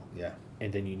 weeks as well. Yeah.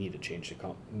 And then you need to change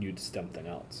you something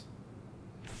else.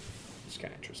 It's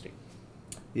kind of interesting.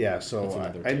 Yeah,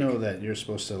 so I know that you're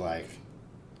supposed to, like,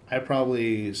 I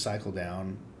probably cycle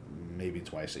down maybe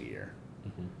twice a year.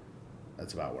 Mm-hmm.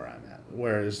 That's about where I'm at.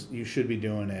 Whereas you should be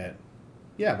doing it,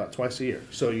 about twice a year.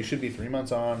 So you should be 3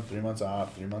 months on, 3 months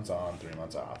off, 3 months on, 3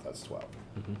 months off. That's 12.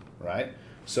 Mm-hmm. Right?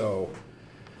 So.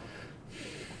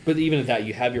 But even at that,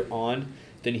 you have your on,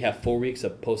 then you have 4 weeks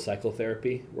of post-cycle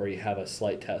therapy where you have a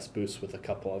slight test boost with a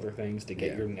couple other things to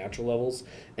get your natural levels,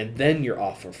 and then you're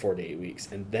off for 4 to 8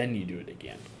 weeks, and then you do it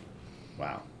again.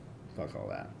 Wow. Fuck all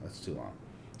that. That's too long.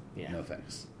 Yeah. No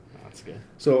thanks. That's good.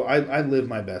 So I live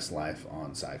my best life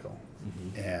on cycle,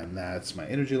 and that's my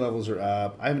energy levels are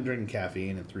up. I haven't drinking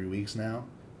caffeine in 3 weeks now.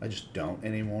 I just don't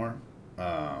anymore.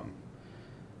 I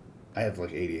have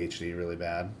like ADHD really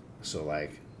bad, so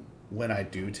like when I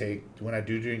do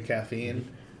drink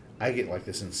caffeine, I get like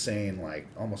this insane, like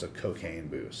almost a cocaine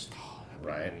boost,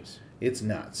 right? Nice. It's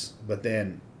nuts. But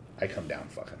then I come down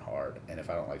fucking hard, and if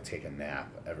I don't like take a nap,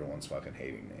 everyone's fucking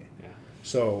hating me. Yeah.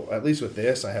 So at least with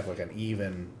this, I have like I'm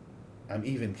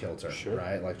even kilter,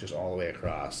 right? Like just all the way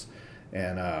across,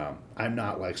 and I'm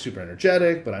not like super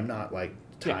energetic, but I'm not like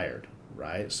tired,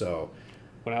 right? So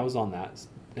when I was on that,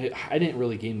 I didn't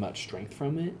really gain much strength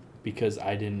from it because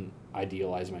I didn't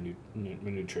idealize my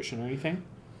nutrition or anything.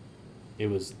 It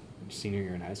was senior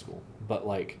year in high school, but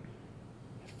like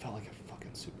I felt like a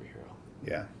fucking superhero.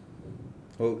 Yeah.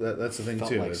 Well, that's the thing felt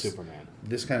too. Like Superman.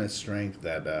 This kind of strength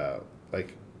that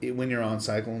when you're on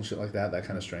cycle and shit like that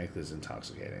kind of strength is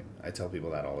intoxicating. I tell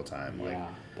people that all the time. Yeah,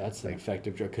 that's an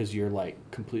effective drug because you're like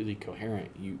completely coherent.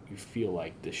 You feel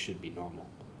like this should be normal.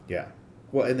 Yeah.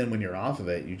 Well, and then when you're off of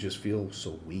it, you just feel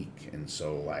so weak and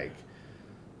so like,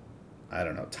 I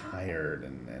don't know, tired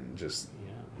and just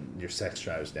your sex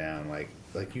drives down. Like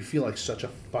you feel like such a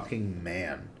fucking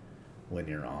man when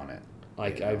you're on it.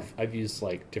 Like I've used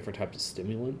like different types of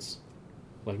stimulants,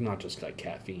 like not just like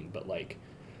caffeine, but like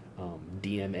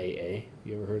DMAA.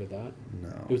 You ever heard of that?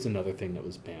 No. It was another thing that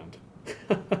was banned.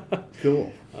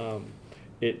 Cool.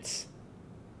 It's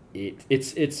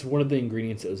one of the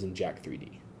ingredients that was in Jack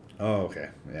 3D. Oh, okay.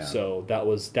 Yeah. So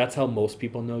that's how most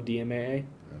people know DMAA.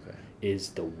 Okay. Is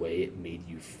the way it made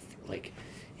you like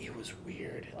it was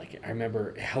weird. Like I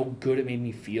remember how good it made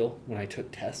me feel when I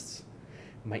took tests.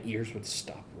 My ears would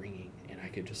stop ringing and I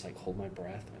could just like hold my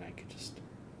breath and I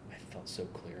felt so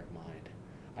clear of mind.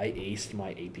 I aced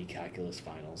my AP Calculus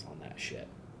finals on that shit.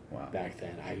 Wow. Back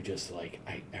then, I just like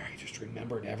I just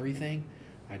remembered everything.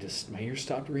 My ears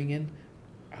stopped ringing.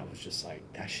 I was just like,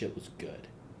 that shit was good.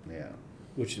 Yeah.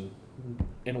 Which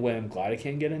in a way I'm glad I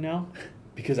can't get it now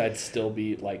because I'd still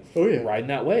be like riding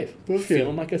that wave,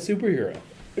 feeling like a superhero.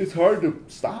 It's hard to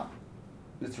stop.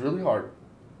 It's really hard.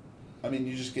 I mean,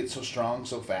 you just get so strong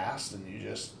so fast, and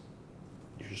you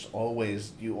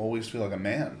always feel like a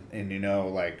man.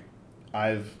 And like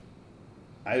I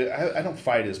don't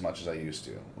fight as much as I used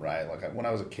to, right? Like when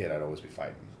I was a kid, I'd always be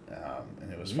fighting,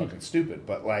 and it was fucking stupid.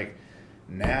 But like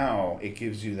now, it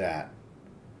gives you that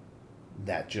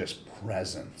just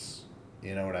presence.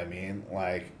 You know what I mean?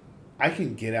 Like I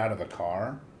can get out of a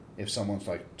car if someone's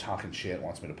like talking shit,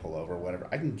 wants me to pull over or whatever.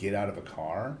 I can get out of a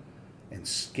car and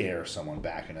scare someone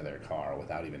back into their car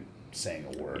without even saying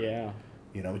a word. Yeah.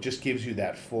 It just gives you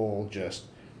that full just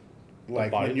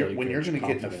like when you're going to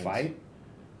get in a fight,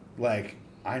 like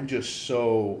I'm just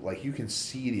so like you can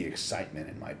see the excitement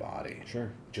in my body.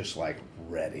 Sure. Just like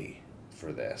ready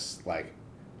for this. Like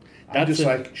I'm just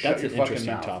like shut your fucking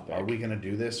mouth. Topic. Are we going to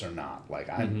do this or not? Like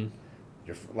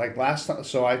you're like last time.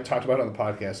 So I talked about it on the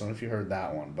podcast. I don't know if you heard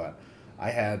that one, but I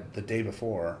had the day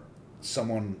before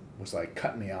someone was like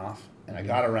cutting me off. And I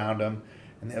got around him,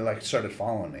 and they like started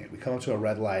following me. We come up to a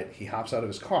red light. He hops out of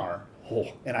his car,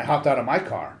 and I hopped out of my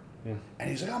car. Yeah. And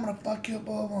he's like, "I'm gonna fuck you,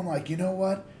 blah, blah." I'm like, "You know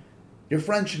what? Your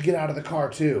friend should get out of the car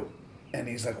too." And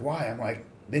he's like, "Why?" I'm like,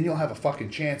 "Then you'll have a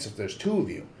fucking chance if there's two of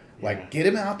you. Like, get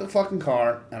him out the fucking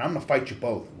car, and I'm gonna fight you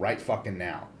both right fucking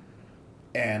now."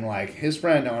 And like his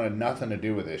friend wanted nothing to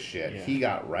do with this shit. Yeah. He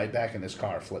got right back in his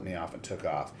car, flipped me off, and took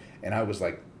off. And I was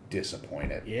like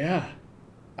disappointed. Yeah.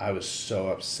 I was so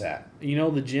upset.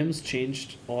 The gym's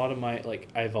changed a lot of my, like,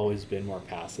 I've always been more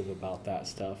passive about that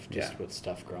stuff, just with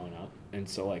stuff growing up. And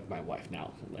so, like, my wife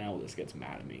now this gets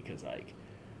mad at me because, like,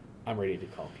 I'm ready to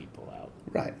call people out.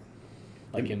 Right.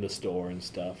 Like, in the store and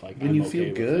stuff. Like, when you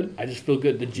feel good? I just feel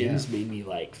good. The gym's made me,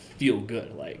 like, feel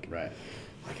good. Like, right.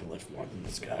 I can lift more than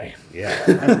this guy. Yeah,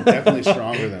 I'm definitely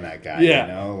stronger than that guy. Yeah.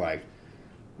 You know, like,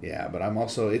 yeah, but I'm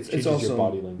also it's Changes your also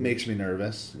body language. makes me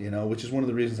nervous. You know, which is one of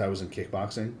the reasons I was in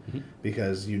kickboxing,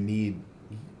 because you need,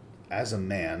 as a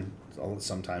man,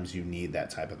 sometimes you need that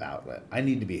type of outlet. I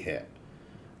need to be hit.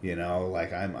 You know,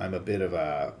 like I'm a bit of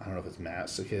a, I don't know if it's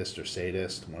masochist or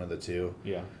sadist, one of the two.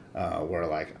 Yeah. Where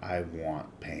like I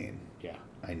want pain. Yeah.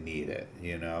 I need it.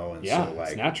 You know, and Yeah, so like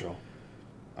it's natural.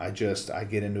 I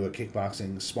get into a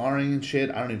kickboxing sparring and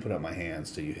shit. I don't even put up my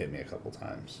hands till you hit me a couple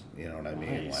times. You know what I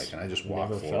mean? Nice. Like, and I just walk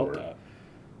Never forward. felt that.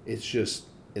 It's just,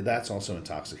 that's also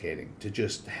intoxicating to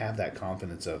just have that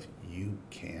confidence of, you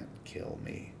can't kill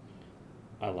me.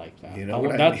 I like that. You know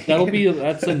what I mean?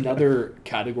 That's another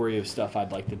category of stuff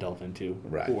I'd like to delve into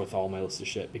Right. with all my list of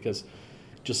shit, because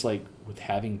just like with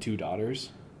having 2 daughters,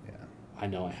 Yeah. I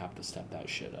know I have to step that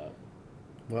shit up.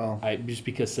 Well, Just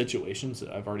because situations that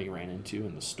I've already ran into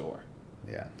in the store.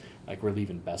 yeah. Like, we're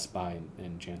leaving Best Buy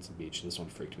in Jansen Beach. This one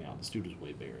freaked me out. This dude was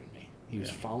way bigger than me. He was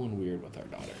Yeah. following weird with our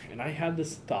daughter. And I had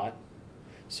this thought,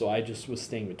 so I just was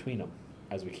staying between them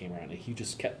as we came around. And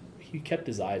he kept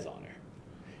his eyes on her.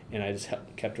 And I just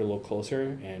kept her a little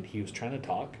closer. And he was trying to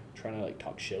talk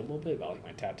shit a little bit about, like,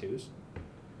 my tattoos.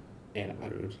 And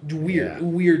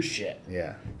weird shit.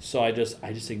 Yeah. So I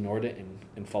just ignored it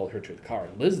and followed her to the car.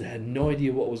 And Liz had no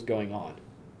idea what was going on.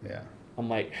 Yeah. I'm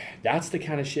like, that's the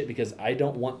kind of shit, because I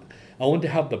want to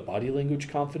have the body language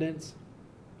confidence,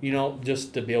 you know,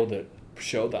 just to be able to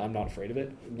show that I'm not afraid of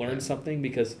it, learn something,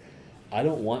 because I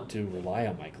don't want to rely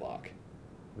on my Glock.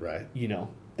 Right. You know,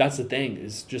 that's the thing,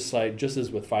 is just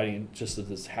as with fighting, just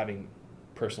as having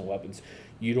personal weapons,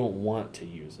 you don't want to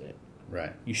use it.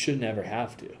 Right. You should never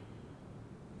have to.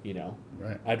 You know?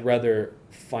 Right. I'd rather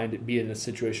be in a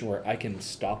situation where I can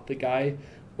stop the guy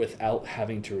without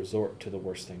having to resort to the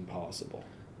worst thing possible,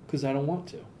 because I don't want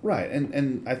to. Right,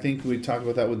 and I think we talk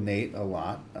about that with Nate a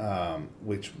lot,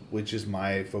 which is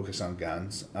my focus on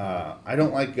guns. I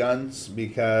don't like guns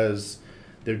because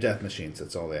they're death machines.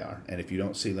 That's all they are. And if you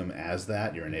don't see them as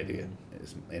that, you're an idiot,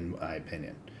 is in my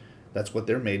opinion. That's what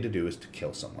they're made to do, is to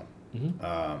kill someone.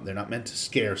 Mm-hmm. They're not meant to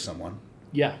scare someone.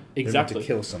 Yeah, exactly. They're meant to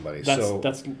kill somebody.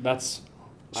 That's.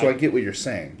 So I get what you're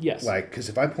saying. Yes. Like, because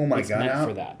if I pull my gun meant out,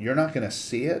 for that. you're not going to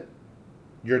see it.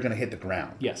 You're going to hit the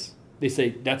ground. Yes. They say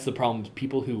that's the problem.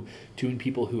 People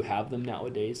who have them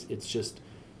nowadays, it's just,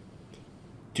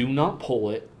 do not pull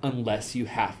it unless you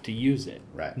have to use it.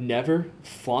 Right. Never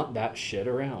flaunt that shit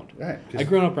around. Right. I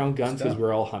grew up around guns because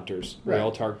we're all hunters. We're Right.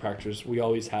 all target practitioners. We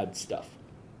always had stuff.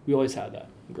 We always had that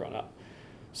growing up.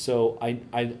 So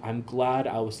I'm glad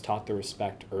I was taught the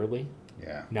respect early.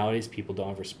 Yeah. Nowadays, people don't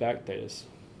have respect.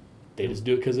 They just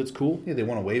do it because it's cool. Yeah, they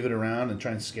want to wave it around and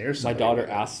try and scare somebody. My daughter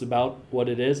asks about what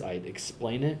it is. I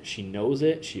explain it. She knows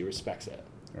it. She respects it.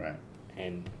 Right.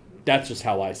 And that's just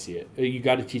how I see it. You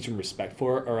got to teach them respect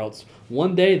for it, or else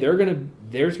one day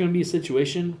there's gonna be a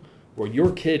situation where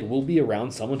your kid will be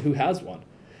around someone who has one.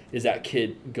 Is that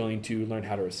kid going to learn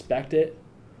how to respect it,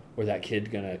 or that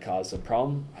kid gonna cause a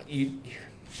problem?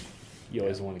 You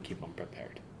always want to keep them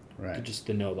prepared. Right. Just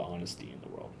to know the honesty in the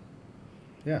world.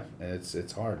 Yeah, and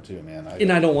it's hard too, man.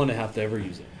 I don't want to have to ever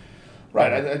use it.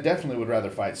 Right, I definitely would rather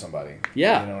fight somebody.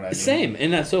 Yeah, you know what I mean? same.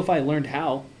 And so if I learned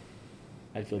how,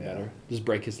 I'd feel Yeah. better. Just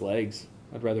break his legs.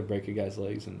 I'd rather break a guy's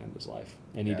legs and end his life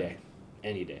any Yeah. day.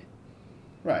 Any day.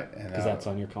 Right, and Because that's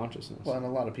on your consciousness. Well, and a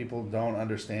lot of people don't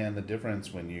understand the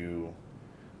difference when you,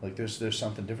 like, there's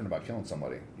something different about killing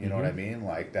somebody. You know what I mean?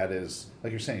 Like, that is,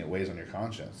 like you're saying, it weighs on your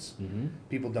conscience. Mm-hmm.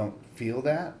 People don't feel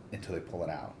that until they pull it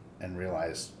out and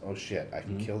realize, oh shit, I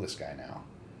can kill this guy now.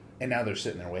 And now they're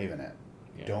sitting there waving it.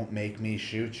 Yeah. Don't make me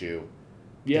shoot you.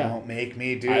 Yeah. Don't make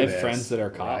me do this. I this. have friends that are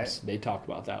cops. Right? They talk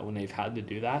about that when they've had to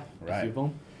do that. Right. A few of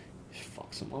them. It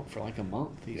fucks them up for like a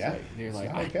month. Yeah. They're like,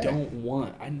 okay.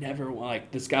 I never want, like,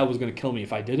 this guy was going to kill me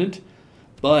if I didn't,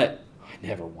 but I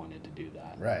never wanted to do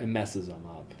that. Right. It messes them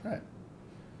up. Right.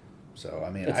 So,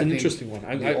 I mean, That's I an think interesting one.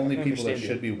 The only I people that understand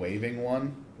should be waving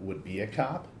one would be a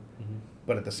cop. Mm-hmm.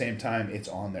 But at the same time, it's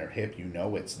on their hip. You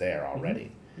know it's there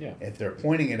already. Mm-hmm. Yeah. If they're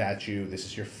pointing it at you, this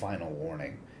is your final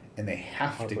warning. And they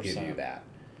have to give 100%. you that.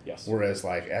 Yes. Whereas,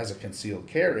 like, as a concealed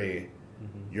carry,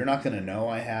 you're not going to know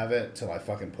I have it till I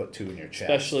fucking put 2 in your chest.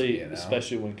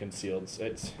 Especially when concealed.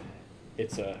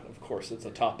 It's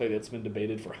a topic that's been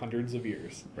debated for hundreds of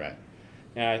years. Right.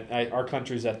 And our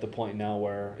country's at the point now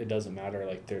where it doesn't matter.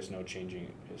 Like, there's no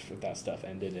changing if that stuff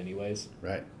ended anyways.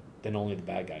 Right. Then only the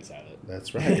bad guys have it.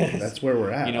 That's right. That's where we're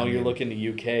at. You know, you're looking to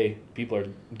UK, people are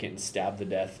getting stabbed to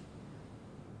death.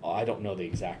 I don't know the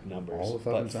exact numbers, all the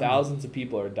fucking but time. thousands of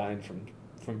people are dying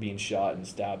from being shot and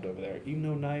stabbed over there, even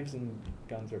though knives and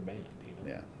guns are banned. You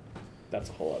know? Yeah. that's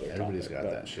a whole other topic. Everybody's got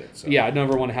that shit. So. Yeah, I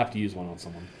never want to have to use one on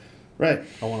someone. Right.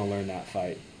 I want to learn that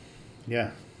fight.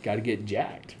 Yeah. Got to get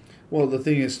jacked. Well, the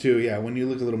thing is, too, when you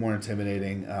look a little more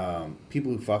intimidating,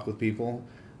 people who fuck with people,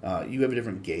 you have a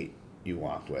different gait you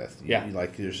walk with.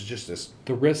 Like, there's just this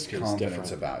the risk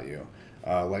confidence about you.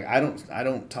 Like, I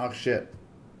don't talk shit.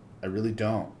 I really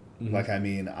don't. Mm-hmm. Like, I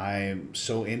mean, I'm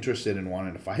so interested in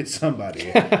wanting to fight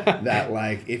somebody that,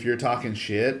 like, if you're talking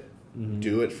shit,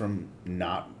 do it from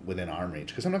not within arm reach.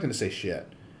 Because I'm not going to say shit.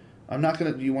 I'm not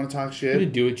going to... Do you want to talk shit? You're going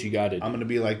to do what you got to do. I'm going to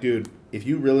be like, dude, if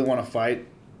you really want to fight,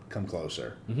 come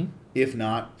closer. Mm-hmm. If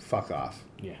not, fuck off.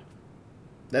 Yeah.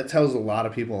 That tells a lot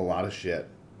of people a lot of shit.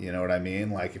 You know what I mean?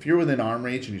 Like, if you're within arm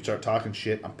reach and you start talking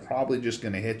shit, I'm probably just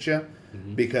going to hit you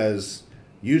because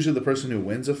usually the person who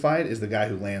wins a fight is the guy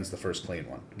who lands the first clean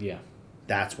one. Yeah.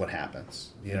 That's what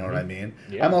happens. You know what I mean?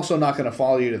 Yeah. I'm also not going to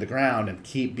follow you to the ground and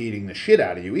keep beating the shit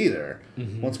out of you either.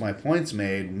 Mm-hmm. Once my point's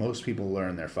made, most people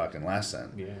learn their fucking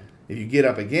lesson. Yeah. If you get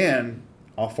up again,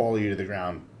 I'll follow you to the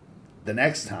ground the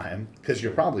next time because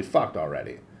you're probably fucked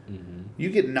already. Mm-hmm. You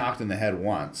get knocked in the head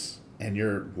once and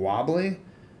you're wobbly,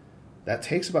 that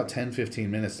takes about 10, 15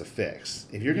 minutes to fix.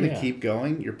 If you're going to keep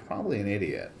going, you're probably an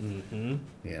idiot. Mm-hmm.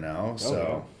 You know?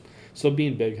 So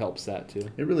being big helps that too.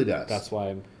 It really does. That's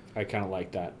why I kind of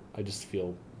like that. I just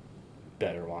feel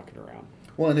better walking around.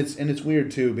 Well, and it's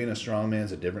weird too. Being a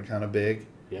strongman's a different kind of big.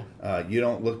 Yeah. You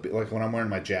don't look like when I'm wearing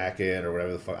my jacket or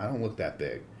whatever the fuck. I don't look that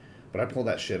big, but I pull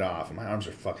that shit off, and my arms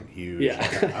are fucking huge. Yeah.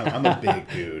 Like, I'm a big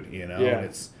dude, you know. Yeah.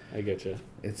 And I get you.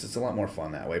 It's a lot more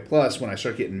fun that way. Plus, when I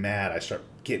start getting mad, I start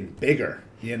getting bigger.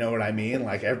 You know what I mean?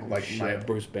 Like my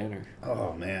Bruce Banner.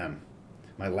 Oh man,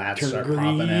 my lats turn start green.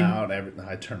 popping out.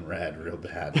 I turn red real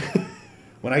bad.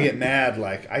 When I get mad,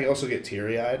 like I also get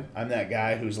teary-eyed. I'm that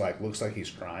guy who's like looks like he's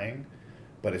crying,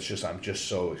 but it's just I'm just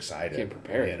so excited. Can't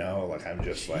prepare. You know, like I'm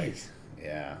just like,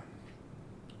 yeah.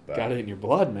 But got it in your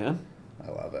blood, man.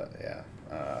 I love it.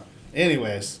 Yeah.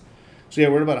 Anyways, so yeah,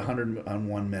 we're at about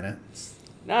 101 minutes.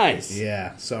 Nice.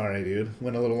 Yeah. Sorry, dude.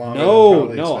 Went a little longer.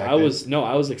 No. I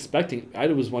was expecting. I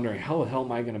was wondering how the hell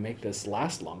am I going to make this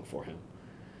last long for him.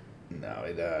 No,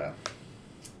 it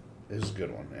was a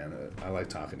good one, man. I like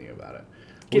talking to you about it.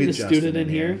 Getting a student in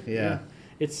here. Yeah.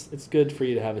 It's good for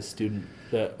you to have a student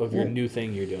of your new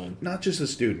thing you're doing. Not just a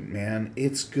student, man.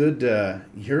 It's good.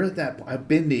 You're at that. I've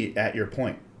been at your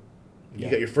point. You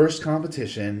got your first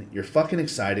competition. You're fucking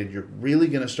excited. You're really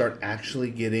gonna start actually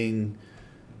getting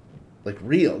like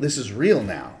real. This is real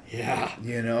now. Yeah.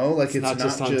 You know, like it's not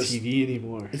just on TV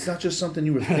anymore. It's not just something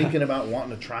you were thinking about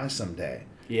wanting to try someday.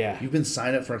 Yeah. You've been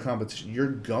signed up for a competition. You're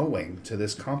going to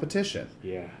this competition.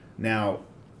 Yeah. Now,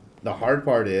 the hard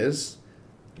part is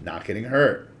not getting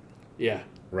hurt. Yeah.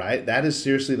 Right? That is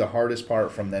seriously the hardest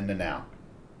part from then to now.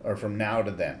 Or from now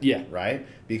to then. Yeah. Right?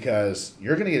 Because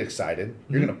you're going to get excited.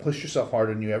 You're going to push yourself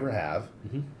harder than you ever have.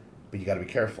 Mm-hmm. But you got to be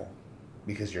careful.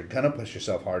 Because you're going to push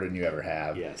yourself harder than you ever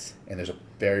have. Yes. And there's a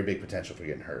very big potential for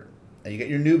getting hurt. And you get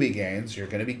your newbie gains. You're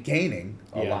going to be gaining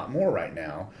a lot more right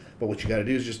now. But what you got to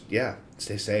do is just,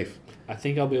 stay safe. I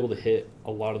think I'll be able to hit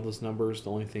a lot of those numbers.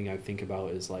 The only thing I think about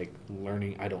is like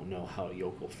learning. I don't know how a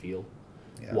yoke will feel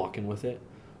walking with it,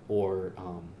 or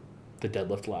the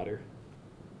deadlift ladder.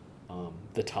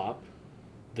 The top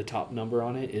number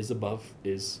on it is about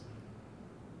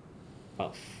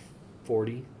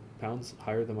 40 pounds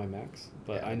higher than my max.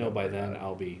 But I know by then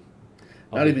I'll be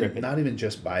not even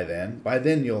just by then. By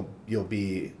then you'll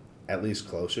be at least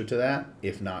closer to that,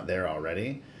 if not there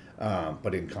already.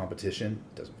 But in competition,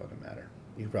 it doesn't fucking matter.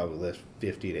 You can probably lift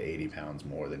 50 to 80 pounds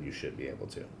more than you should be able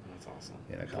to. That's awesome.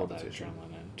 In a competition. Pull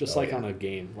that adrenaline in. Just on a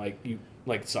game,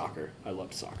 like soccer. I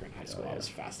loved soccer in high school. I was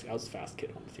fast. I was a fast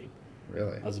kid on the team.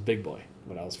 Really? I was a big boy,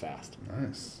 but I was fast.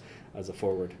 Nice. I was a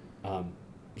forward.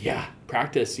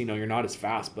 Practice. You're not as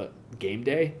fast, but game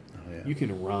day, you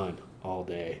can run all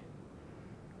day.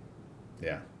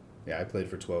 Yeah. I played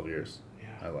for 12 years.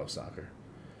 Yeah. I love soccer.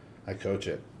 I coach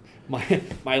it.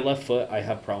 My left foot, I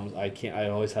have problems. I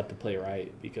always have to play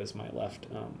right because my left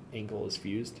ankle is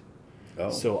fused. Oh.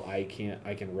 So I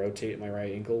can rotate my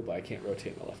right ankle, but I can't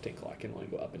rotate my left ankle. I can only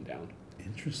go up and down.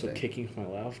 Interesting. So kicking with my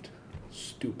left,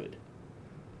 stupid.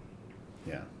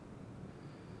 Yeah.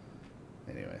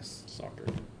 Anyways. Soccer.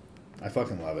 I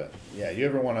fucking love it. Yeah, you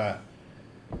ever want to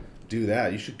do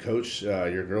that, you should coach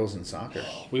your girls in soccer.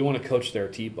 We want to coach her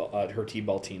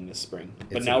t-ball team this spring.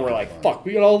 But now we're like, fuck,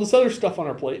 we got all this other stuff on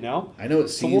our plate now. I know it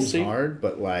seems hard,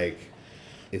 but like,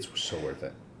 it's so worth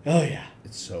it. Oh, yeah.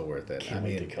 It's so worth it. Can't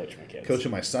wait to coach my kids.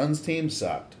 Coaching my son's team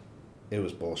sucked. It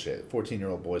was bullshit.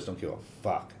 14-year-old boys don't give a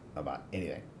fuck about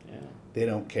anything. Yeah. They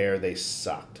don't care. They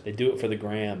sucked. They do it for the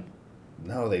gram.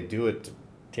 No, they do it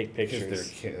take Because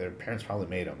pictures. their parents probably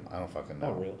made them. I don't fucking know.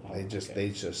 Oh, really? Oh, they just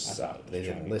okay. suck. They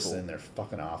didn't listen. Cool. They're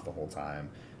fucking off the whole time.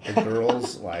 The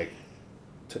girls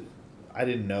I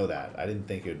didn't know that. I didn't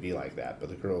think it would be like that. But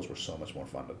the girls were so much more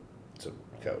fun to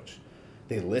coach.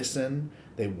 They listen.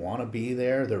 They want to be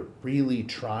there. They're really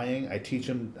trying. I teach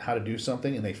them how to do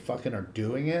something, and they fucking are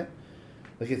doing it.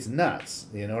 Like, it's nuts.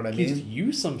 You know what I mean? Gives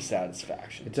you some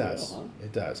satisfaction. It does. Too, huh?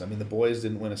 It does. I mean, the boys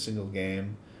didn't win a single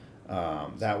game.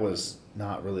 That was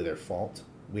not really their fault.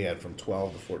 We had from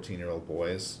 12 to 14-year-old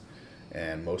boys,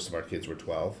 and most of our kids were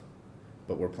 12.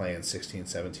 But we're playing 16,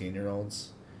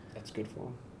 17-year-olds. That's good for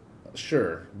them.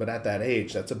 Sure, but at that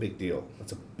age, that's a big deal.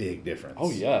 That's a big difference. Oh,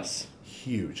 yes.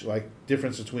 Huge. Like,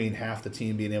 difference between half the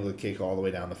team being able to kick all the way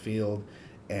down the field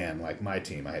and, like, my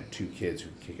team, I had 2 kids who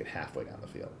could kick it halfway down the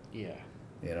field. Yeah.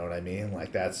 You know what I mean?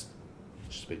 Like, that's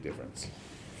just a big difference.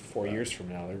 4 years from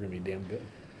now, they're going to be damn good.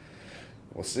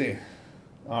 We'll see.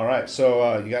 All right,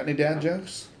 so you got any dad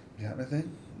jokes? You got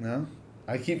anything? No?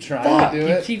 I keep trying to do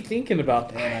it. You keep thinking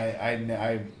about that. And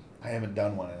I haven't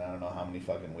done one in I don't know how many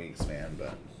fucking weeks, man,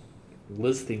 but...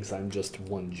 Liz thinks I'm just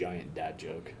one giant dad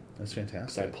joke. That's Because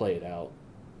fantastic. I play it out.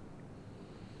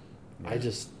 Yeah.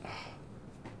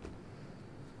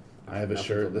 I have a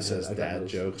shirt that says "Dad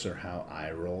jokes are how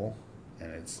I roll,"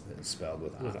 and it's spelled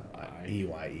with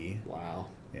E-Y-E. Wow.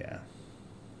 Yeah,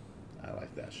 I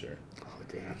like that shirt. Oh,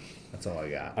 damn. That's all I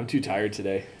got. I'm too tired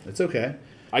today. It's okay.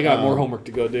 I got more homework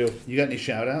to go do. You got any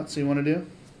shout outs you want to do?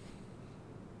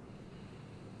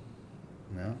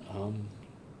 No?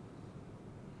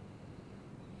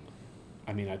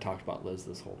 I mean, I talked about Liz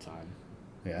this whole time.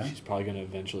 Yeah? She's probably going to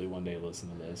eventually one day listen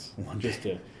to this. One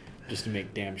day. Just to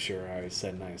make damn sure I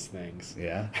said nice things.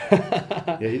 Yeah?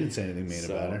 Yeah, you didn't say anything mean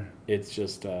about her. It's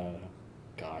just,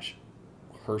 gosh,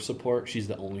 her support, she's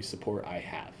the only support I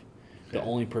have. Okay. The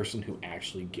only person who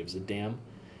actually gives a damn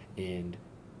and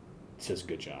says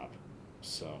good job.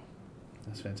 So.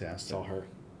 That's fantastic. It's all her.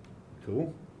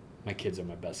 Cool. My kids are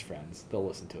my best friends. They'll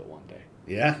listen to it one day.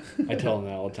 Yeah? I tell them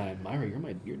that all the time. Myra, you're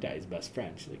your daddy's best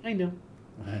friend. She's like, I know.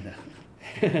 I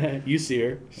know. You see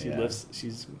her. She Yeah. lifts.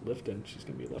 She's lifting. She's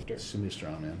going to be a lifter. She's going to be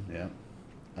strong, man.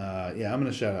 Yeah. Yeah, I'm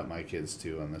going to shout out my kids,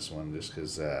 too, on this one, just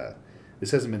because this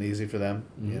hasn't been easy for them,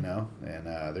 Mm-hmm. you know, and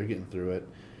they're getting through it.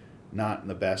 Not in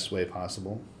the best way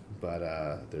possible, but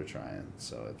they're trying,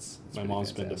 so it's My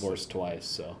mom's been divorced twice,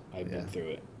 so I've been through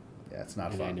it. Yeah, it's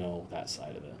not and fun. I know that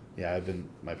side of it. Yeah,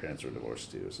 my parents were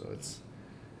divorced, too, so it's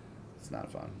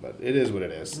not fun, but it is what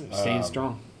it is. Staying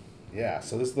strong. Yeah,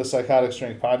 so this is the Psychotic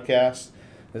Strength Podcast.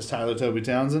 This is Tyler Toby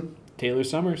Townsend. Tayler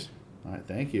Summers. All right,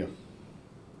 thank you.